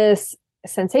seeing this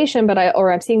sensation,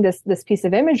 I'm seeing this piece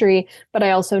of imagery, but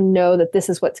I also know that this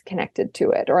is what's connected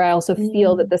to it, or I also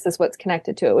feel that this is what's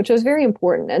connected to it, which is very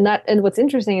important. And what's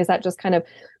interesting is that just kind of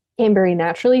came very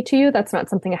naturally to you. That's not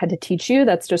something I had to teach you.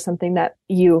 That's just something that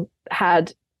you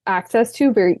had access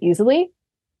to very easily,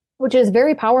 which is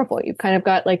very powerful. You've kind of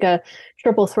got like a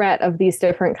triple threat of these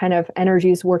different kind of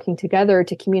energies working together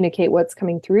to communicate what's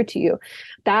coming through to you.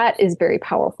 That is very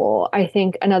powerful. I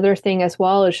think another thing as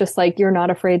well is just like, you're not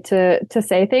afraid to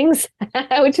say things,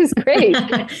 which is great.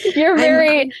 You're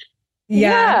very,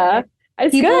 yeah.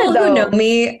 It's people good, who know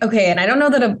me, okay, and I don't know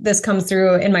that this comes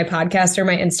through in my podcast or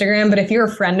my Instagram, but if you're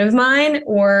a friend of mine,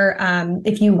 or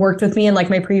if you worked with me in like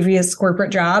my previous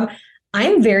corporate job,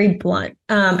 I'm very blunt.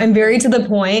 I'm very to the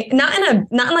point, not in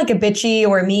like a bitchy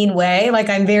or a mean way. Like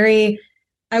I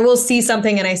will see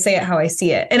something and I say it how I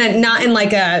see it, and I'm not in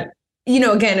like a,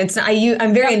 again,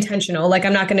 I'm very intentional. Like,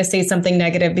 I'm not going to say something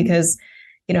negative because,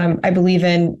 I believe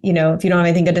in, if you don't have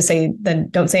anything good to say, then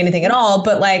don't say anything at all.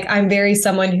 But like, I'm very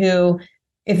someone who,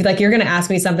 if like you're going to ask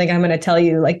me something, I'm going to tell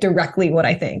you like directly what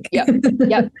I think.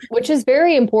 Yep. Which is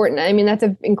very important. I mean, that's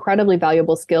an incredibly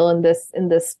valuable skill in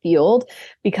this field,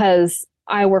 because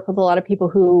I work with a lot of people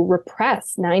who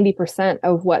repress 90%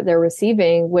 of what they're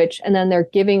receiving, and then they're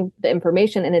giving the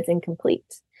information and it's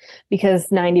incomplete, because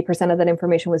 90% of that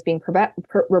information was being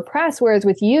repressed. Whereas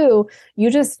with you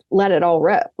just let it all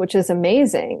rip, which is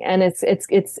amazing. And it's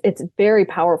very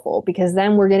powerful, because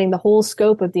then we're getting the whole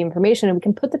scope of the information and we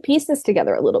can put the pieces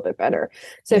together a little bit better.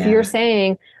 So if you're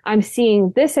saying, I'm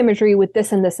seeing this imagery with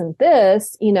this and this and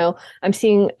this, I'm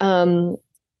seeing,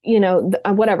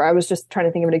 whatever. I was just trying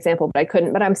to think of an example, but I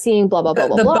couldn't. But I'm seeing blah blah blah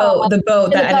blah blah. The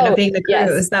boat that ended up being the cruise.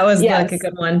 Yes. That was like a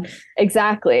good one.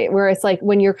 Exactly. Where it's like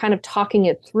when you're kind of talking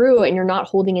it through and you're not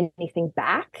holding anything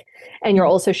back, and you're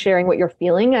also sharing what you're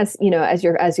feeling as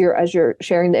you're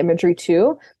sharing the imagery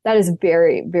too. That is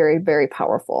very, very, very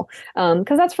powerful.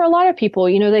 Because that's for a lot of people,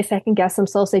 they second guess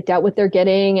themselves, they doubt what they're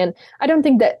getting. And I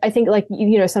think like,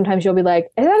 sometimes you'll be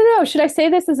like, I don't know, should I say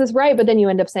this? Is this right? But then you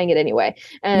end up saying it anyway.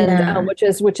 And which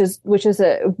is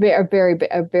a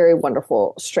very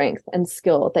wonderful strength and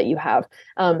skill that you have,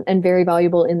 and very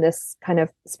valuable in this kind of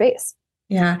space.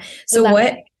 Yeah. So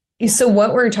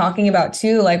what we're talking about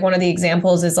too, like one of the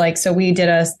examples is like, so we did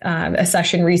a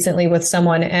session recently with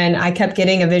someone, and I kept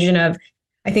getting a vision of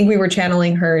I think we were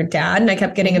channeling her dad, and I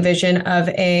kept getting a vision of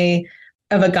a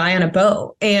guy on a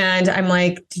boat. And I'm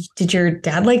like, did your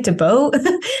dad like to boat?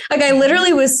 Like, I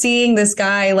literally was seeing this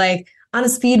guy like on a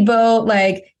speedboat,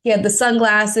 like he had the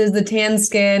sunglasses, the tan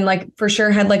skin, like for sure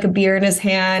had like a beer in his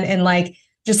hand, and like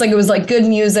just like it was like good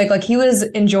music, like he was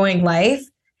enjoying life.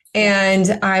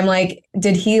 And I'm like,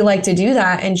 did he like to do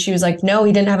that? And she was like, no,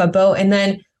 he didn't have a boat. And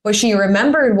then what she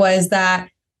remembered was that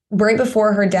right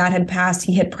before her dad had passed,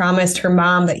 he had promised her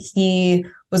mom that he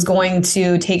was going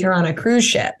to take her on a cruise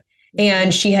ship.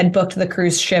 And she had booked the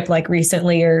cruise ship like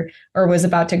recently or was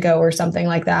about to go or something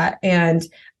like that. And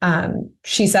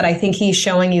she said, I think he's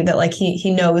showing you that like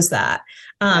he knows that.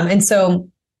 And so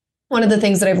one of the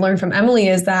things that I've learned from Emily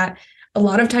is that a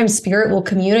lot of times spirit will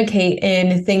communicate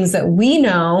in things that we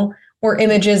know or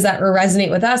images that resonate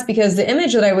with us, because the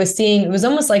image that I was seeing, it was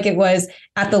almost like it was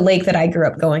at the lake that I grew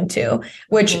up going to,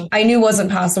 which I knew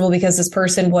wasn't possible because this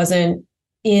person wasn't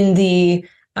in the,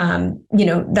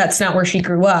 that's not where she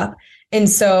grew up. And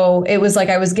so it was like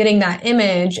I was getting that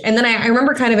image. And then I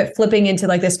remember kind of it flipping into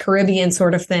like this Caribbean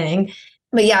sort of thing.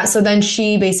 But yeah, so then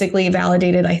she basically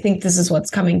validated, I think this is what's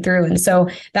coming through. And so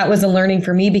that was a learning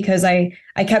for me, because I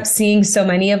kept seeing so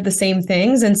many of the same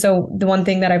things. And so the one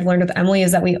thing that I've learned with Emily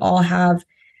is that we all have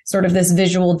sort of this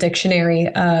visual dictionary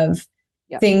of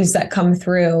things that come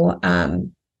through,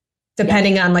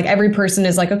 depending on like every person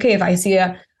is like, okay, if I see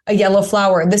a yellow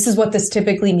flower, this is what this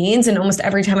typically means. And almost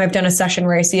every time I've done a session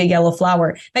where I see a yellow flower,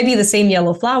 it might be the same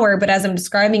yellow flower, but as I'm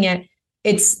describing it,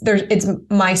 it's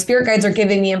my spirit guides are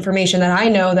giving me information that I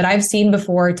know that I've seen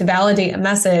before to validate a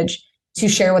message to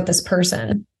share with this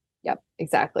person. Yep,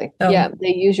 exactly. Yeah,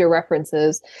 they use your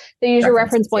references. They use your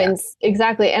reference points. Yeah.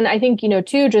 Exactly. And I think,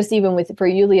 too, just even for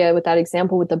you, Leah, with that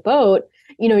example with the boat,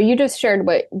 you just shared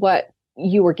what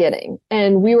you were getting.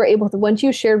 And we were able to, once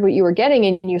you shared what you were getting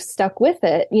and you stuck with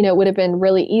it, it would have been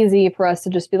really easy for us to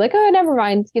just be like, oh, never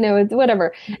mind,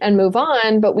 whatever, and move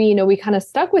on. But we kind of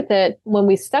stuck with it. When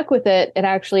we stuck with it, it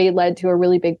actually led to a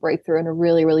really big breakthrough and a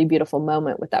really, really beautiful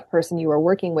moment with that person you were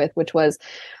working with, which was,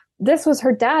 this was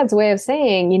her dad's way of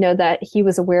saying, that he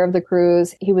was aware of the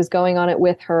cruise. He was going on it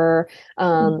with her.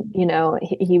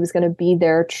 He was going to be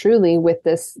there truly with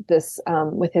this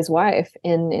with his wife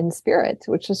in spirit,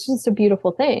 which is just a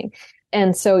beautiful thing.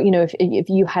 And so, if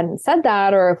you hadn't said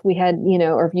that, or if we had,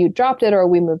 or if you dropped it or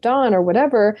we moved on or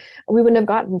whatever, we wouldn't have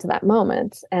gotten to that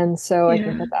moment. And so I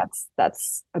think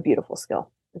that's a beautiful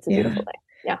skill. It's a beautiful thing.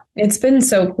 Yeah. It's been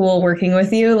so cool working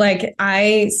with you. Like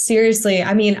I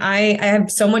have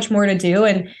so much more to do,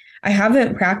 and I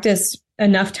haven't practiced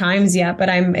enough times yet, but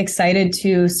I'm excited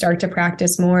to start to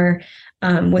practice more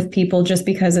with people, just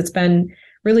because it's been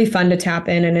really fun to tap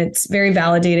in, and it's very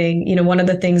validating. One of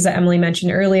the things that Emily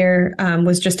mentioned earlier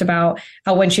was just about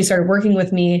how when she started working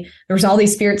with me, there was all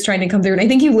these spirits trying to come through. And I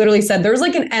think you literally said there was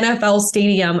like an NFL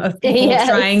stadium of people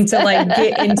trying to like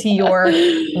get into your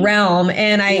realm.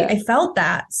 And I felt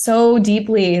that so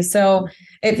deeply. So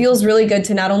it feels really good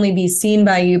to not only be seen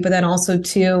by you, but then also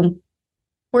to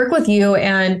work with you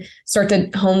and start to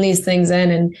hone these things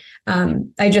in.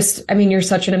 And you're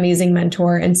such an amazing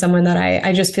mentor and someone that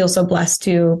I just feel so blessed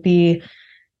to be,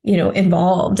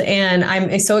 involved. And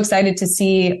I'm so excited to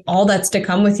see all that's to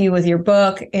come with you with your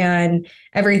book and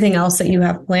everything else that you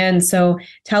have planned. So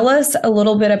tell us a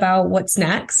little bit about what's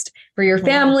next for your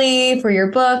family, for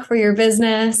your book, for your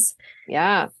business.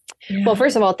 Yeah. Well,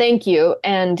 first of all, thank you.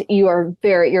 And you're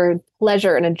a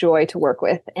pleasure and a joy to work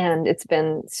with. And it's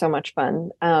been so much fun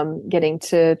getting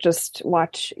to just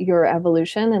watch your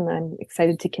evolution. And I'm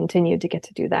excited to continue to get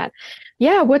to do that.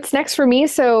 Yeah. What's next for me?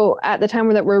 So at the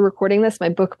time that we're recording this, my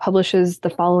book publishes the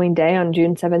following day on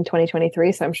June 7th,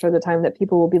 2023. So I'm sure the time that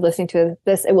people will be listening to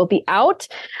this, it will be out.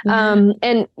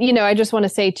 And, I just want to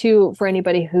say too, for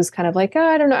anybody who's kind of like, oh,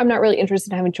 I don't know, I'm not really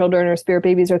interested in having children or spirit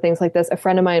babies or things like this. A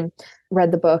friend of mine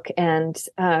read the book, and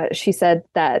she said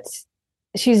that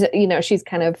she's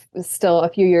kind of still a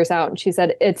few years out. And she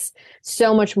said, it's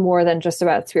so much more than just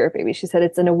about spirit baby. She said,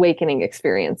 it's an awakening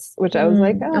experience, which I was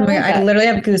like, oh my God, I literally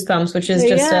have goosebumps, which is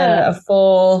just a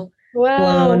full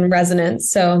blown resonance.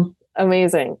 So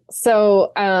amazing.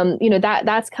 So,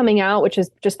 that's coming out, which has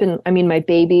just been, my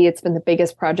baby. It's been the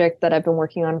biggest project that I've been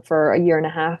working on for a year and a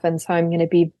half. And so I'm going to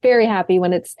be very happy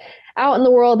when it's out in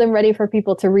the world and ready for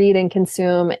people to read and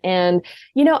consume. And,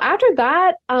 after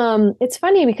that, it's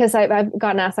funny because I've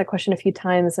gotten asked that question a few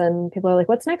times, and people are like,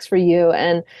 what's next for you?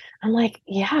 And I'm like,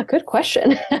 yeah, good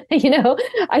question.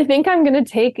 I think I'm going to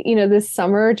take, this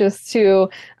summer just to,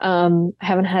 I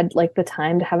haven't had like the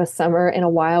time to have a summer in a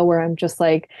while where I'm just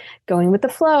like going with the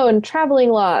flow and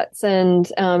traveling lots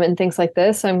and things like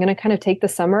this. So I'm going to kind of take the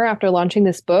summer after launching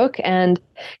this book and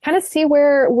kind of see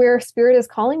where spirit is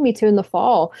calling me to in the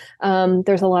fall.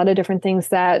 There's a lot of different things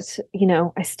that,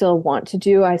 I still want to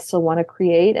do. I still want to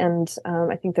create. And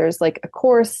I think there's like a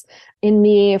course in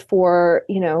me for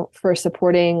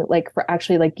supporting, like for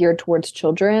actually like geared towards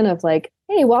children of like,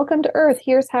 hey, welcome to Earth.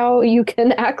 Here's how you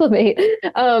can acclimate.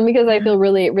 Because I feel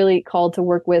really, really called to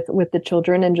work with the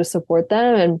children and just support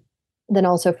them. And then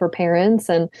also for parents.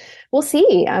 And we'll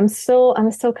see. I'm still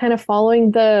kind of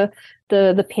following the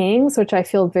pings, which I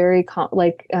feel very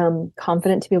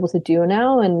confident to be able to do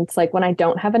now. And it's like when I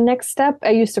don't have a next step, I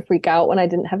used to freak out when I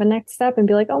didn't have a next step and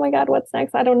be like, oh my God, what's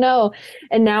next? I don't know.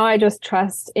 And now I just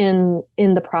trust in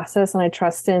the process, and I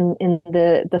trust in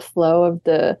the flow of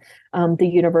the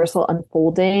universal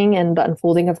unfolding and the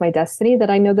unfolding of my destiny, that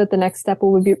I know that the next step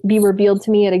will be revealed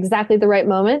to me at exactly the right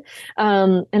moment.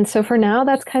 And so for now,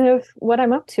 that's kind of what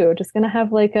I'm up to. Just going to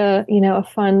have like a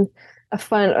fun,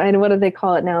 what do they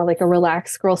call it now? Like a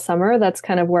relaxed girl summer. That's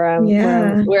kind of where I'm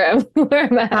at.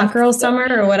 Hot girl summer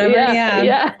or whatever.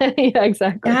 Yeah,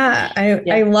 exactly. Yeah.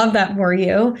 I love that for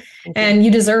you. And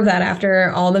you deserve that after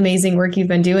all the amazing work you've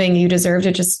been doing. You deserve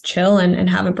to just chill and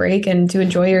have a break and to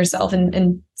enjoy yourself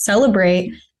and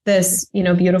celebrate this,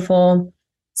 beautiful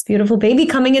baby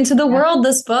coming into the world,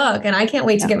 this book. And I can't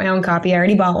wait to get my own copy. I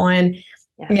already bought one.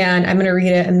 Yeah, and I'm going to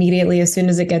read it immediately as soon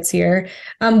as it gets here.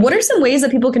 What are some ways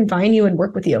that people can find you and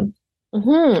work with you?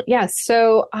 Yeah,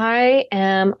 so I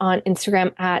am on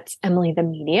Instagram at Emily the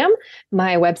Medium.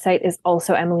 My website is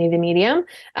also Emily the Medium.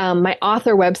 My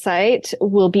author website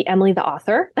will be Emily the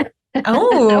Author. We're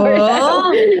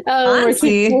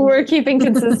keeping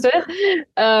consistent.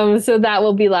 So that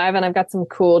will be live, and I've got some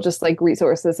cool just like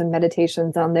resources and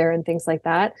meditations on there and things like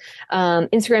that.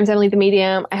 Instagram's Emily the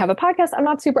Medium. I have a podcast. I'm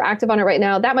not super active on it right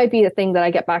now. That might be a thing that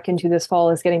I get back into this fall,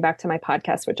 is getting back to my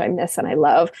podcast, which I miss and I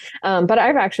love. But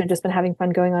I've actually just been having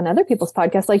fun going on other people's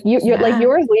podcasts, like like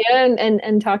yours, Leah,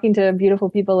 and talking to beautiful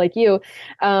people like you.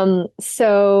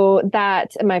 So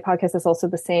that my podcast is also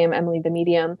the same, Emily the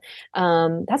Medium.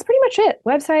 That's pretty much it.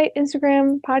 Website,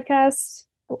 Instagram, podcast.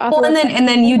 Well, and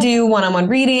then you do one-on-one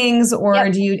readings, or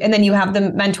do you, and then you have the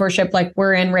mentorship like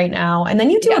we're in right now, and then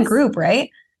you do a group,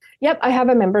 right? Yep. I have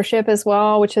a membership as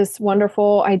well, which is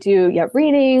wonderful. I do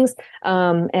readings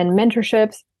and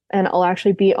mentorships, and I'll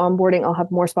actually be onboarding. I'll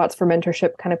have more spots for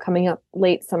mentorship kind of coming up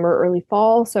late summer, early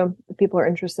fall. So if people are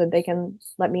interested, they can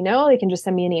let me know. They can just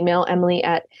send me an email,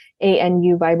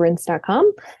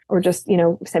 emily@anuvibrance.com, or just,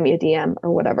 send me a DM or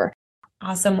whatever.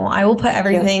 Awesome. Well, I will put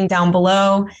everything down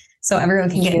below so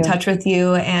everyone can get in touch with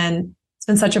you. And it's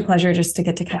been such a pleasure just to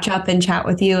get to catch up and chat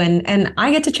with you. And I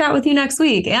get to chat with you next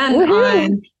week and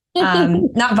on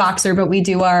not Voxer, but we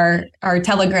do our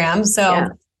Telegram. So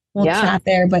we'll chat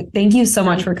there. But thank you so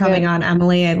much for coming on,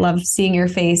 Emily. I love seeing your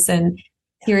face and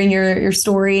hearing your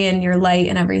story and your light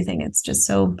and everything. It's just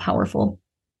so powerful.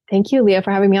 Thank you, Leah,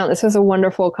 for having me on. This was a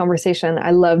wonderful conversation.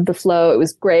 I loved the flow. It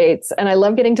was great. And I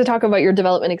love getting to talk about your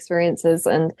development experiences.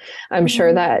 And I'm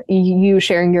sure that you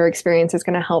sharing your experience is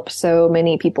going to help so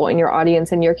many people in your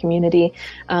audience and your community,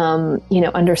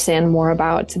 understand more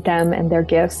about them and their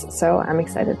gifts. So I'm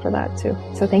excited for that too.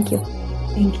 So thank you.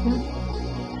 Thank you.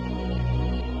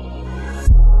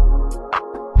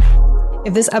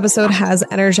 If this episode has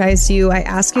energized you, I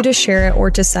ask you to share it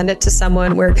or to send it to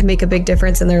someone where it can make a big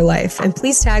difference in their life. And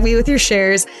please tag me with your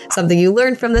shares, something you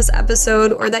learned from this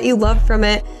episode or that you loved from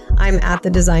it. I'm at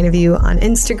The Design of You on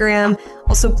Instagram.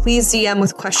 Also, please DM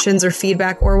with questions or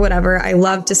feedback or whatever. I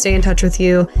love to stay in touch with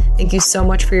you. Thank you so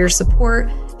much for your support,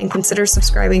 and consider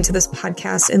subscribing to this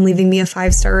podcast and leaving me a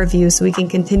 5-star review so we can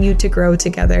continue to grow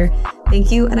together.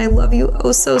 Thank you. And I love you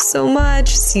oh so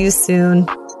much. See you soon.